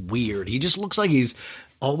 It's just weird. He just looks like he's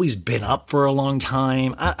always been up for a long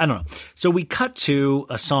time. I don't know. So we cut to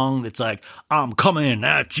a song that's like, I'm coming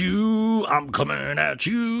at you. I'm coming at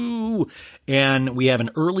you. And we have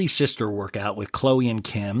an early sister workout with Chloe and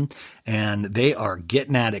Kim, and they are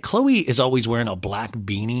getting at it. Chloe is always wearing a black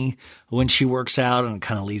beanie when she works out, and it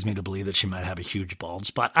kind of leads me to believe that she might have a huge bald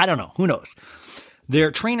spot. I don't know. Who knows?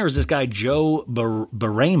 Their trainer is this guy, Joe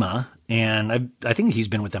Barema, and I think he's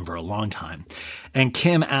been with them for a long time. And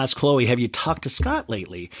Kim asks Chloe, have you talked to Scott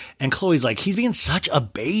lately? And Chloe's like, he's being such a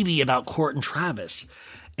baby about Court and Travis.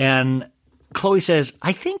 And Chloe says,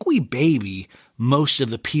 I think we baby most of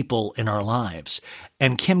the people in our lives.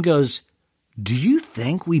 And Kim goes, do you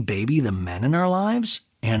think we baby the men in our lives?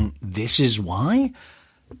 And this is why?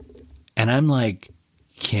 And I'm like,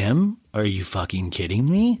 Kim, are you fucking kidding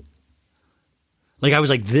me? Like, I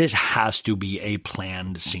was like, this has to be a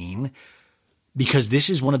planned scene, because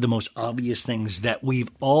this is one of the most obvious things that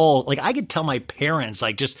we've all, like, I could tell my parents,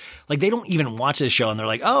 like, just, like, they don't even watch this show and they're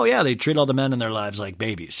like, oh yeah, they treat all the men in their lives like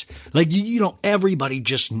babies. Like, you know, everybody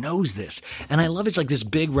just knows this. And I love it's like this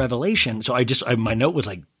big revelation. So my note was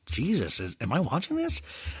like, Jesus, am I watching this?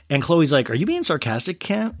 And Chloe's like, are you being sarcastic,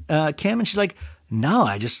 Kim? And she's like, no,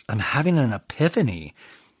 I'm having an epiphany.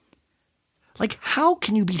 Like, how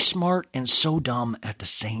can you be smart and so dumb at the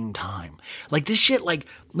same time? Like, this shit, like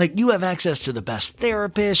you have access to the best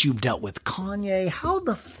therapist. You've dealt with Kanye. How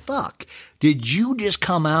the fuck did you just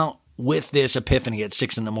come out with this epiphany at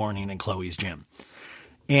 6 a.m. in Chloe's gym?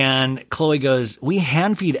 And Chloe goes, we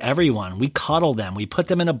hand feed everyone. We cuddle them. We put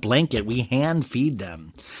them in a blanket. We hand feed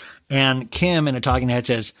them. And Kim in a talking head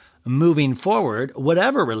says, moving forward,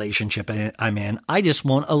 whatever relationship I'm in, I just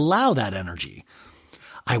won't allow that energy.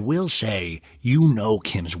 I will say, you know,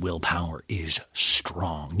 Kim's willpower is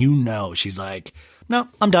strong. You know, she's like, no,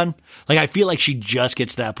 I'm done. Like, I feel like she just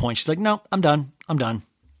gets to that point. She's like, no, I'm done. I'm done.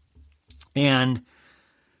 And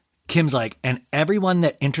Kim's like, and everyone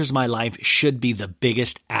that enters my life should be the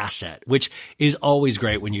biggest asset, which is always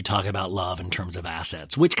great when you talk about love in terms of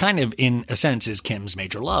assets, which kind of, in a sense, is Kim's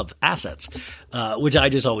major love, assets, which I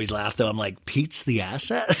just always laugh, though. I'm like, Pete's the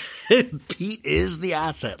asset? Pete is the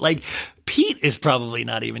asset. Like, Pete is probably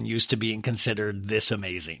not even used to being considered this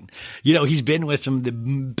amazing. You know, he's been with some of the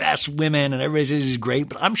best women and everybody says he's great,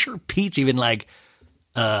 but I'm sure Pete's even like,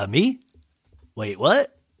 me? Wait,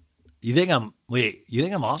 what? You think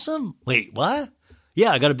I'm awesome? Wait, what?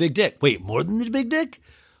 Yeah, I got a big dick. Wait, more than the big dick?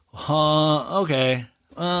 Okay.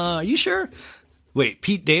 You sure? Wait,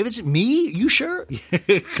 Pete Davidson? Me? You sure?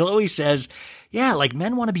 Chloe says, yeah, like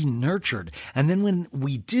men want to be nurtured. And then when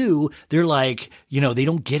we do, they're like, you know, they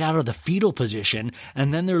don't get out of the fetal position.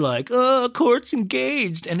 And then they're like, Court's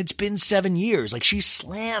engaged. And it's been 7 years. Like, she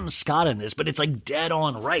slams Scott in this, but it's like dead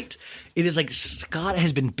on right. It is like Scott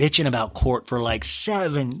has been bitching about Court for like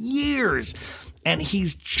 7 years. And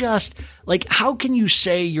he's just like, how can you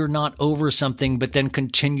say you're not over something, but then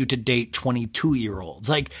continue to date 22-year-olds?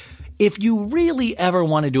 Like, if you really ever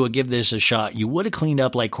wanted to give this a shot, you would have cleaned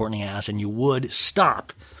up like Courtney ass and you would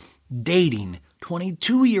stop dating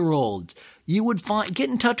 22-year-olds. You would get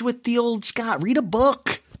in touch with the old Scott. Read a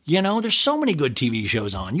book. You know, there's so many good TV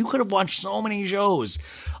shows on. You could have watched so many shows.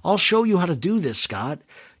 I'll show you how to do this, Scott.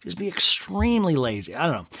 Just be extremely lazy. I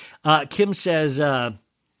don't know. Kim says,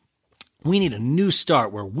 we need a new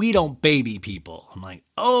start where we don't baby people. I'm like,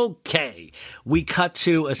 okay. We cut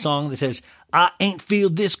to a song that says, I ain't feel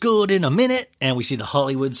this good in a minute. And we see the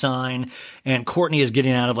Hollywood sign. And Courtney is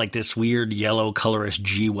getting out of like this weird yellow colorist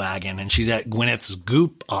G-Wagon. And she's at Gwyneth's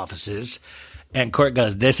Goop offices. And Court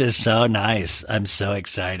goes, this is so nice. I'm so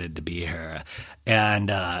excited to be here. And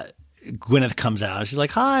Gwyneth comes out. She's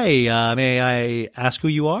like, hi, may I ask who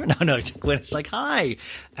you are? No, Gwyneth's like, hi.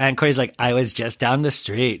 And Corey's like, I was just down the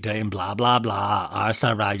street doing blah, blah, blah.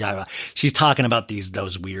 She's talking about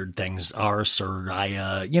those weird things.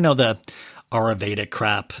 Saraya, you know, the Ayurvedic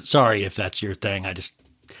crap. Sorry if that's your thing.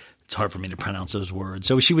 it's hard for me to pronounce those words.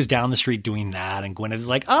 So she was down the street doing that. And Gwyneth's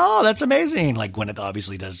like, oh, that's amazing. Like, Gwyneth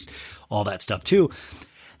obviously does all that stuff too.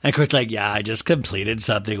 And Kurt's like, yeah, I just completed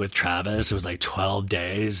something with Travis. It was like 12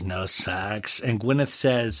 days, no sex. And Gwyneth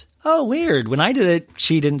says, oh, weird. When I did it,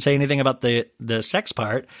 she didn't say anything about the sex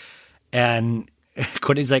part. And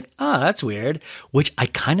Courtney's like, oh, that's weird. Which I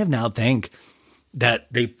kind of now think that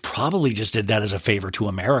they probably just did that as a favor to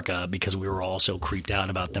America because we were all so creeped out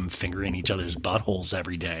about them fingering each other's buttholes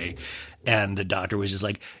every day. And the doctor was just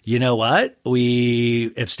like, you know what?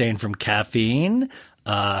 We abstain from caffeine,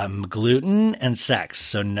 gluten, and sex.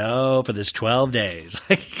 So no for this 12 days.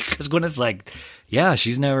 Because Gwyneth's like, yeah,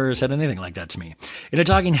 she's never said anything like that to me. In a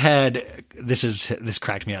talking head, this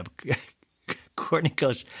cracked me up. Courtney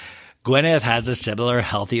goes, Gwyneth has a similar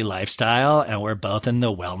healthy lifestyle, and we're both in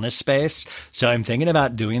the wellness space. So I'm thinking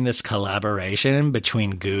about doing this collaboration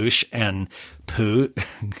between Goop and Poosh,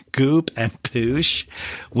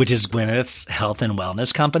 which is Gwyneth's health and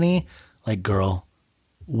wellness company. Like, girl,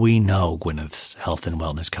 we know Gwyneth's health and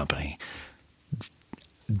wellness company.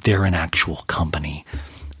 They're an actual company,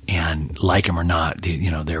 and like them or not,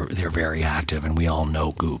 they're very active, and we all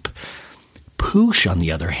know Goop. Poosh, on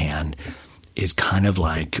the other hand, is kind of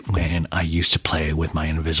like when I used to play with my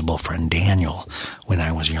invisible friend Daniel when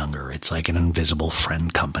I was younger. It's like an invisible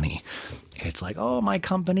friend company. It's like, oh, my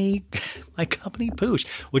company Poosh.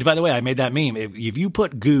 Which, by the way, I made that meme. If you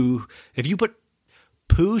put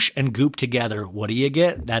Poosh and Goop together, what do you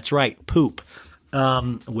get? That's right, poop.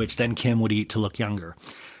 Which then Kim would eat to look younger.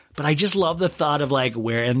 But I just love the thought of like,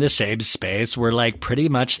 we're in the same space. We're like pretty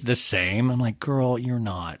much the same. I'm like, girl, you're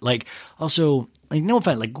not. Like, also, like, no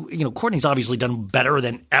offense, like, you know, Courtney's obviously done better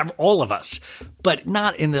than all of us, but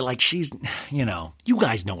not in the, like, she's, you know, you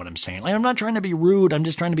guys know what I'm saying. Like, I'm not trying to be rude. I'm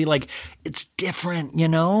just trying to be like, it's different, you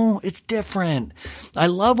know? It's different. I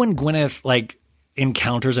love when Gwyneth, like,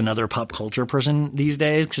 encounters another pop culture person these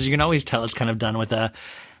days, because you can always tell it's kind of done with a,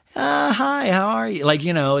 hi, how are you? Like,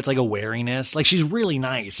 you know, it's like a wariness. Like, she's really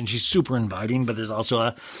nice and she's super inviting, but there's also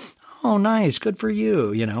a, oh, nice, good for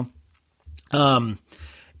you, you know?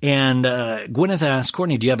 And Gwyneth asks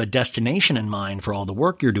Courtney, do you have a destination in mind for all the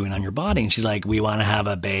work you're doing on your body? And she's like, we want to have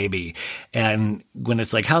a baby. And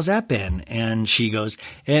Gwyneth's like, how's that been? And she goes,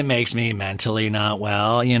 it makes me mentally not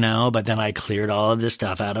well, you know, but then I cleared all of this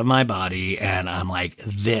stuff out of my body. And I'm like,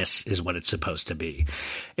 this is what it's supposed to be.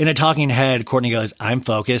 In a talking head, Courtney goes, I'm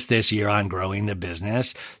focused this year on growing the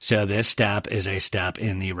business. So this step is a step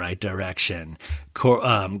in the right direction.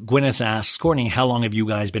 Gwyneth asks Courtney, how long have you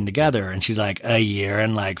guys been together? And she's like, a year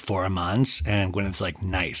and like 4 months. And Gwyneth's like,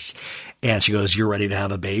 nice. And she goes, you're ready to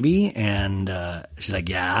have a baby? And she's like,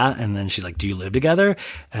 yeah. And then she's like, do you live together?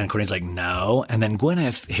 And Courtney's like, no. And then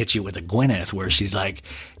Gwyneth hits you with a Gwyneth where she's like,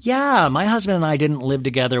 yeah, my husband and I didn't live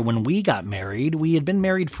together when we got married. We had been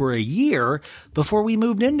married for a year before we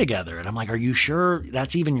moved in together. And I'm like, are you sure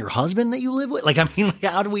that's even your husband that you live with? Like, I mean, like,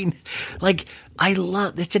 how do we, like, I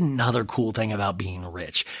love, that's another cool thing about being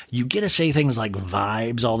rich. You get to say things like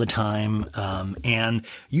vibes all the time. And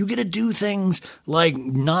you get to do things like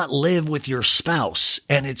not live with your spouse.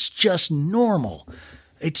 And it's just normal.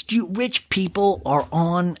 It's rich people are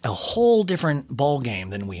on a whole different ball game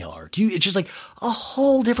than we are. It's just like a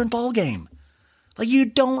whole different ball game. Like, you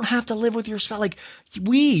don't have to live with your spouse. Like,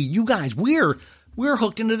 you guys, we're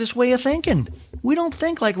hooked into this way of thinking. We don't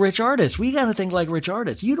think like rich artists. We got to think like rich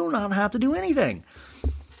artists. You do not have to do anything.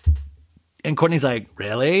 And Courtney's like,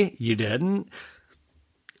 really? You didn't?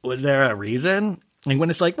 Was there a reason? And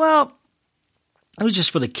when it's like, well, it was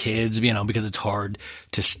just for the kids, you know, because it's hard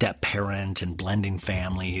to step parent and blending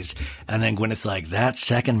families. And then Gwyneth's like, that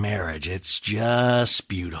second marriage, it's just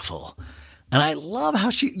beautiful. And I love how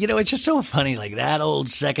she, you know, it's just so funny, like that old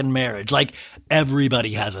second marriage. Like,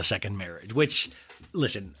 everybody has a second marriage, which,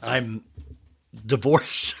 listen, I'm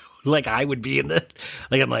divorced. Like, I would be in the,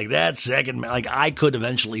 like, I'm like, that second, like, I could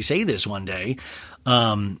eventually say this one day.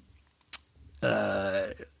 But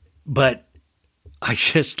I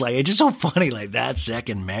just, like, it's just so funny, like, that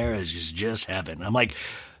second marriage is just heaven. I'm like,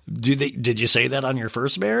 did you say that on your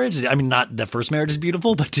first marriage? I mean, not the first marriage is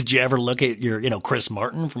beautiful, but did you ever look at your, you know, Chris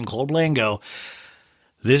Martin from Coldplay and go,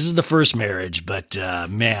 this is the first marriage, but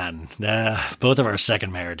man, both of our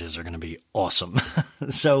second marriages are going to be awesome.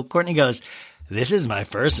 So Courtney goes, this is my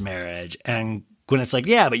first marriage. And Gwyneth's like,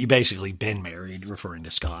 yeah, but you basically been married, referring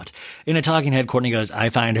to Scott. In a talking head, Courtney goes, I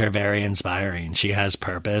find her very inspiring. She has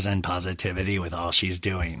purpose and positivity with all she's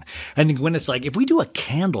doing. And then Gwyneth's like, if we do a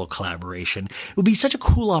candle collaboration, it would be such a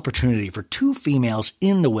cool opportunity for two females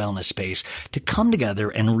in the wellness space to come together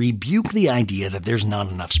and rebuke the idea that there's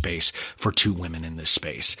not enough space for two women in this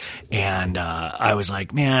space. And I was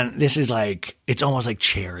like, man, this is like, it's almost like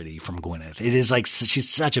charity from Gwyneth. It is like, she's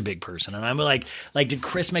such a big person. And I'm like, did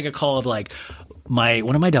Chris make a call of like,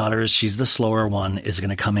 one of my daughters, she's the slower one, is going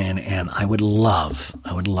to come in, and I would love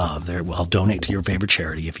there. I'll donate to your favorite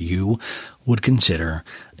charity if you would consider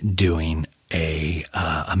doing a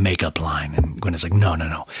makeup line. And Gwyneth's like,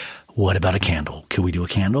 no. What about a candle? Could we do a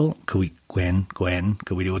candle? Could we, Gwen,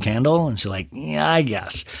 could we do a candle? And she's like, yeah, I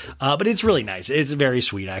guess. But it's really nice. It's very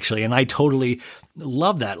sweet, actually. And I totally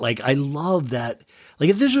love that. Like, I love that. Like,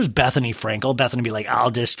 if this was Bethany Frankel, Bethany would be like,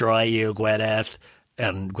 I'll destroy you, Gwyneth.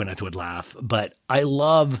 And Gwyneth would laugh. But I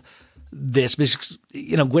love this because,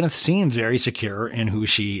 you know, Gwyneth seems very secure in who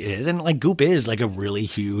she is. And like Goop is like a really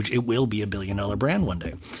huge, it will be $1 billion brand one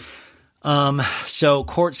day. So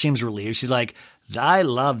Court seems relieved. She's like, I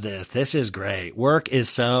love this. This is great. Work is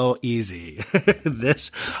so easy.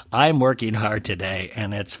 I'm working hard today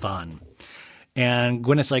and it's fun. And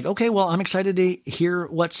Gwyneth's like, okay, well, I'm excited to hear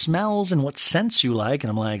what smells and what scents you like. And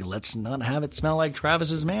I'm like, let's not have it smell like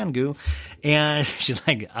Travis's man goo. And she's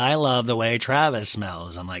like, I love the way Travis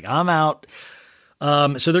smells. I'm like, I'm out.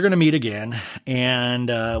 So they're going to meet again.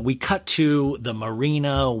 And we cut to the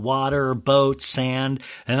marina, water, boats, sand.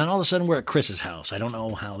 And then all of a sudden we're at Chris's house. I don't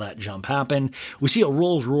know how that jump happened. We see a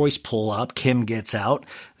Rolls Royce pull up. Kim gets out.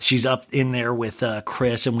 She's up in there with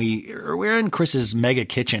Chris, and we're in Chris's mega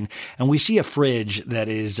kitchen, and we see a fridge that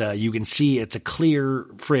is, you can see it's a clear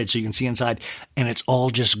fridge, so you can see inside, and it's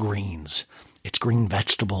all just greens. it's green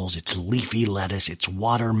vegetables, it's leafy lettuce, it's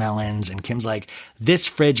watermelons. And Kim's like, this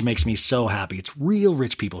fridge makes me so happy. It's real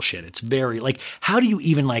rich people shit. It's very like, how do you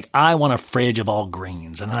even like, I want a fridge of all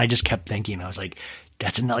greens. And then I just kept thinking, I was like,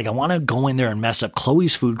 that's enough. Like, I want to go in there and mess up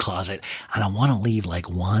Chloe's food closet. And I want to leave like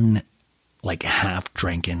one, like half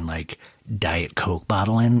drinking, like Diet Coke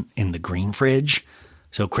bottle in the green fridge.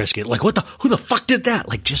 So Chris get like, who the fuck did that?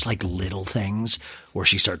 Like, just like little things where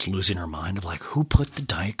she starts losing her mind of like, who put the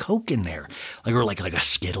Diet Coke in there? Like, or like a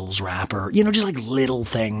Skittles wrapper, you know, just like little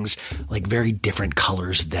things, like very different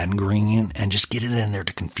colors than green, and just get it in there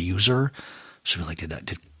to confuse her. She'll be like,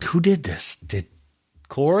 who did this? Did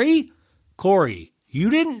Corey, you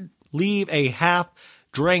didn't leave a half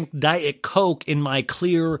drank Diet Coke in my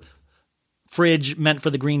clear fridge meant for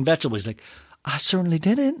the green vegetables. Like, I certainly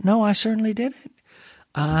didn't. No, I certainly didn't.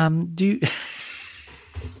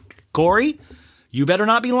 Corey, you better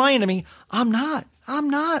not be lying to me. I'm not.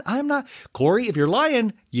 Corey, if you're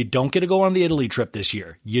lying, you don't get to go on the Italy trip this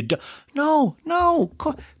year. You don't. No.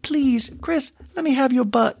 Please, Chris, let me have your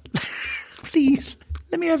butt. Please,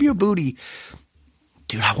 let me have your booty.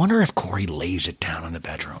 Dude, I wonder if Corey lays it down in the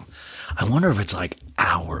bedroom. I wonder if it's like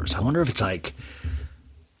hours. I wonder if it's like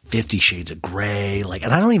 50 Shades of Grey. Like,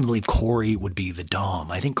 and I don't even believe Corey would be the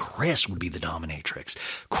dom. I think Chris would be the dominatrix.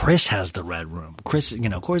 Chris has the red room. Chris, you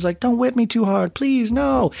know, Corey's like, don't whip me too hard, please,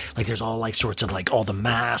 no. Like, there's all like sorts of like all the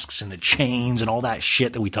masks and the chains and all that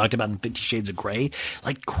shit that we talked about in 50 Shades of Grey.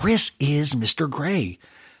 Like, Chris is Mr. Grey.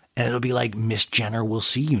 And it'll be like, Miss Jenner will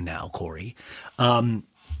see you now, Corey.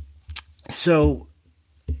 So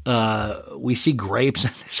we see grapes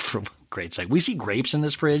in this great sight. We see grapes in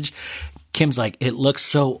this fridge. Kim's like, it looks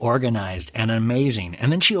so organized and amazing.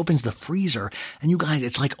 And then she opens the freezer, and you guys,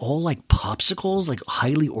 it's like all like popsicles, like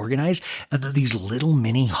highly organized. And then these little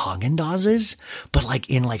mini Haagen-Dazs, but like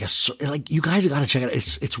in like like, you guys got to check it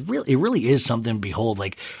out. It really is something to behold.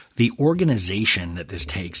 Like, the organization that this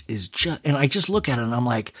takes is just, and I just look at it and I'm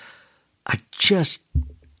like, I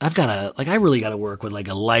really got to work with like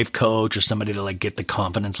a life coach or somebody to like get the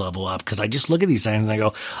confidence level up. Cause I just look at these things and I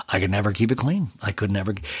go, I could never keep it clean. I could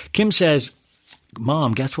never. Kim says,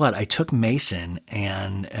 Mom, guess what? I took Mason,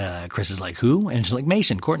 and Chris is like, who? And she's like,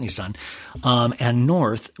 Mason, Courtney's son. And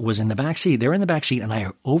North was in the backseat. They're in the backseat, and I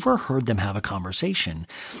overheard them have a conversation.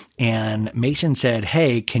 And Mason said,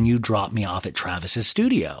 hey, can you drop me off at Travis's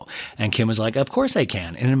studio? And Kim was like, of course I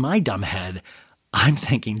can. And in my dumb head, I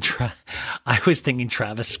was thinking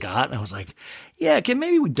Travis Scott. And I was like, yeah,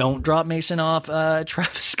 maybe we don't drop Mason off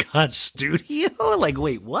Travis Scott's studio. Like,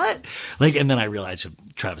 wait, what? Like, and then I realized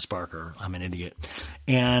Travis Barker, I'm an idiot.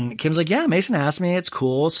 And Kim's like, yeah, Mason asked me. It's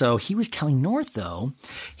cool. So he was telling North, though,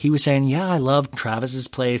 he was saying, yeah, I love Travis's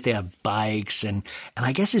place. They have bikes. And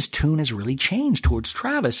I guess his tune has really changed towards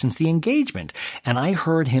Travis since the engagement. And I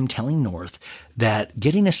heard him telling North that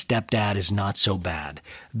getting a stepdad is not so bad.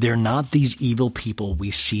 They're not these evil people we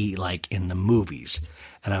see like in the movies.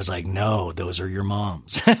 And I was like, no, those are your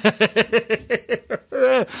moms.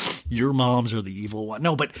 Your moms are the evil one.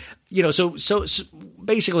 No, but, you know, so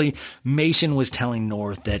basically Mason was telling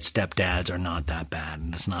North that stepdads are not that bad.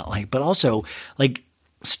 And it's not like, but also like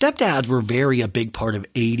stepdads were a big part of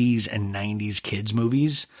 80s and 90s kids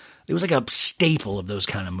movies. It was like a staple of those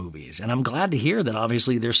kind of movies. And I'm glad to hear that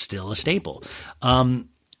obviously they're still a staple.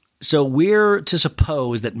 So we're to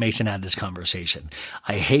suppose that Mason had this conversation.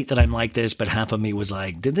 I hate that I'm like this, but half of me was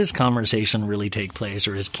like, did this conversation really take place,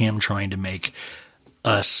 or is Kim trying to make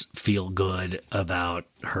us feel good about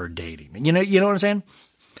her dating? You know what I'm saying?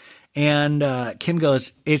 And Kim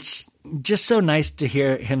goes, it's just so nice to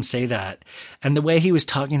hear him say that. And the way he was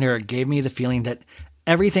talking to her gave me the feeling that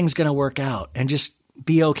everything's going to work out and just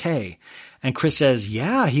be okay. And Chris says,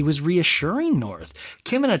 yeah, he was reassuring North.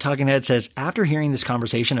 Kim in a talking head says, after hearing this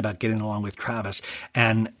conversation about getting along with Travis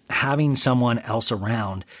and having someone else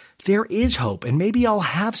around, there is hope. And maybe I'll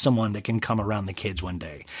have someone that can come around the kids one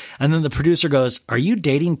day. And then the producer goes, are you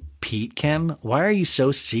dating Pete, Kim? Why are you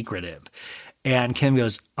so secretive? And Kim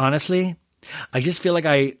goes, honestly, I just feel like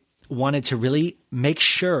I wanted to really make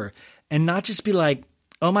sure and not just be like,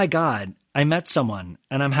 oh my God, I met someone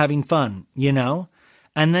and I'm having fun, you know?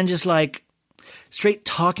 And then just like straight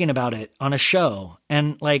talking about it on a show.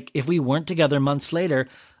 And like, if we weren't together months later,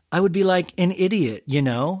 I would be like an idiot, you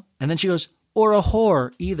know? And then she goes, or a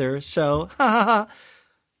whore either. So,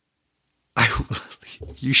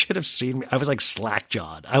 you should have seen me. I was like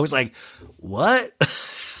slack-jawed. I was like, what?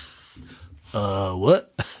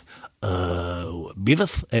 What?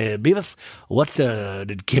 Beavis? What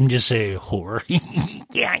did Kim just say? Whore?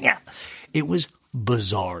 Yeah. It was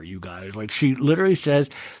bizarre, you guys. Like, she literally says,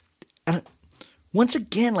 once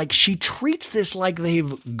again, like she treats this like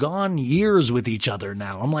they've gone years with each other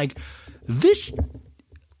now. I'm like, this,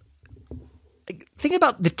 think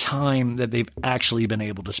about the time that they've actually been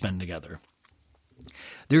able to spend together.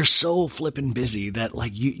 They're so flippin' busy that,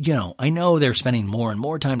 like, you know, I know they're spending more and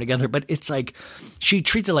more time together, but it's like she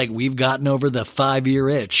treats it like we've gotten over the 5-year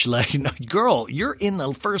itch. Like, no, girl, you're in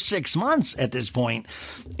the first 6 months at this point,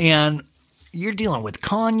 and you're dealing with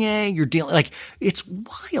Kanye. You're dealing, like, it's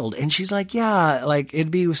wild. And she's like, yeah, like, it'd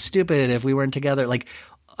be stupid if we weren't together. Like,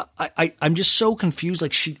 I'm just so confused.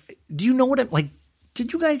 Like, do you know what it, like,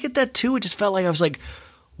 did you guys get that too? It just felt like I was like,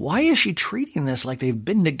 why is she treating this like they've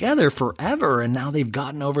been together forever and now they've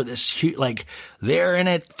gotten over this, like they're in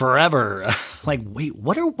it forever? Like, wait,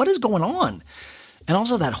 what is going on? And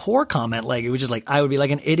also that whore comment, like, it was just like, I would be like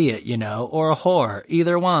an idiot, you know, or a whore,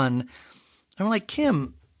 either one. I'm like,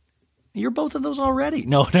 Kim, you're both of those already.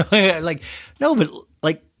 No, like, no, but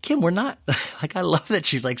like, Kim, we're not, like, I love that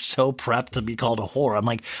she's like so prepped to be called a whore. I'm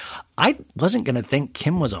like, I wasn't going to think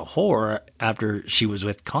Kim was a whore after she was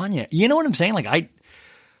with Kanye. You know what I'm saying? Like, I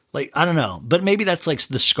don't know, but maybe that's like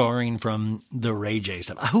the scarring from the Ray J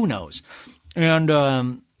stuff. Who knows?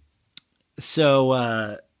 And so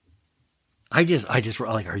I just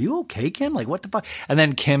like, are you okay, Kim? Like, what the fuck? And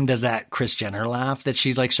then Kim does that Kris Jenner laugh that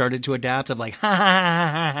she's like started to adapt of like, ha ha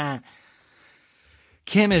ha ha ha.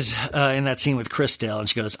 Kim is in that scene with Chris still, and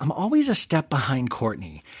she goes, I'm always a step behind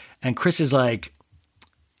Courtney. And Chris is like,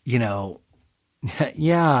 you know,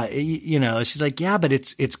 yeah, you know, she's like, yeah, but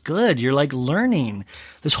it's good. You're like learning.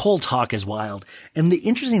 This whole talk is wild. And the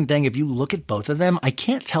interesting thing, if you look at both of them, I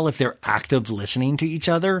can't tell if they're active listening to each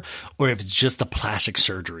other or if it's just the plastic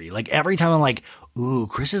surgery. Like every time I'm like, ooh,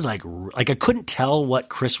 Chris is like I couldn't tell what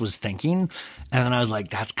Chris was thinking. And then I was like,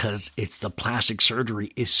 that's because it's the plastic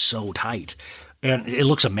surgery is so tight and it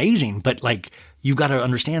looks amazing. But like, you've got to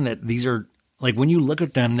understand that these are, like, when you look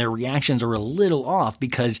at them, their reactions are a little off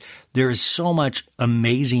because there is so much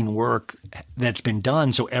amazing work that's been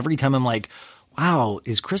done. So every time I'm like, wow,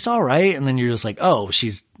 is Chris all right? And then you're just like, oh,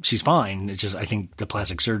 she's fine. It's just, I think the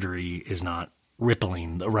plastic surgery is not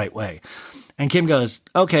rippling the right way. And Kim goes,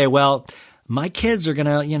 okay, well, my kids are going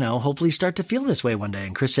to, you know, hopefully start to feel this way one day.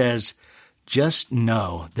 And Chris says, just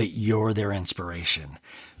know that you're their inspiration.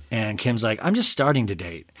 And Kim's like, I'm just starting to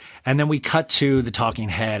date. And then we cut to the talking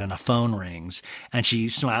head and a phone rings and she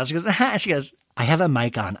smiles. She goes, I have a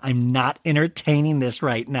mic on. I'm not entertaining this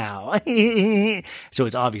right now. So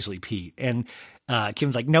it's obviously Pete. And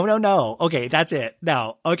Kim's like, no. Okay, that's it.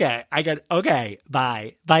 No. Okay. Okay.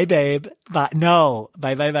 Bye. Bye, babe. Bye. No.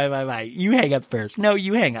 Bye. You hang up first. No,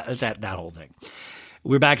 you hang up. It's that whole thing.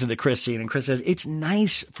 We're back to the Chris scene and Chris says, it's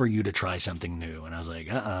nice for you to try something new. And I was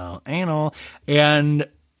like, uh-oh, anal. And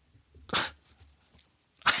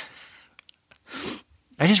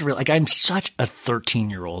I just realized, like, I'm such a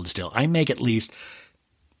 13-year-old still. I make at least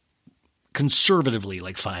conservatively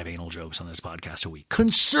like 5 anal jokes on this podcast a week.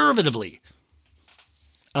 Conservatively.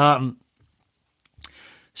 So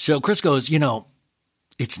Chris goes, you know,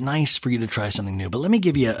 it's nice for you to try something new, but let me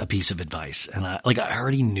give you a piece of advice. And I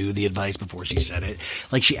already knew the advice before she said it.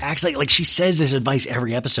 Like, she acts like she says this advice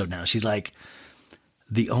every episode now. She's like,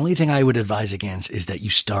 the only thing I would advise against is that you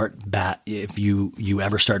start if you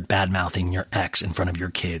ever start bad mouthing your ex in front of your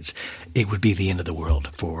kids, it would be the end of the world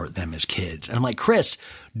for them as kids. And I'm like, Chris,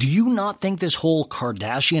 do you not think this whole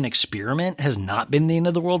Kardashian experiment has not been the end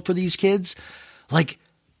of the world for these kids? Like,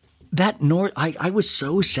 that North, I was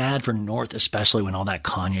so sad for North, especially when all that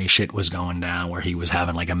Kanye shit was going down, where he was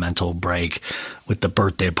having like a mental break with the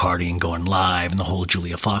birthday party and going live and the whole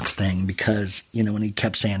Julia Fox thing, because, you know, when he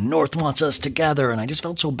kept saying North wants us together, and I just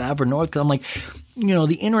felt so bad for North because I'm like, you know,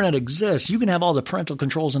 the internet exists. You can have all the parental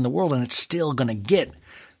controls in the world and it's still going to get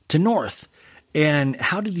to North. And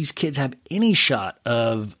how do these kids have any shot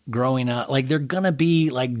of growing up? Like, they're going to be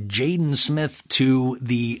like Jaden Smith to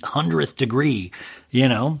the 100th degree, you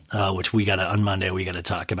know, which on Monday, we got to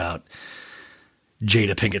talk about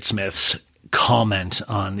Jada Pinkett Smith's comment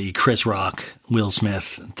on the Chris Rock, Will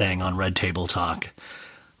Smith thing on Red Table Talk.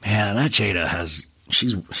 Man, that Jada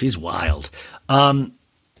she's wild.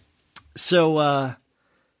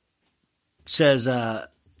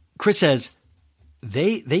 Chris says,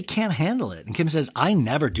 They can't handle it. And Kim says, I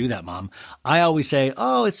never do that, Mom. I always say,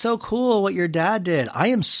 oh, it's so cool what your dad did. I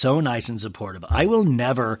am so nice and supportive. I will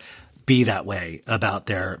never be that way about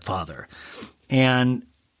their father. And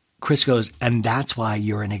Chris goes, and that's why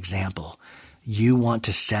you're an example. You want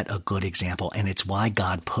to set a good example. And it's why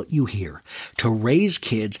God put you here, to raise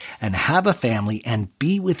kids and have a family and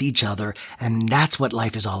be with each other. And that's what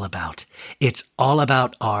life is all about. It's all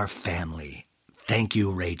about our family. Thank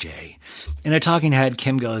you, Ray J. In a talking head,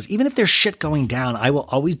 Kim goes, even if there's shit going down, I will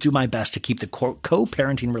always do my best to keep the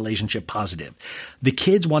co-parenting relationship positive. The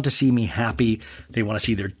kids want to see me happy. They want to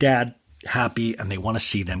see their dad happy, and they want to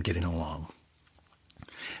see them getting along.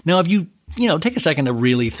 Now, if you take a second to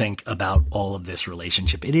really think about all of this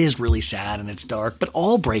relationship. It is really sad and it's dark, but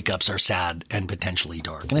all breakups are sad and potentially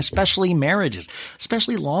dark, and especially marriages,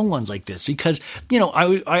 especially long ones like this, because,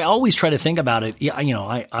 I always try to think about it. Yeah,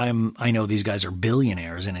 I know these guys are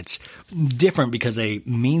billionaires and it's different because they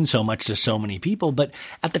mean so much to so many people, but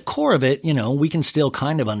at the core of it, we can still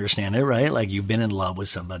kind of understand it, right? Like you've been in love with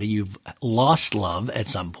somebody, you've lost love at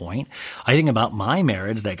some point. I think about my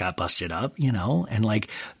marriage that got busted up, and like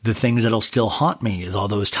the things that'll still haunt me is all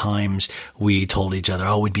those times we told each other,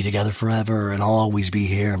 oh, we'd be together forever and I'll always be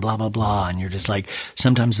here and blah, blah, blah. And you're just like,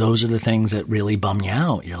 sometimes those are the things that really bum you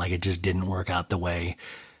out. You're like, it just didn't work out the way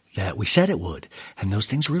that we said it would. And those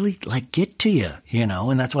things really like get to you,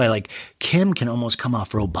 and that's why like Kim can almost come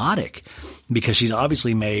off robotic because she's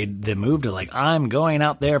obviously made the move to like, I'm going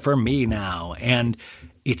out there for me now. And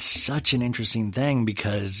it's such an interesting thing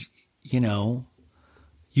because,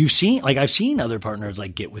 I've seen other partners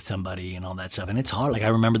like get with somebody and all that stuff. And it's hard. Like I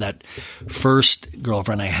remember that first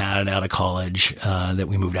girlfriend I had out of college that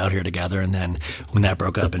we moved out here together. And then when that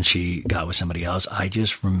broke up and she got with somebody else, I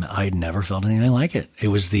had never felt anything like it. It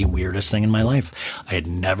was the weirdest thing in my life. I had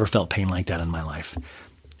never felt pain like that in my life.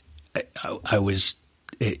 It was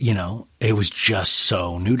just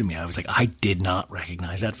so new to me. I was like, I did not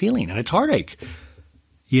recognize that feeling, and it's heartache.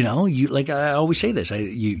 I always say this,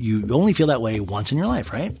 you only feel that way once in your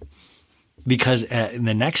life, right? Because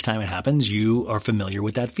the next time it happens, you are familiar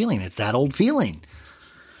with that feeling. It's that old feeling.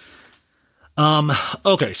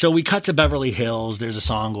 Okay, so we cut to Beverly Hills. There's a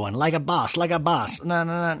song going, like a boss, nah.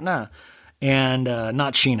 And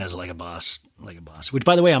not Sheena's Like a Boss, which,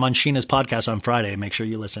 by the way, I'm on Sheena's podcast on Friday. Make sure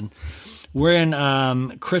you listen. We're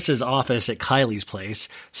in Chris's office at Kylie's place.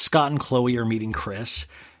 Scott and Chloe are meeting Chris,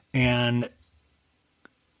 and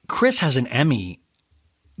Chris has an Emmy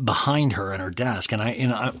behind her in her desk. And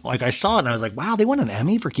I saw it and I was like, wow, they won an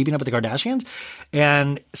Emmy for Keeping Up with the Kardashians.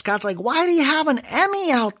 And Scott's like, why do you have an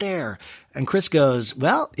Emmy out there? And Chris goes,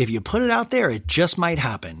 well, if you put it out there, it just might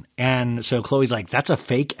happen. And so Chloe's like, that's a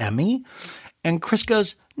fake Emmy. And Chris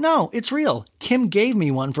goes, no, it's real. Kim gave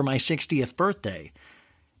me one for my 60th birthday.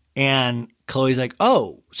 And Chloe's like,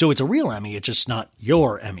 oh, so it's a real Emmy. It's just not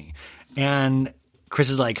your Emmy. And Chris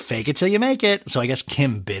is like, fake it till you make it. So I guess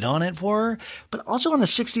Kim bid on it for her. But also on the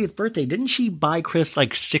 60th birthday, didn't she buy Chris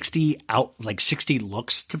like 60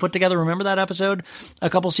 looks to put together? Remember that episode a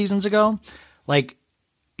couple seasons ago?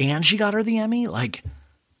 And she got her the Emmy?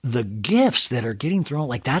 The gifts that are getting thrown,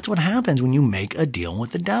 that's what happens when you make a deal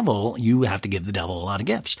with the devil. You have to give the devil a lot of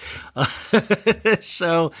gifts.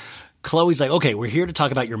 So Chloe's like, okay, we're here to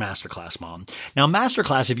talk about your masterclass, Mom. Now,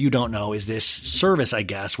 masterclass, if you don't know, is this service, I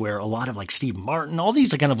guess, where a lot of Steve Martin, all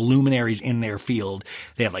these kind of luminaries in their field,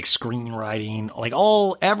 they have screenwriting,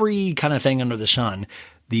 every kind of thing under the sun.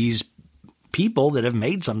 These people that have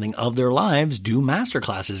made something of their lives do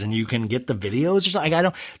masterclasses, and you can get the videos or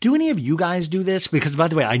something. Do any of you guys do this? Because, by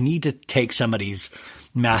the way, I need to take somebody's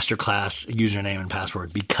masterclass username and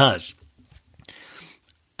password because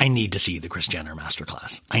I need to see the Kris Jenner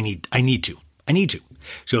masterclass. I need to.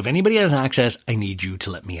 So if anybody has access, I need you to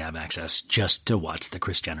let me have access just to watch the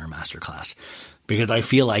Kris Jenner masterclass, because I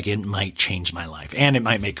feel like it might change my life and it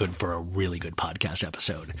might make good for a really good podcast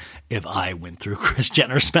episode if I went through Kris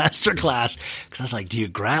Jenner's masterclass. Because I was like, do you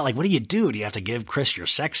what do you do? Do you have to give Kris your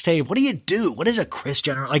sex tape? What do you do? What is a Kris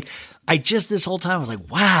Jenner? This whole time I was like,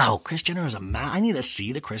 wow, Kris Jenner is I need to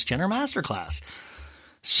see the Kris Jenner masterclass.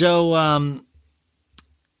 So,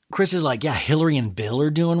 Chris is like, yeah, Hillary and Bill are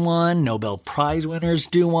doing one. Nobel Prize winners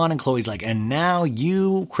do one. And Chloe's like, and now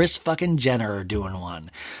you, Kris fucking Jenner, are doing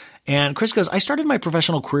one. And Chris goes, I started my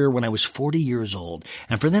professional career when I was 40 years old.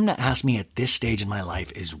 And for them to ask me at this stage in my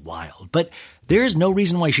life is wild. But there is no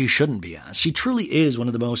reason why she shouldn't be asked. She truly is one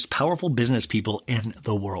of the most powerful business people in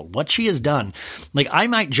the world. What she has done, I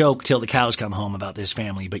might joke till the cows come home about this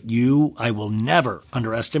family, but I will never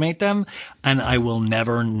underestimate them. And I will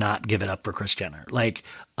never not give it up for Kris Jenner.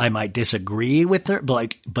 I might disagree with her,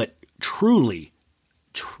 but truly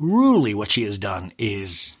what she has done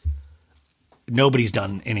is nobody's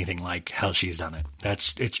done anything like how she's done it.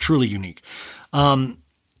 It's truly unique.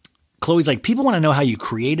 Chloe's like, people want to know how you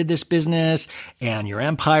created this business and your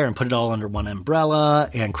empire and put it all under one umbrella.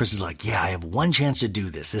 And Chris is like, yeah, I have one chance to do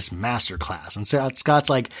this masterclass. And so Scott's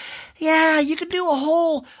like, yeah, you could do a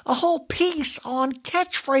whole piece on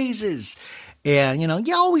catchphrases. And,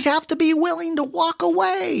 you always have to be willing to walk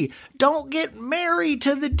away. Don't get married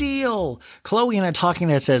to the deal. Chloe in a talking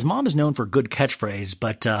head says, Mom is known for good catchphrase,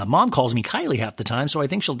 but Mom calls me Kylie half the time, so I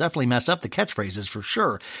think she'll definitely mess up the catchphrases for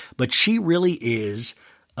sure. But she really is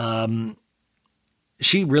amazing,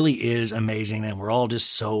 and we're all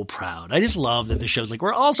just so proud. I just love that the show's like,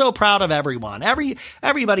 we're all so proud of everyone.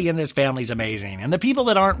 Everybody in this family's amazing. And the people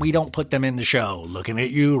that aren't, we don't put them in the show. Looking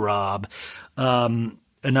at you, Rob.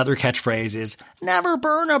 Another catchphrase is, never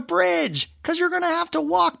burn a bridge, because you're going to have to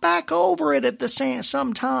walk back over it at the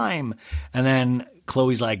some time. And then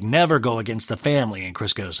Chloe's like, never go against the family. And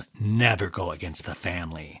Chris goes, never go against the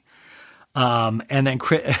family. And then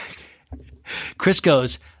Chris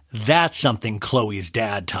goes, that's something Chloe's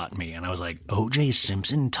dad taught me. And I was like, O.J.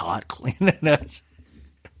 Simpson taught cleanliness.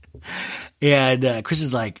 And Chris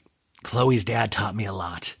is like, Chloe's dad taught me a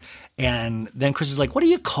lot. And then Chris is like, what do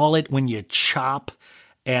you call it when you chop?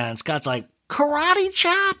 And Scott's like, karate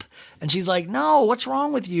chop? And she's like, no, what's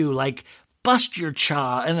wrong with you? Like, bust your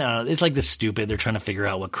chop. And it's like this stupid. They're trying to figure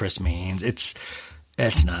out what Chris means. It's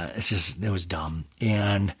not. It's just, it was dumb.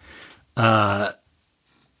 And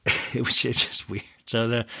it's just weird.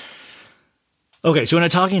 So so in a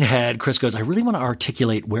talking head, Chris goes, I really want to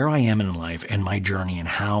articulate where I am in life and my journey and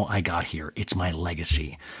how I got here. It's my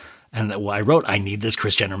legacy. And I wrote, I need this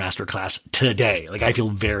Kris Jenner masterclass today. Like, I feel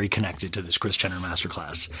very connected to this Kris Jenner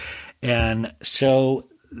masterclass. And so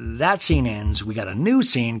that scene ends. We got a new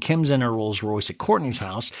scene. Kim's in her Rolls Royce at Courtney's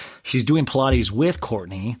house. She's doing Pilates with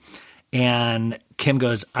Courtney. And Kim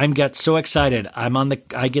goes, get so excited.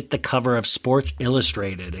 I get the cover of Sports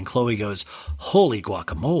Illustrated. And Chloe goes, holy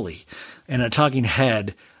guacamole. And a talking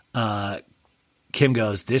head, Kim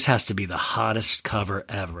goes, this has to be the hottest cover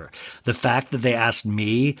ever. The fact that they asked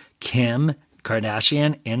me, Kim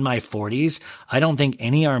Kardashian, in my 40s, I don't think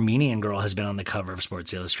any Armenian girl has been on the cover of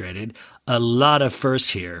Sports Illustrated. A lot of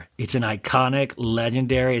firsts here. It's an iconic,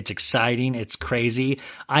 legendary, it's exciting, it's crazy.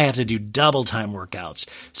 I have to do double time workouts.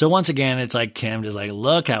 So once again, it's like Kim just like,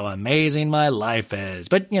 look how amazing my life is.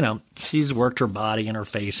 But, she's worked her body and her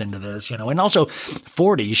face into this, and also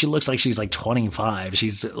 40, she looks like she's like 25.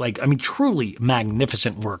 She's like, truly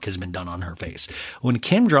magnificent work has been done on her face. When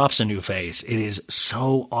Kim drops a new face, it is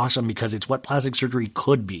so awesome because it's what plastic surgery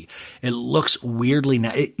could be. It looks weirdly,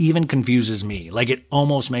 it even confuses me. Like, it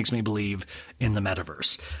almost makes me believe in the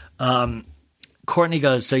metaverse. Courtney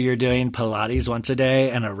goes, so you're doing Pilates once a day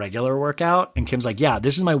and a regular workout? And Kim's like, yeah,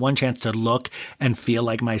 this is my one chance to look and feel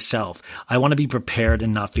like myself. I want to be prepared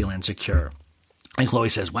and not feel insecure. And Chloe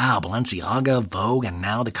says, wow, Balenciaga, Vogue, and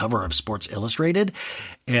now the cover of Sports Illustrated.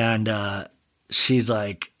 And she's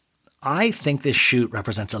like, I think this shoot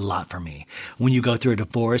represents a lot for me. When you go through a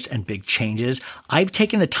divorce and big changes, I've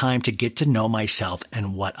taken the time to get to know myself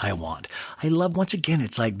and what I want. I love, once again,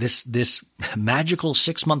 it's like this magical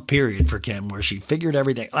 6-month period for Kim where she figured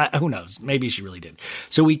everything. Who knows? Maybe she really did.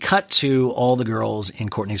 So we cut to all the girls in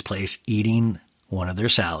Courtney's place eating one of their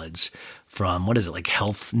salads from, what is it, like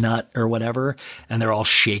Health Nut or whatever, and they're all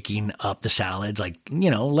shaking up the salads, like,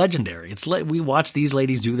 legendary. It's we watch these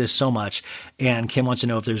ladies do this so much, and Kim wants to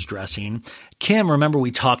know if there's dressing. Kim, remember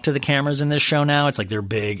we talk to the cameras in this show now? It's like their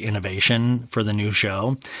big innovation for the new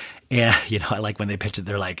show. And, I like when they pitch it,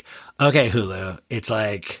 they're like, okay, Hulu, it's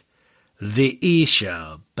like the E!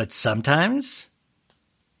 Show, but sometimes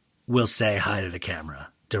we'll say hi to the camera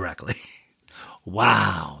directly.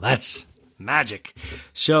 Wow, that's magic.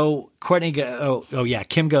 So Courtney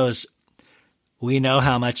Kim goes, we know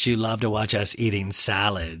how much you love to watch us eating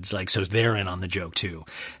salads. Like, so they're in on the joke too.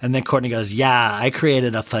 And then Courtney goes, yeah, I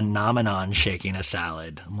created a phenomenon shaking a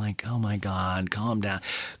salad. I'm like, oh my God, calm down.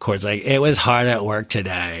 Court's like, it was hard at work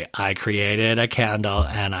today. I created a candle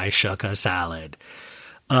and I shook a salad.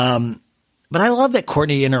 But I love that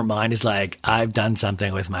Courtney in her mind is like, I've done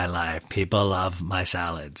something with my life. People love my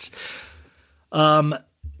salads.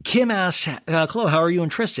 Kim asks, Chloe, how are you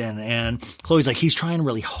and Tristan? And Chloe's like, he's trying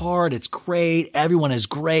really hard. It's great. Everyone is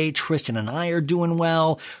great. Tristan and I are doing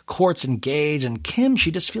well. Court's engaged. And Kim, she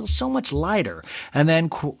just feels so much lighter. And then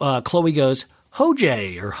Chloe goes,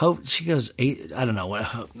 Hoj, or she goes, I don't know what,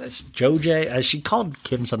 Joj. She called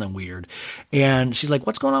Kim something weird. And she's like,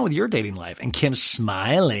 what's going on with your dating life? And Kim's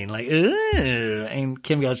smiling like, ooh. And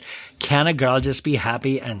Kim goes, can a girl just be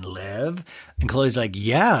happy and live? And Chloe's like,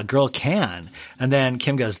 yeah, a girl can. And then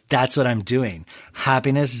Kim goes, that's what I'm doing.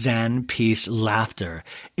 Happiness, zen, peace, laughter.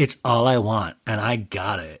 It's all I want. And I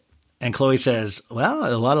got it. And Chloe says,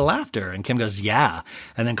 well, a lot of laughter. And Kim goes, yeah.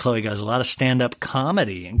 And then Chloe goes, a lot of stand-up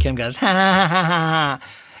comedy. And Kim goes, ha, ha, ha, ha, ha.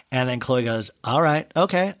 And then Chloe goes, all right,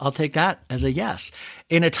 okay, I'll take that as a yes.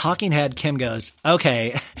 In a talking head, Kim goes,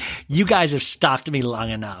 okay, you guys have stalked me long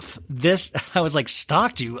enough. I was like,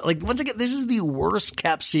 stalked you? Like, once again, this is the worst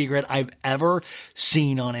kept secret I've ever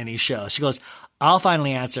seen on any show. She goes, I'll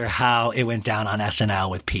finally answer how it went down on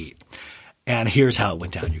SNL with Pete. And here's how it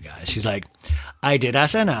went down, you guys. She's like, I did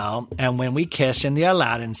SNL, and when we kissed in the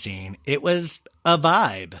Aladdin scene, it was a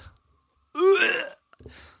vibe.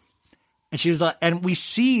 And she was like, and we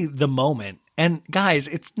see the moment. And guys,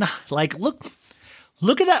 it's not like, look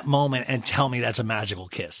at that moment and tell me that's a magical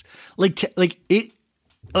kiss. It's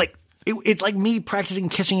like me practicing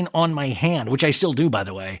kissing on my hand, which I still do, by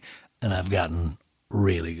the way. And I've gotten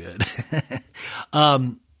really good.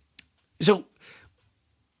 So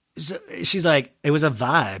she's like, it was a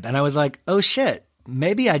vibe. And I was like, oh shit,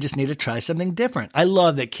 maybe I just need to try something different. I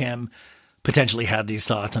love that Kim potentially had these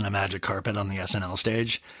thoughts on a magic carpet on the SNL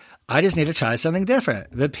stage. I just need to try something different.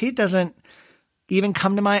 But Pete doesn't even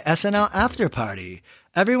come to my SNL after party.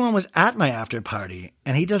 Everyone was at my after party,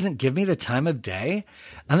 and he doesn't give me the time of day.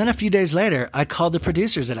 And then a few days later, I called the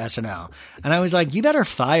producers at SNL, and I was like, you better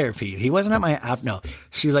fire Pete. He wasn't at my after. No,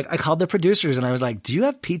 she was like, I called the producers, and I was like, do you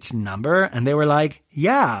have Pete's number? And they were like,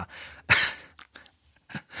 yeah.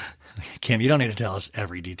 Kim, you don't need to tell us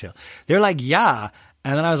every detail. They're like, yeah.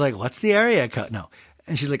 And then I was like, what's the area code? No.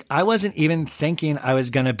 And she's like, I wasn't even thinking I was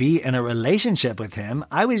going to be in a relationship with him.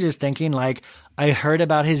 I was just thinking, like, I heard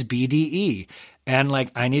about his BDE and, like,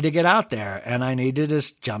 I need to get out there and I need to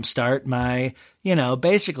just jumpstart my,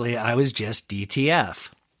 basically I was just DTF.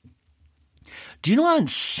 Do you know how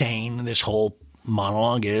insane this whole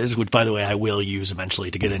monologue is? Which, by the way, I will use eventually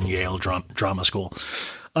to get in Yale drama school.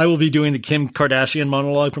 I will be doing the Kim Kardashian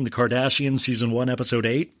monologue from the Kardashians season 1, episode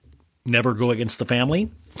 8. Never go against the family.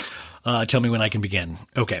 Tell me when I can begin.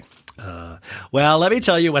 Okay. Well, let me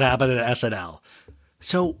tell you what happened at SNL.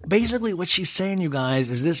 So basically what she's saying, you guys,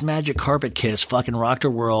 is this magic carpet kiss fucking rocked her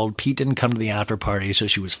world. Pete didn't come to the after party, so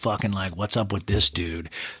she was fucking like, what's up with this dude?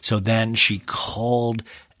 So then she called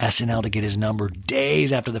SNL to get his number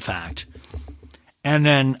days after the fact. And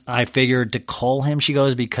then I figured to call him, she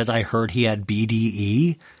goes, because I heard he had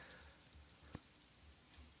BDE.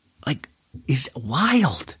 Like, it's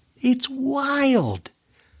wild. It's wild.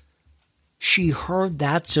 She heard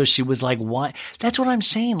that, so she was like, why? That's what I'm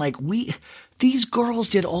saying. Like, these girls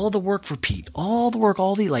did all the work for Pete, all the work,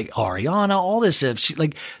 like Ariana, all this stuff.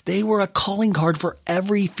 They were a calling card for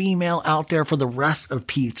every female out there for the rest of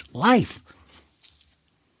Pete's life.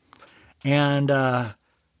 And,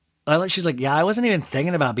 she's like, yeah, I wasn't even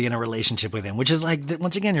thinking about being in a relationship with him, which is like,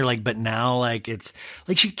 once again, you're like, but now, like, it's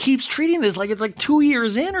like she keeps treating this like it's like 2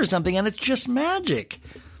 years in or something, and it's just magic.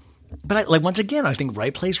 But once again, I think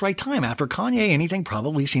right place, right time. After Kanye, anything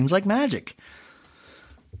probably seems like magic.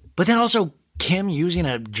 But then also Kim using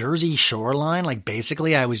a Jersey shoreline, like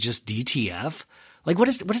basically I was just DTF. Like what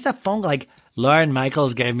is that phone like? Lauren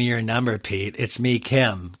Michaels gave me your number, Pete. It's me,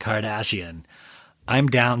 Kim Kardashian. I'm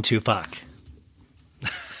down to fuck.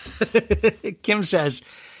 Kim says,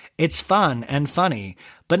 it's fun and funny,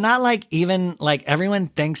 but not like even like everyone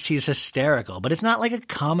thinks he's hysterical, but it's not like a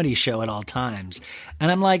comedy show at all times.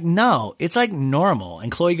 And I'm like, no, it's like normal.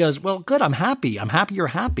 And Chloe goes, well, good. I'm happy. I'm happy you're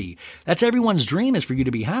happy. That's everyone's dream is for you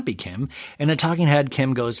to be happy, Kim. And a talking head,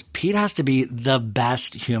 Kim goes, Pete has to be the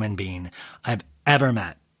best human being I've ever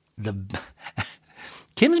met.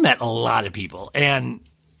 Kim's met a lot of people, and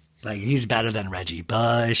like, he's better than Reggie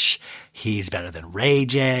Bush. He's better than Ray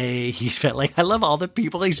J. I love all the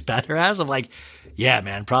people he's better as. I'm like, yeah,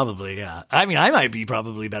 man, probably, yeah. I mean, I might be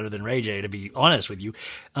probably better than Ray J, to be honest with you.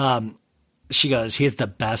 She goes, he has the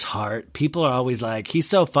best heart. People are always like, he's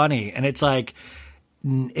so funny. And it's like,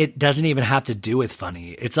 it doesn't even have to do with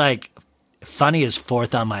funny. It's like, funny is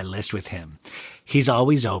fourth on my list with him. He's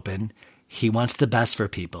always open. He wants the best for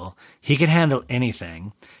people. He can handle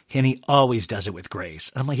anything. And he always does it with grace.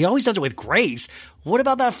 And I'm like, he always does it with grace? What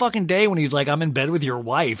about that fucking day when he's like, I'm in bed with your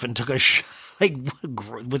wife and took a like,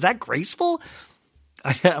 was that graceful?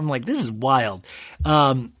 I'm like, this is wild.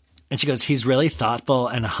 And she goes, he's really thoughtful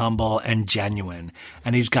and humble and genuine.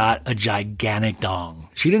 And he's got a gigantic dong.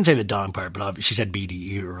 She didn't say the dong part, but she said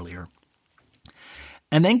BDE earlier.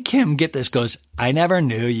 And then Kim, get this, goes, I never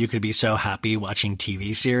knew you could be so happy watching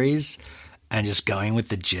TV series and just going with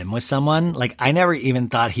the gym with someone. Like, I never even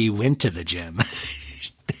thought he went to the gym.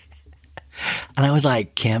 And I was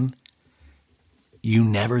like, Kim, you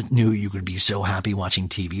never knew you could be so happy watching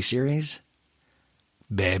TV series?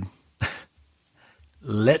 Babe,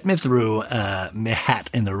 let me throw my hat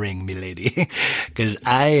in the ring, milady. Because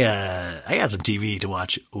I got some TV to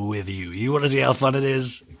watch with you. You want to see how fun it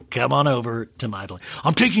is? come on over to my place.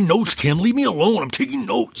 I'm taking notes, Kim. Leave me alone. I'm taking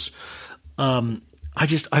notes. I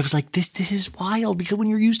was like, this is wild, because when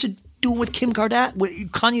you're used to doing with Kim Kardashian,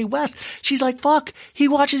 with Kanye West, she's like, fuck, he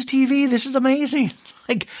watches TV. This is amazing.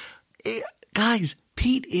 Like, guys,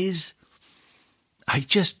 Pete is,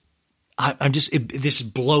 this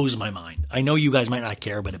blows my mind. I know you guys might not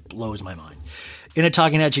care, but it blows my mind. In a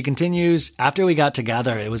talking head, she continues, after we got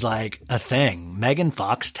together, it was like a thing. Megan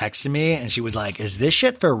Fox texted me and she was like, is this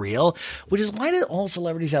shit for real? Which is, why do all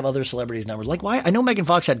celebrities have other celebrities' numbers? Like, why? I know Megan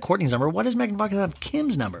Fox had Courtney's number. Why does Megan Fox have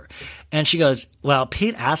Kim's number? And she goes, well,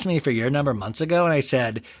 Pete asked me for your number months ago. And I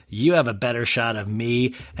said, you have a better shot of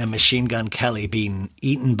me and Machine Gun Kelly being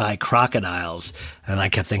eaten by crocodiles. And I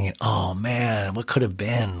kept thinking, oh man, what could have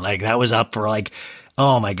been? Like, that was up for like,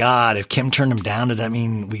 oh my God, if Kim turned him down, does that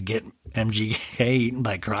mean we'd get MGK eaten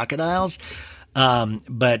by crocodiles?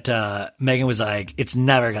 But Megan was like, it's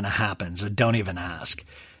never going to happen, so don't even ask.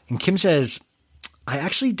 And Kim says, I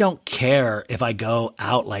actually don't care if I go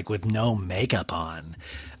out like with no makeup on.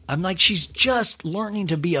 I'm like, she's just learning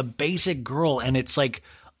to be a basic girl, and it's like,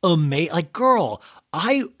 like, girl,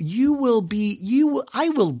 I will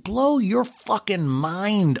blow your fucking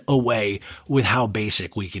mind away with how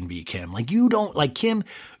basic we can be, Kim. Like, you don't, like, Kim,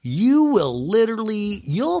 you will literally,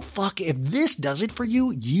 if this does it for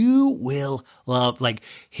you, you will love, like,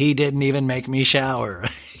 he didn't even make me shower.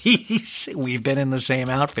 We've been in the same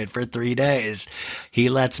outfit for 3 days. He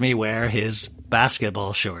lets me wear his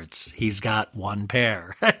basketball shorts. He's got one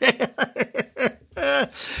pair.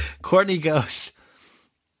 Courtney goes,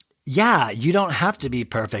 yeah, you don't have to be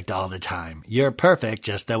perfect all the time. You're perfect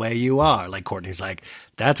just the way you are. Like, Courtney's like,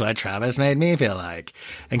 that's what Travis made me feel like.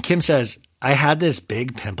 And Kim says, I had this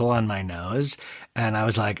big pimple on my nose, and I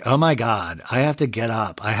was like, oh my God, I have to get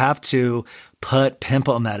up. I have to put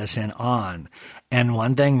pimple medicine on. And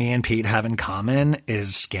one thing me and Pete have in common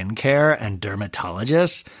is skincare and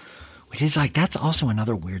dermatologists, which is like, that's also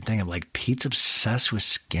another weird thing of like, Pete's obsessed with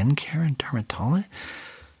skincare and dermatology.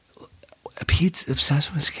 Pete's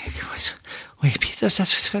obsessed with skincare. Wait, Pete's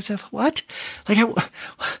obsessed with skincare? What?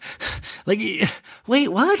 Wait,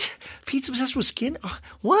 what? Pete's obsessed with skin?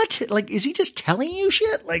 What? Like, is he just telling you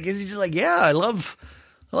shit? Like, is he just like, yeah, I love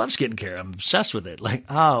skincare. I'm obsessed with it. Like,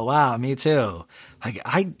 oh, wow, me too. Like,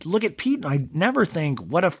 I look at Pete and I never think,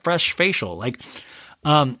 what a fresh facial. Like,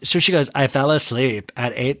 so she goes, I fell asleep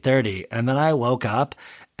at 8:30 and then I woke up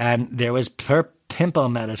and there was pimple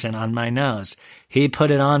medicine on my nose. He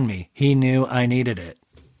put it on me. He knew I needed it.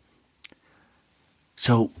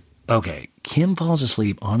 So, okay, Kim falls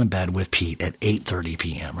asleep on a bed with Pete at 8:30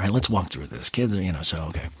 p.m., right? Let's walk through this. Kids are, so,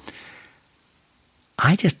 okay.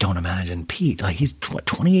 I just don't imagine Pete, like, he's,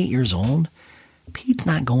 28 years old? Pete's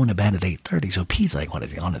not going to bed at 8:30. So Pete's like, what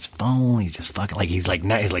is he, on his phone? He's just fucking, like, he's like,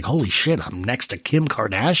 holy shit, I'm next to Kim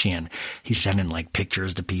Kardashian. He's sending, like,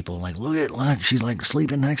 pictures to people, like, look, she's, like,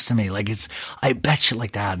 sleeping next to me. Like, I bet shit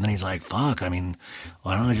like that. And then he's like, fuck, I mean,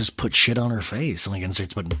 why don't I just put shit on her face? And, like, and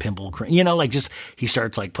starts putting pimple cream, like, just, he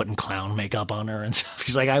starts, like, putting clown makeup on her and stuff.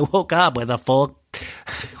 He's like, I woke up with full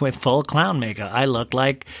clown makeup. I look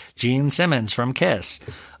like Gene Simmons from Kiss.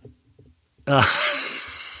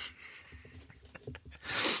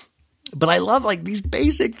 But I love, like, these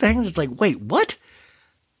basic things. It's like, wait, what?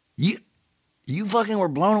 You fucking were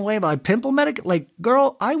blown away by pimple medic? Like,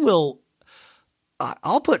 girl, I'll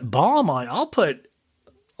put balm on. I'll put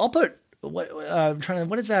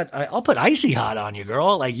what is that? I'll put icy hot on you,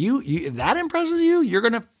 girl. Like, you that impresses you? You're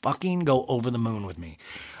going to fucking go over the moon with me.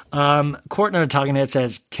 Courtney Talking Head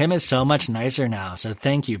says, Kim is so much nicer now. So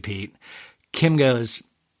thank you, Pete. Kim goes,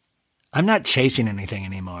 I'm not chasing anything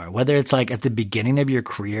anymore. Whether it's like at the beginning of your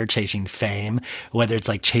career, chasing fame, whether it's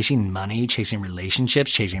like chasing money, chasing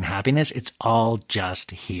relationships, chasing happiness, it's all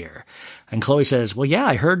just here. And Chloe says, well, yeah,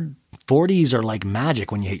 I heard 40s are like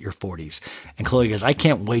magic when you hit your 40s. And Chloe goes, I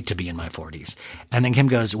can't wait to be in my 40s. And then Kim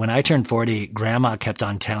goes, when I turned 40, grandma kept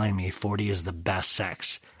on telling me 40 is the best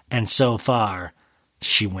sex. And so far,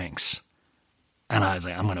 she winks. And I was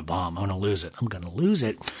like, I'm going to bomb. I'm going to lose it. I'm going to lose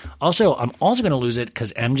it. Also, I'm also going to lose it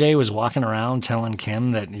because MJ was walking around telling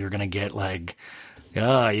Kim that you're going to get like,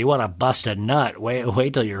 oh, you want to bust a nut.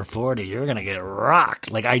 Wait till you're 40. You're going to get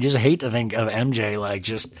rocked. Like, I just hate to think of MJ like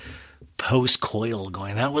just post-coital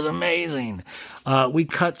going, that was amazing. We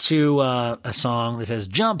cut to a song that says,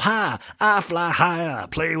 jump high, I fly higher,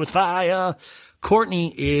 play with fire.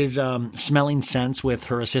 Courtney is smelling scents with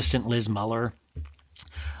her assistant Liz Muller.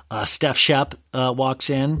 Steph Shep walks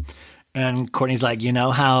in, and Courtney's like, you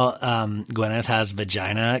know how Gwyneth has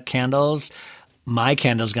vagina candles? My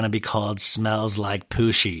candle's going to be called Smells Like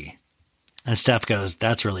Poochie. And Steph goes,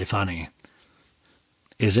 that's really funny.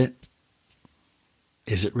 Is it?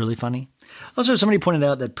 Is it really funny? Also, somebody pointed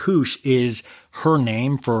out that Poosh is her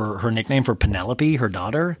nickname for Penelope, her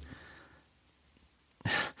daughter.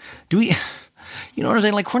 Do we, you know what I'm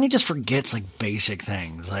saying? Like, Courtney just forgets like basic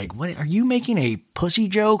things. Like, what are you making a pussy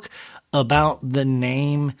joke about the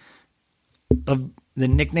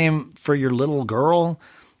nickname for your little girl?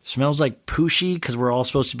 Smells like Pooshy because we're all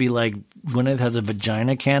supposed to be like, Gwyneth has a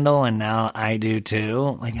vagina candle and now I do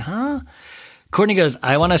too. Like, huh? Courtney goes,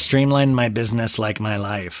 I want to streamline my business like my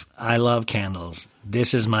life. I love candles.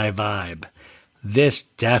 This is my vibe. This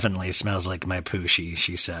definitely smells like my Pooshy,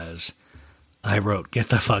 she says. I wrote, get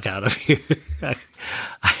the fuck out of here.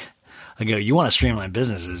 I go, you want to streamline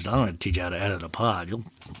businesses? I'm going to teach you how to edit a pod. You'll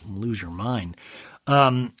lose your mind.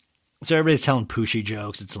 So everybody's telling Pooshy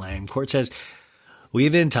jokes. It's lame. Court says,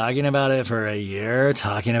 we've been talking about it for a year,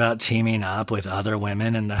 talking about teaming up with other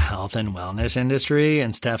women in the health and wellness industry.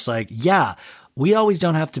 And Steph's like, yeah, we always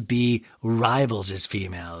don't have to be rivals as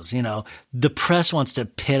females. You know, the press wants to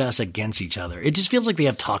pit us against each other. It just feels like they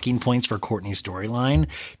have talking points for Courtney's storyline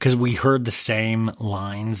because we heard the same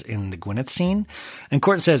lines in the Gwyneth scene. And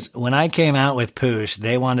Court says, when I came out with Poosh,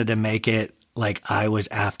 they wanted to make it like I was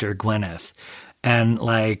after Gwyneth. And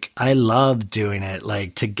like, I love doing it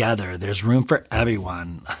like together. There's room for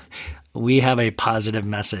everyone. We have a positive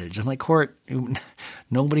message. I'm like, Court,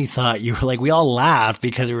 nobody thought you were like, we all laughed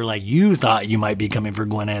because we were like, you thought you might be coming for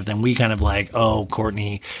Gwyneth. And we kind of like, oh,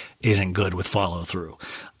 Courtney isn't good with follow through.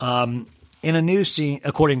 In a new scene,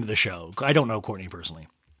 according to the show, I don't know Courtney personally.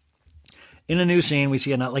 In a new scene, we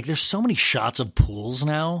see like there's so many shots of pools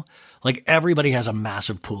now. Like everybody has a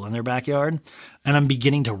massive pool in their backyard and I'm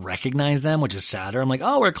beginning to recognize them, which is sadder. I'm like,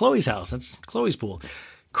 oh, we're at Chloe's house. That's Chloe's pool.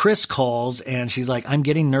 Chris calls and she's like, I'm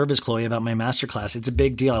getting nervous, Chloe, about my masterclass. It's a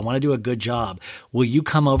big deal. I want to do a good job. Will you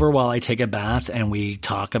come over while I take a bath and we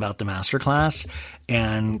talk about the masterclass?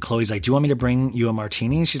 And Chloe's like, do you want me to bring you a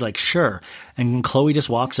martini? She's like, sure. And Chloe just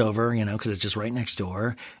walks over, you know, because it's just right next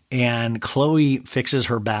door. And Chloe fixes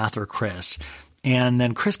her bath or Chris. And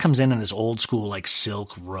then Chris comes in this old school, like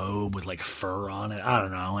silk robe with like fur on it. I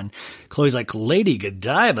don't know. And Chloe's like, Lady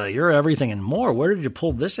Godiva, you're everything and more. Where did you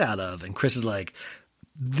pull this out of? And Chris is like,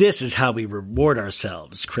 this is how we reward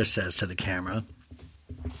ourselves, Chris says to the camera.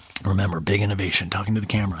 Remember, big innovation, talking to the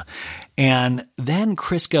camera. And then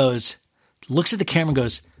Chris goes, looks at the camera and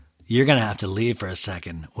goes, you're going to have to leave for a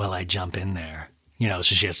second while I jump in there. You know,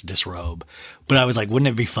 so she has to disrobe. But I was like, wouldn't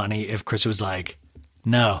it be funny if Chris was like,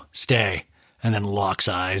 no, stay. And then locks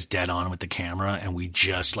eyes dead on with the camera. And we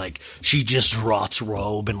just like, she just drops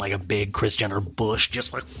robe and like a big Kris Jenner bush,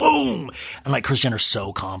 just like boom. And like Kris Jenner's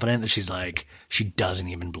so confident that she's like, she doesn't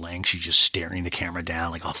even blink. She's just staring the camera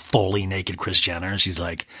down like a fully naked Kris Jenner. She's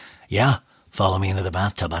like, yeah, follow me into the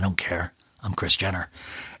bathtub. I don't care. I'm Kris Jenner.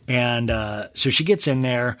 And so she gets in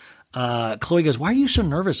there. Chloe goes, why are you so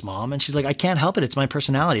nervous, Mom? And she's like, I can't help it. It's my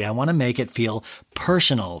personality. I want to make it feel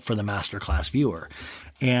personal for the masterclass viewer.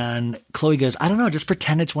 And Chloe goes, I don't know, just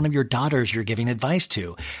pretend it's one of your daughters you're giving advice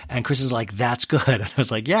to. And Chris is like, that's good. And I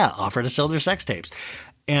was like, yeah, offer to sell their sex tapes.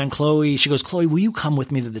 And she goes, Chloe, will you come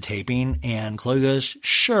with me to the taping? And Chloe goes,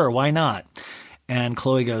 sure, why not? And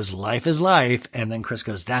Chloe goes, life is life. And then Chris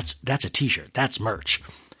goes, that's a t-shirt. That's merch.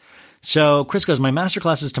 So Chris goes, my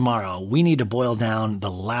masterclass is tomorrow. We need to boil down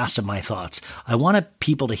the last of my thoughts. I want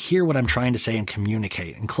people to hear what I'm trying to say and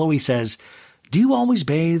communicate. And Chloe says, do you always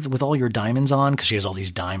bathe with all your diamonds on? Because she has all these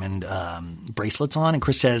diamond bracelets on. And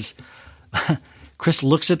Chris says, Chris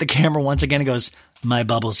looks at the camera once again and goes, my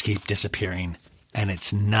bubbles keep disappearing. And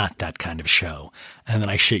it's not that kind of show. And then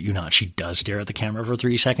I shit you not, she does stare at the camera for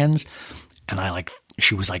 3 seconds. And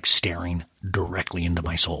she was like staring directly into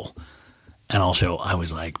my soul. And also I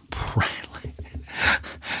was like,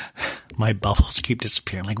 my bubbles keep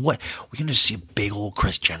disappearing. Like what? We're going to see a big old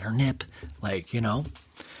Kris Jenner nip? Like, you know?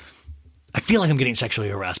 I feel like I'm getting sexually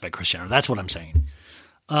harassed by Kris Jenner. That's what I'm saying.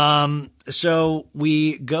 So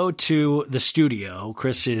we go to the studio.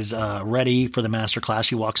 Chris is ready for the masterclass.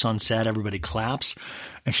 She walks on set. Everybody claps.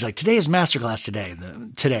 And she's like, today is masterclass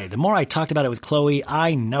today. The more I talked about it with Chloe,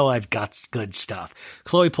 I know I've got good stuff.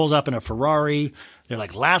 Chloe pulls up in a Ferrari. They're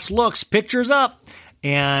like, last looks, pictures up.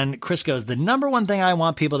 And Chris goes, the number one thing I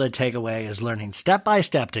want people to take away is learning step by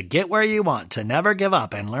step to get where you want, to never give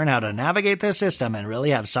up and learn how to navigate the system and really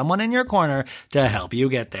have someone in your corner to help you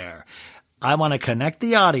get there. I want to connect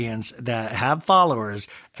the audience that have followers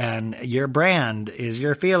and your brand is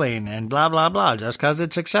your feeling and blah, blah, blah, just because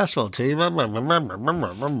it's successful. Just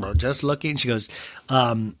looking. She goes,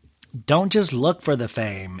 don't just look for the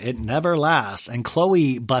fame. It never lasts. And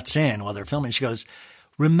Chloe butts in while they're filming. She goes,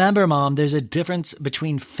 Remember, Mom, there's a difference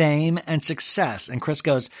between fame and success. And Chris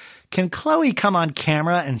goes, can Chloe come on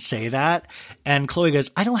camera and say that? And Chloe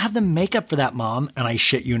goes, I don't have the makeup for that, Mom. And I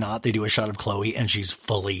shit you not, they do a shot of Chloe and she's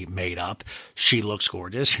fully made up. She looks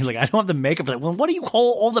gorgeous. She's like, I don't have the makeup for that. Well, what do you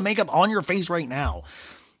call all the makeup on your face right now?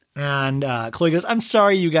 And Chloe goes, I'm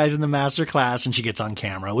sorry, you guys in the master class. And she gets on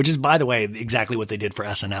camera, which is, by the way, exactly what they did for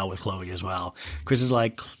SNL with Chloe as well. Chris is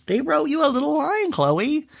like, they wrote you a little line,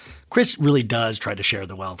 Chloe. Chris really does try to share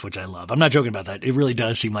the wealth, which I love. I'm not joking about that. It really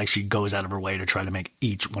does seem like she goes out of her way to try to make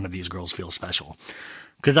each one of these girls feel special.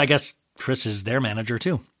 Because I guess Chris is their manager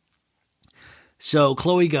too. So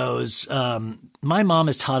Chloe goes, my mom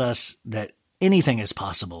has taught us that anything is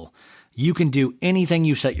possible. You can do anything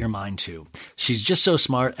you set your mind to. She's just so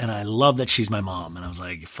smart, and I love that she's my mom. And I was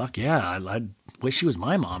like, fuck yeah, I wish she was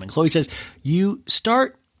my mom. And Chloe says, you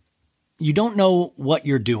don't know what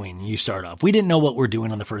you're doing. You start off. We didn't know what we're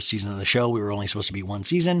doing on the first season of the show. We were only supposed to be one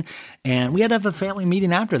season. And we had to have a family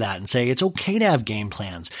meeting after that and say, it's okay to have game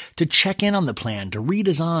plans, to check in on the plan, to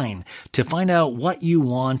redesign, to find out what you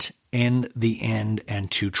want in the end and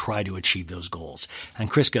to try to achieve those goals. And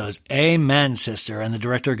Chris goes, amen, sister. And the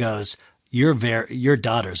director goes, your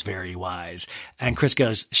daughter's very wise. And Chris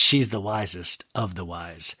goes, she's the wisest of the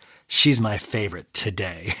wise. She's my favorite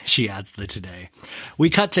today. She adds the today. We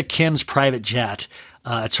cut to Kim's private jet.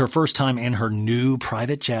 It's her first time in her new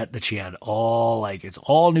private jet that she had it's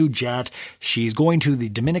all new jet. She's going to the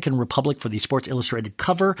Dominican Republic for the Sports Illustrated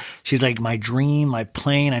cover. She's like, my dream, my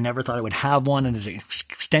plane. I never thought I would have one. And it's an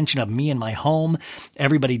extension of me and my home.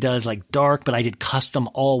 Everybody does like dark, but I did custom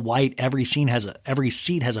all white. Every seat has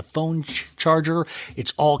a phone charger.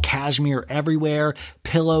 It's all cashmere everywhere.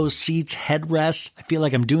 Pillows, seats, headrests. I feel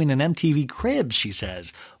like I'm doing an MTV Cribs, she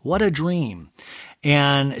says. What a dream.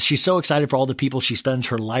 And she's so excited for all the people she spends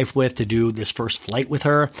her life with to do this first flight with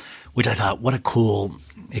her, which I thought, what a cool,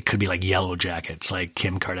 it could be like Yellow Jackets, like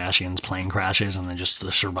Kim Kardashian's plane crashes and then just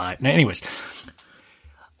the survive. Anyways,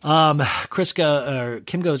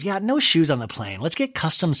 Kim goes, yeah, no shoes on the plane. Let's get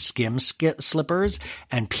custom skim slippers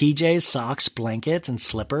and PJs, socks, blankets, and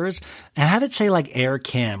slippers and have it say like Air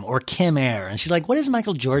Kim or Kim Air. And she's like, what is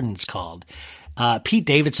Michael Jordan's called? Pete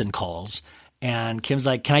Davidson calls. And Kim's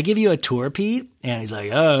like, can I give you a tour, Pete? And he's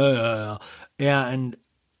like, yeah. And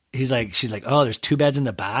she's like, oh, there's 2 beds in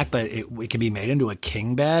the back, but it can be made into a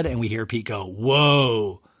king bed. And we hear Pete go,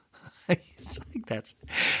 whoa. It's like,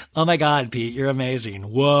 oh my God, Pete, you're amazing.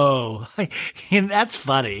 Whoa. And that's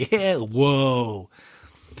funny. Whoa.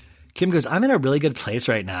 Kim goes, I'm in a really good place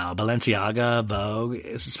right now. Balenciaga,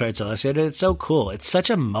 Vogue, Sports Illustrated. It's so cool. It's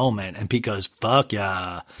such a moment. And Pete goes, fuck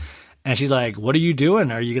yeah. And she's like, what are you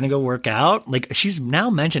doing? Are you going to go work out? Like, she's now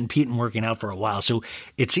mentioned Pete and working out for a while. So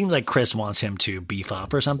it seems like Chris wants him to beef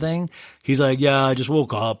up or something. He's like, yeah, I just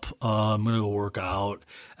woke up. I'm going to go work out.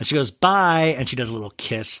 And she goes, bye. And she does a little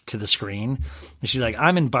kiss to the screen. And she's like,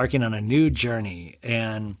 I'm embarking on a new journey.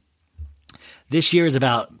 And this year is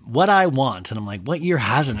about what I want. And I'm like, what year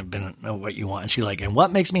hasn't it been what you want? And she's like, and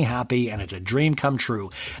what makes me happy? And it's a dream come true.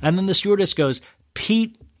 And then the stewardess goes,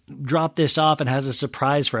 Pete dropped this off and has a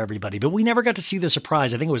surprise for everybody. But we never got to see the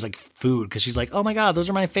surprise. I think it was like food because she's like, oh my God, those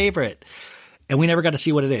are my favorite. And we never got to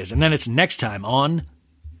see what it is. And then it's next time on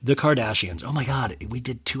The Kardashians. Oh my God, we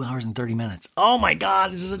did 2 hours and 30 minutes. Oh my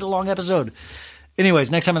God, this is a long episode.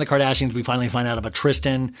 Anyways, next time on The Kardashians, we finally find out about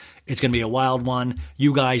Tristan. It's going to be a wild one.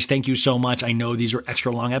 You guys, thank you so much. I know these are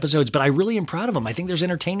extra long episodes, but I really am proud of them. I think there's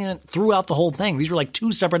entertainment throughout the whole thing. These were like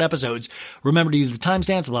 2 separate episodes. Remember to use the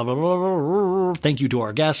timestamps, blah, blah, blah, blah, blah. Thank you to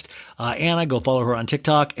our guest, Anna. Go follow her on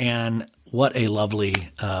TikTok. And what a lovely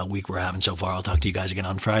week we're having so far. I'll talk to you guys again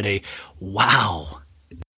on Friday. Wow.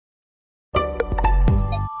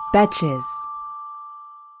 Betches.